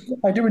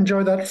do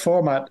enjoy that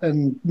format,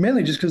 and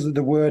mainly just because of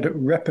the word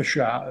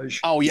repechage.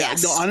 Oh yeah,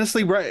 Yes. no,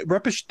 honestly,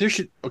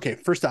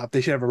 first off,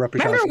 they should have a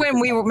repechage.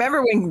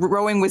 Remember when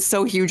rowing was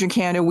so huge in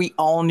Canada, we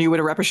all knew what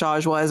a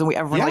repechage was, and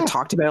everyone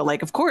talked about it,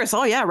 like, of course,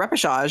 oh yeah,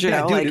 repechage,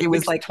 Dude, it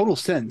was makes like total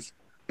sense.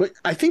 But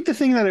I think the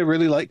thing that I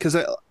really like, because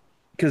I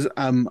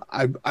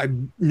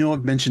know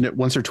I've mentioned it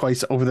once or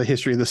twice over the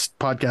history of this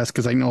podcast,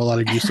 because I know a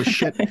lot of useless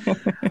shit.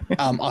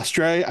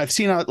 Australia, I've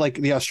seen like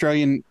the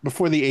Australian,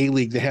 before the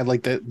A-League, they had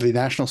like the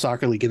National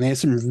Soccer League, and they had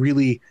some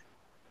really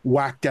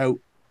whacked out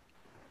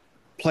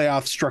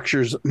playoff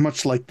structures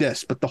much like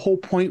this. But the whole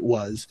point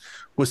was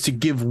to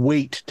give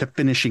weight to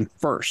finishing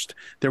first.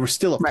 There was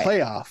still a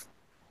playoff,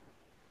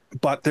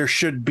 but there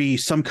should be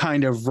some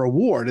kind of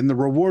reward. And the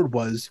reward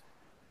was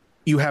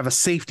you have a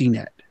safety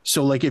net.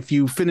 So like if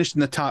you finished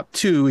in the top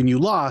 2 and you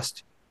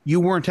lost, you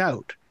weren't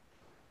out.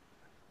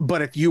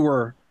 But if you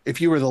were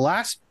the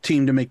last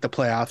team to make the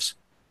playoffs,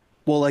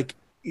 well, like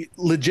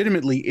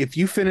legitimately, if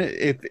you finish,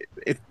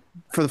 if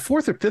for the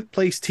 4th or 5th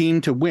place team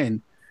to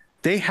win,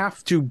 they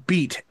have to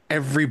beat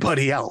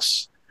everybody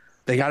else.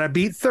 They got to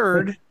beat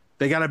 3rd,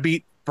 they got to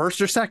beat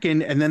 1st or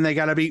 2nd, and then they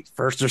got to beat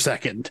 1st or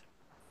 2nd.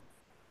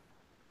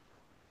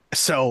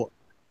 So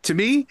to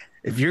me,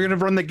 if you're gonna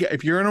run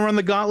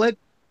the gauntlet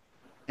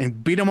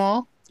and beat them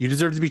all, you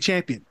deserve to be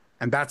champion.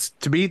 And that's,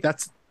 to me,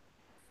 that's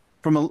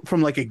from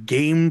like a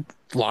game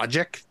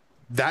logic,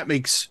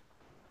 that's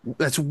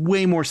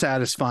way more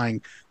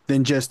satisfying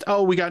than just,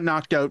 oh, we got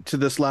knocked out to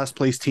this last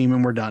place team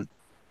and we're done.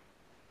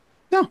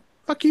 No,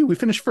 fuck you. We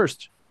finished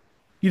 1st.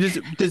 You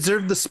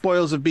deserve the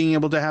spoils of being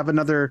able to have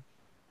another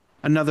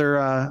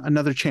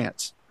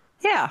chance.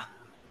 Yeah.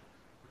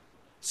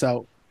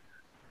 So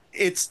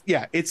it's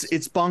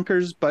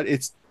bonkers, but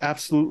it's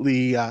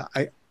absolutely,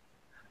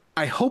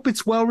 I hope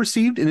it's well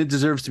received, and it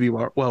deserves to be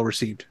well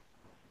received.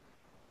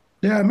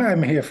 Yeah,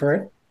 I'm here for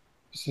it.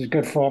 This is a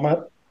good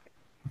format.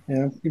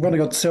 Yeah, you've only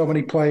got so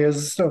many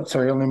players. Oh,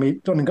 sorry,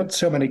 only got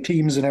so many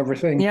teams and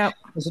everything. Yep.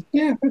 I said,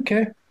 yeah,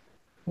 okay.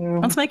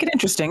 Let's make it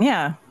interesting.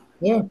 Yeah.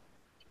 Yeah.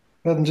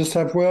 Rather than just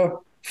have,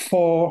 well,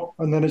 four,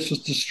 and then it's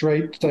just a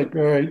straight, like,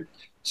 all right,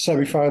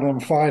 semi-final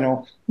and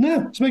final. No,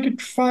 let's make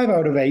it 5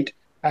 out of 8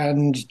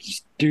 and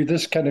just do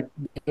this kind of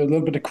a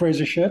little bit of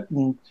crazy shit.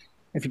 And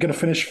if you're going to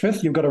finish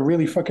fifth, you've got to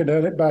really fucking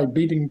earn it by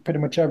beating pretty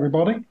much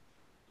everybody.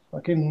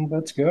 Fucking,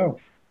 let's go.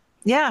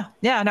 Yeah.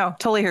 Yeah. No,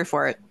 totally here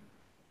for it.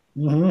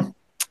 Mm-hmm.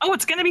 Oh,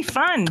 it's going to be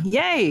fun.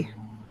 Yay.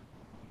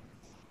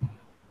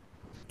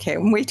 Okay.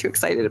 I'm way too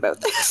excited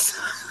about this.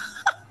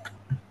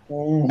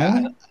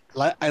 Mm-hmm.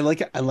 I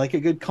like a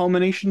good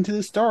culmination to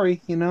the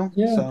story, you know.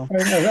 Yeah, So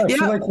I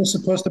feel like we're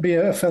supposed to be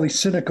a fairly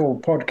cynical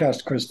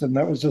podcast, Kristin.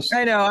 That was just.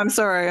 I know. I'm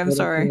sorry. I'm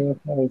sorry.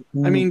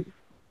 I mean,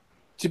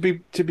 to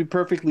be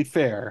perfectly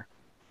fair,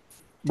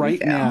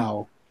 right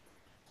now,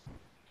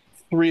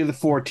 3 of the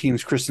 4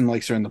 teams Kristin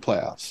likes are in the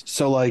playoffs.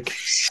 So like,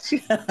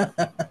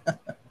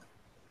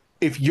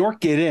 if York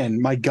get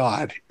in, my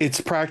God,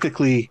 it's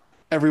practically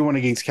everyone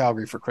against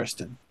Calgary for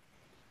Kristin.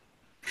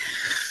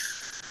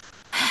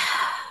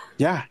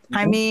 Yeah,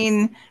 I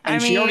mean,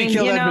 she already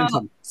killed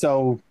Edmonton.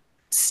 So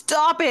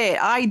stop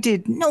it! I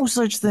did no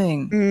such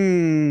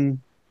thing.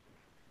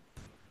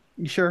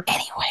 You sure?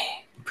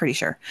 Anyway, pretty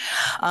sure.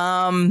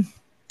 All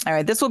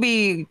right, this will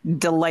be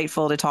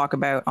delightful to talk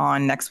about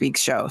on next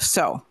week's show.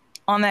 So,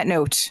 on that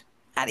note,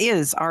 that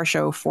is our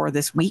show for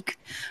this week.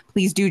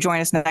 Please do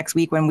join us next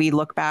week when we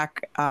look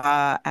back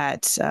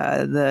at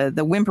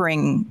the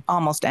whimpering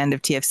almost end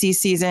of TFC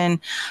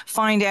season.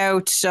 Find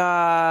out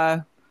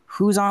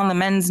who's on the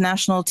men's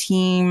national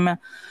team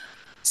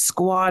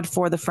squad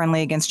for the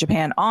friendly against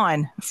Japan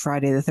on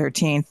Friday the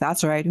 13th.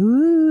 That's right.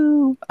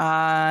 Ooh.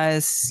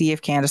 See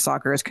if Canada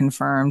Soccer has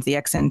confirmed the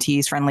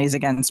XNT's friendlies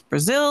against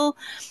Brazil.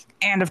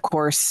 And of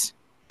course,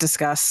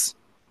 discuss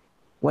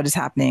what is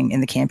happening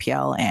in the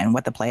KMPL and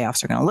what the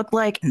playoffs are going to look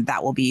like. And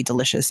that will be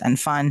delicious and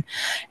fun.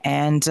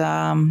 And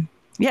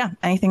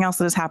anything else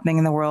that is happening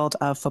in the world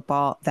of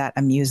football that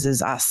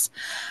amuses us.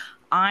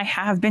 I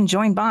have been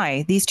joined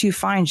by these two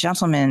fine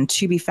gentlemen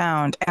to be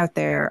found out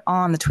there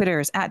on the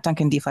Twitters at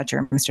Duncan D.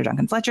 Fletcher, Mr.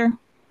 Duncan Fletcher.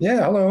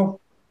 Yeah, hello.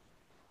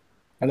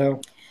 Hello.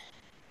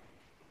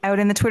 Out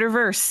in the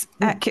Twitterverse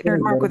at Kittnerd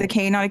Mark with a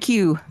K, not a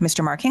Q,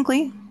 Mr. Mark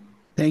Hinckley.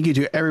 Thank you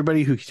to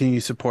everybody who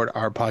continues to support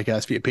our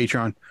podcast via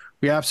Patreon.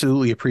 We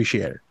absolutely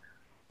appreciate it.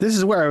 This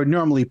is where I would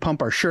normally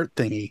pump our shirt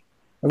thingy.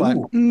 But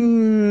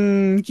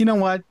you know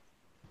what?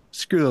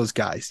 Screw those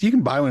guys. You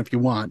can buy one if you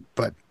want,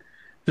 but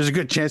there's a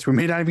good chance we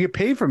may not even get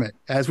paid from it,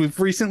 as we've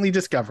recently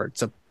discovered.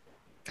 So,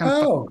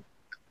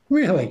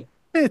 really?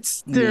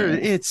 It's there.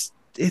 Yeah.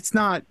 It's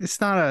not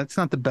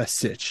the best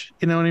sitch.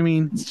 You know what I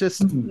mean? It's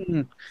just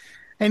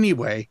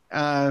anyway.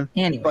 But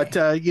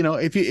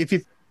if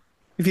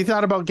you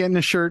thought about getting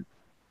a shirt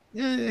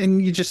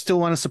and you just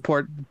still want to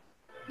support,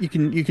 you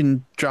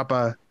can drop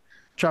a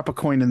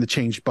coin in the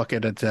change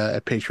bucket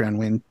at Patreon.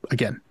 We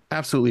again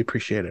absolutely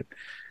appreciate it,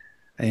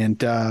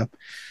 and I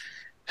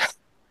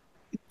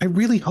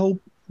really hope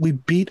we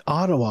beat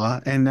Ottawa,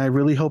 and I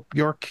really hope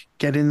York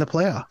get in the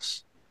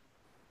playoffs.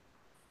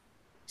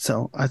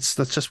 So that's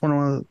just one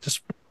of the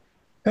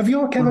Have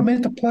York ever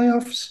made the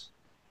playoffs?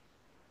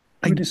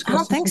 I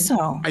don't think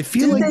so. I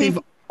feel like they've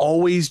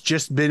always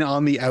just been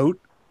on the out.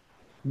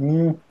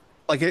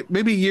 Like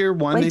maybe year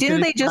one. Like, didn't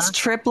they just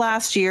trip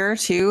last year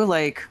too?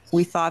 Like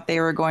we thought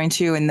they were going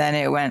to, and then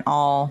it went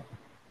all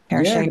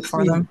pear-shaped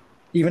for them.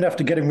 Even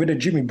after getting rid of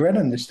Jimmy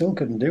Brennan, they still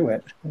couldn't do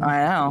it. I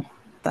know.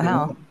 The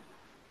hell.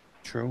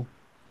 True.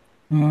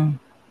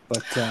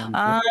 But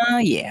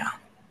yeah.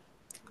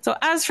 So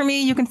as for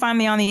me, you can find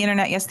me on the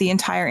internet. Yes, the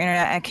entire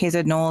internet at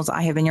KZ Knowles.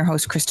 I have been your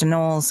host, Kristin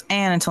Knowles.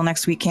 And until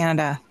next week,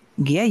 Canada,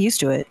 get used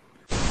to it.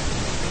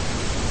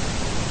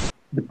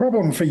 The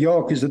problem for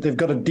York is that they've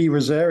got a Di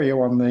Rosario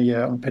on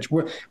the pitch.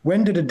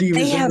 When did a Di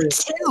Rosario? They have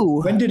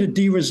two. When did a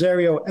Di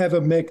Rosario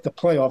ever make the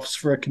playoffs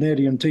for a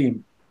Canadian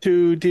team?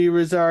 2 Di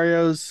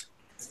Rosarios.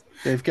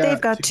 They've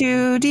got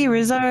 2 Di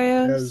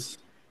Rosarios.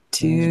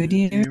 2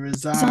 Di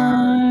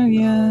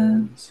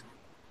Rosarios.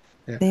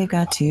 Yeah. They've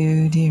got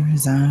 2 Di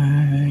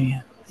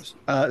Rosarios.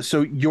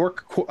 So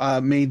York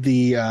made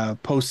the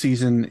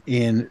postseason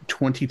in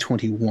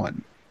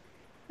 2021.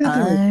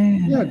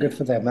 Yeah, good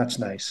for them. That's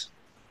nice.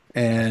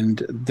 And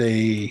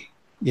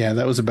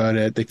that was about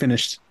it. They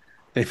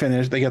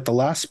got the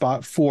last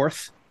spot,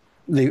 4th.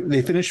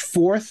 They finished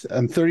 4th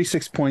on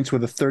 36 points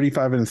with a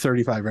 35 and a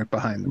 35 right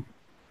behind them.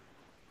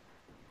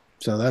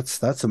 So that's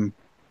some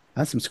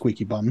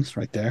squeaky bums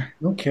right there.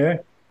 Okay.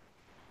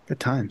 Good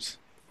times.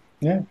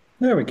 Yeah,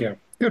 there we go.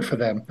 Good for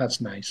them.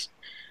 That's nice.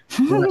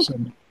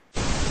 Awesome.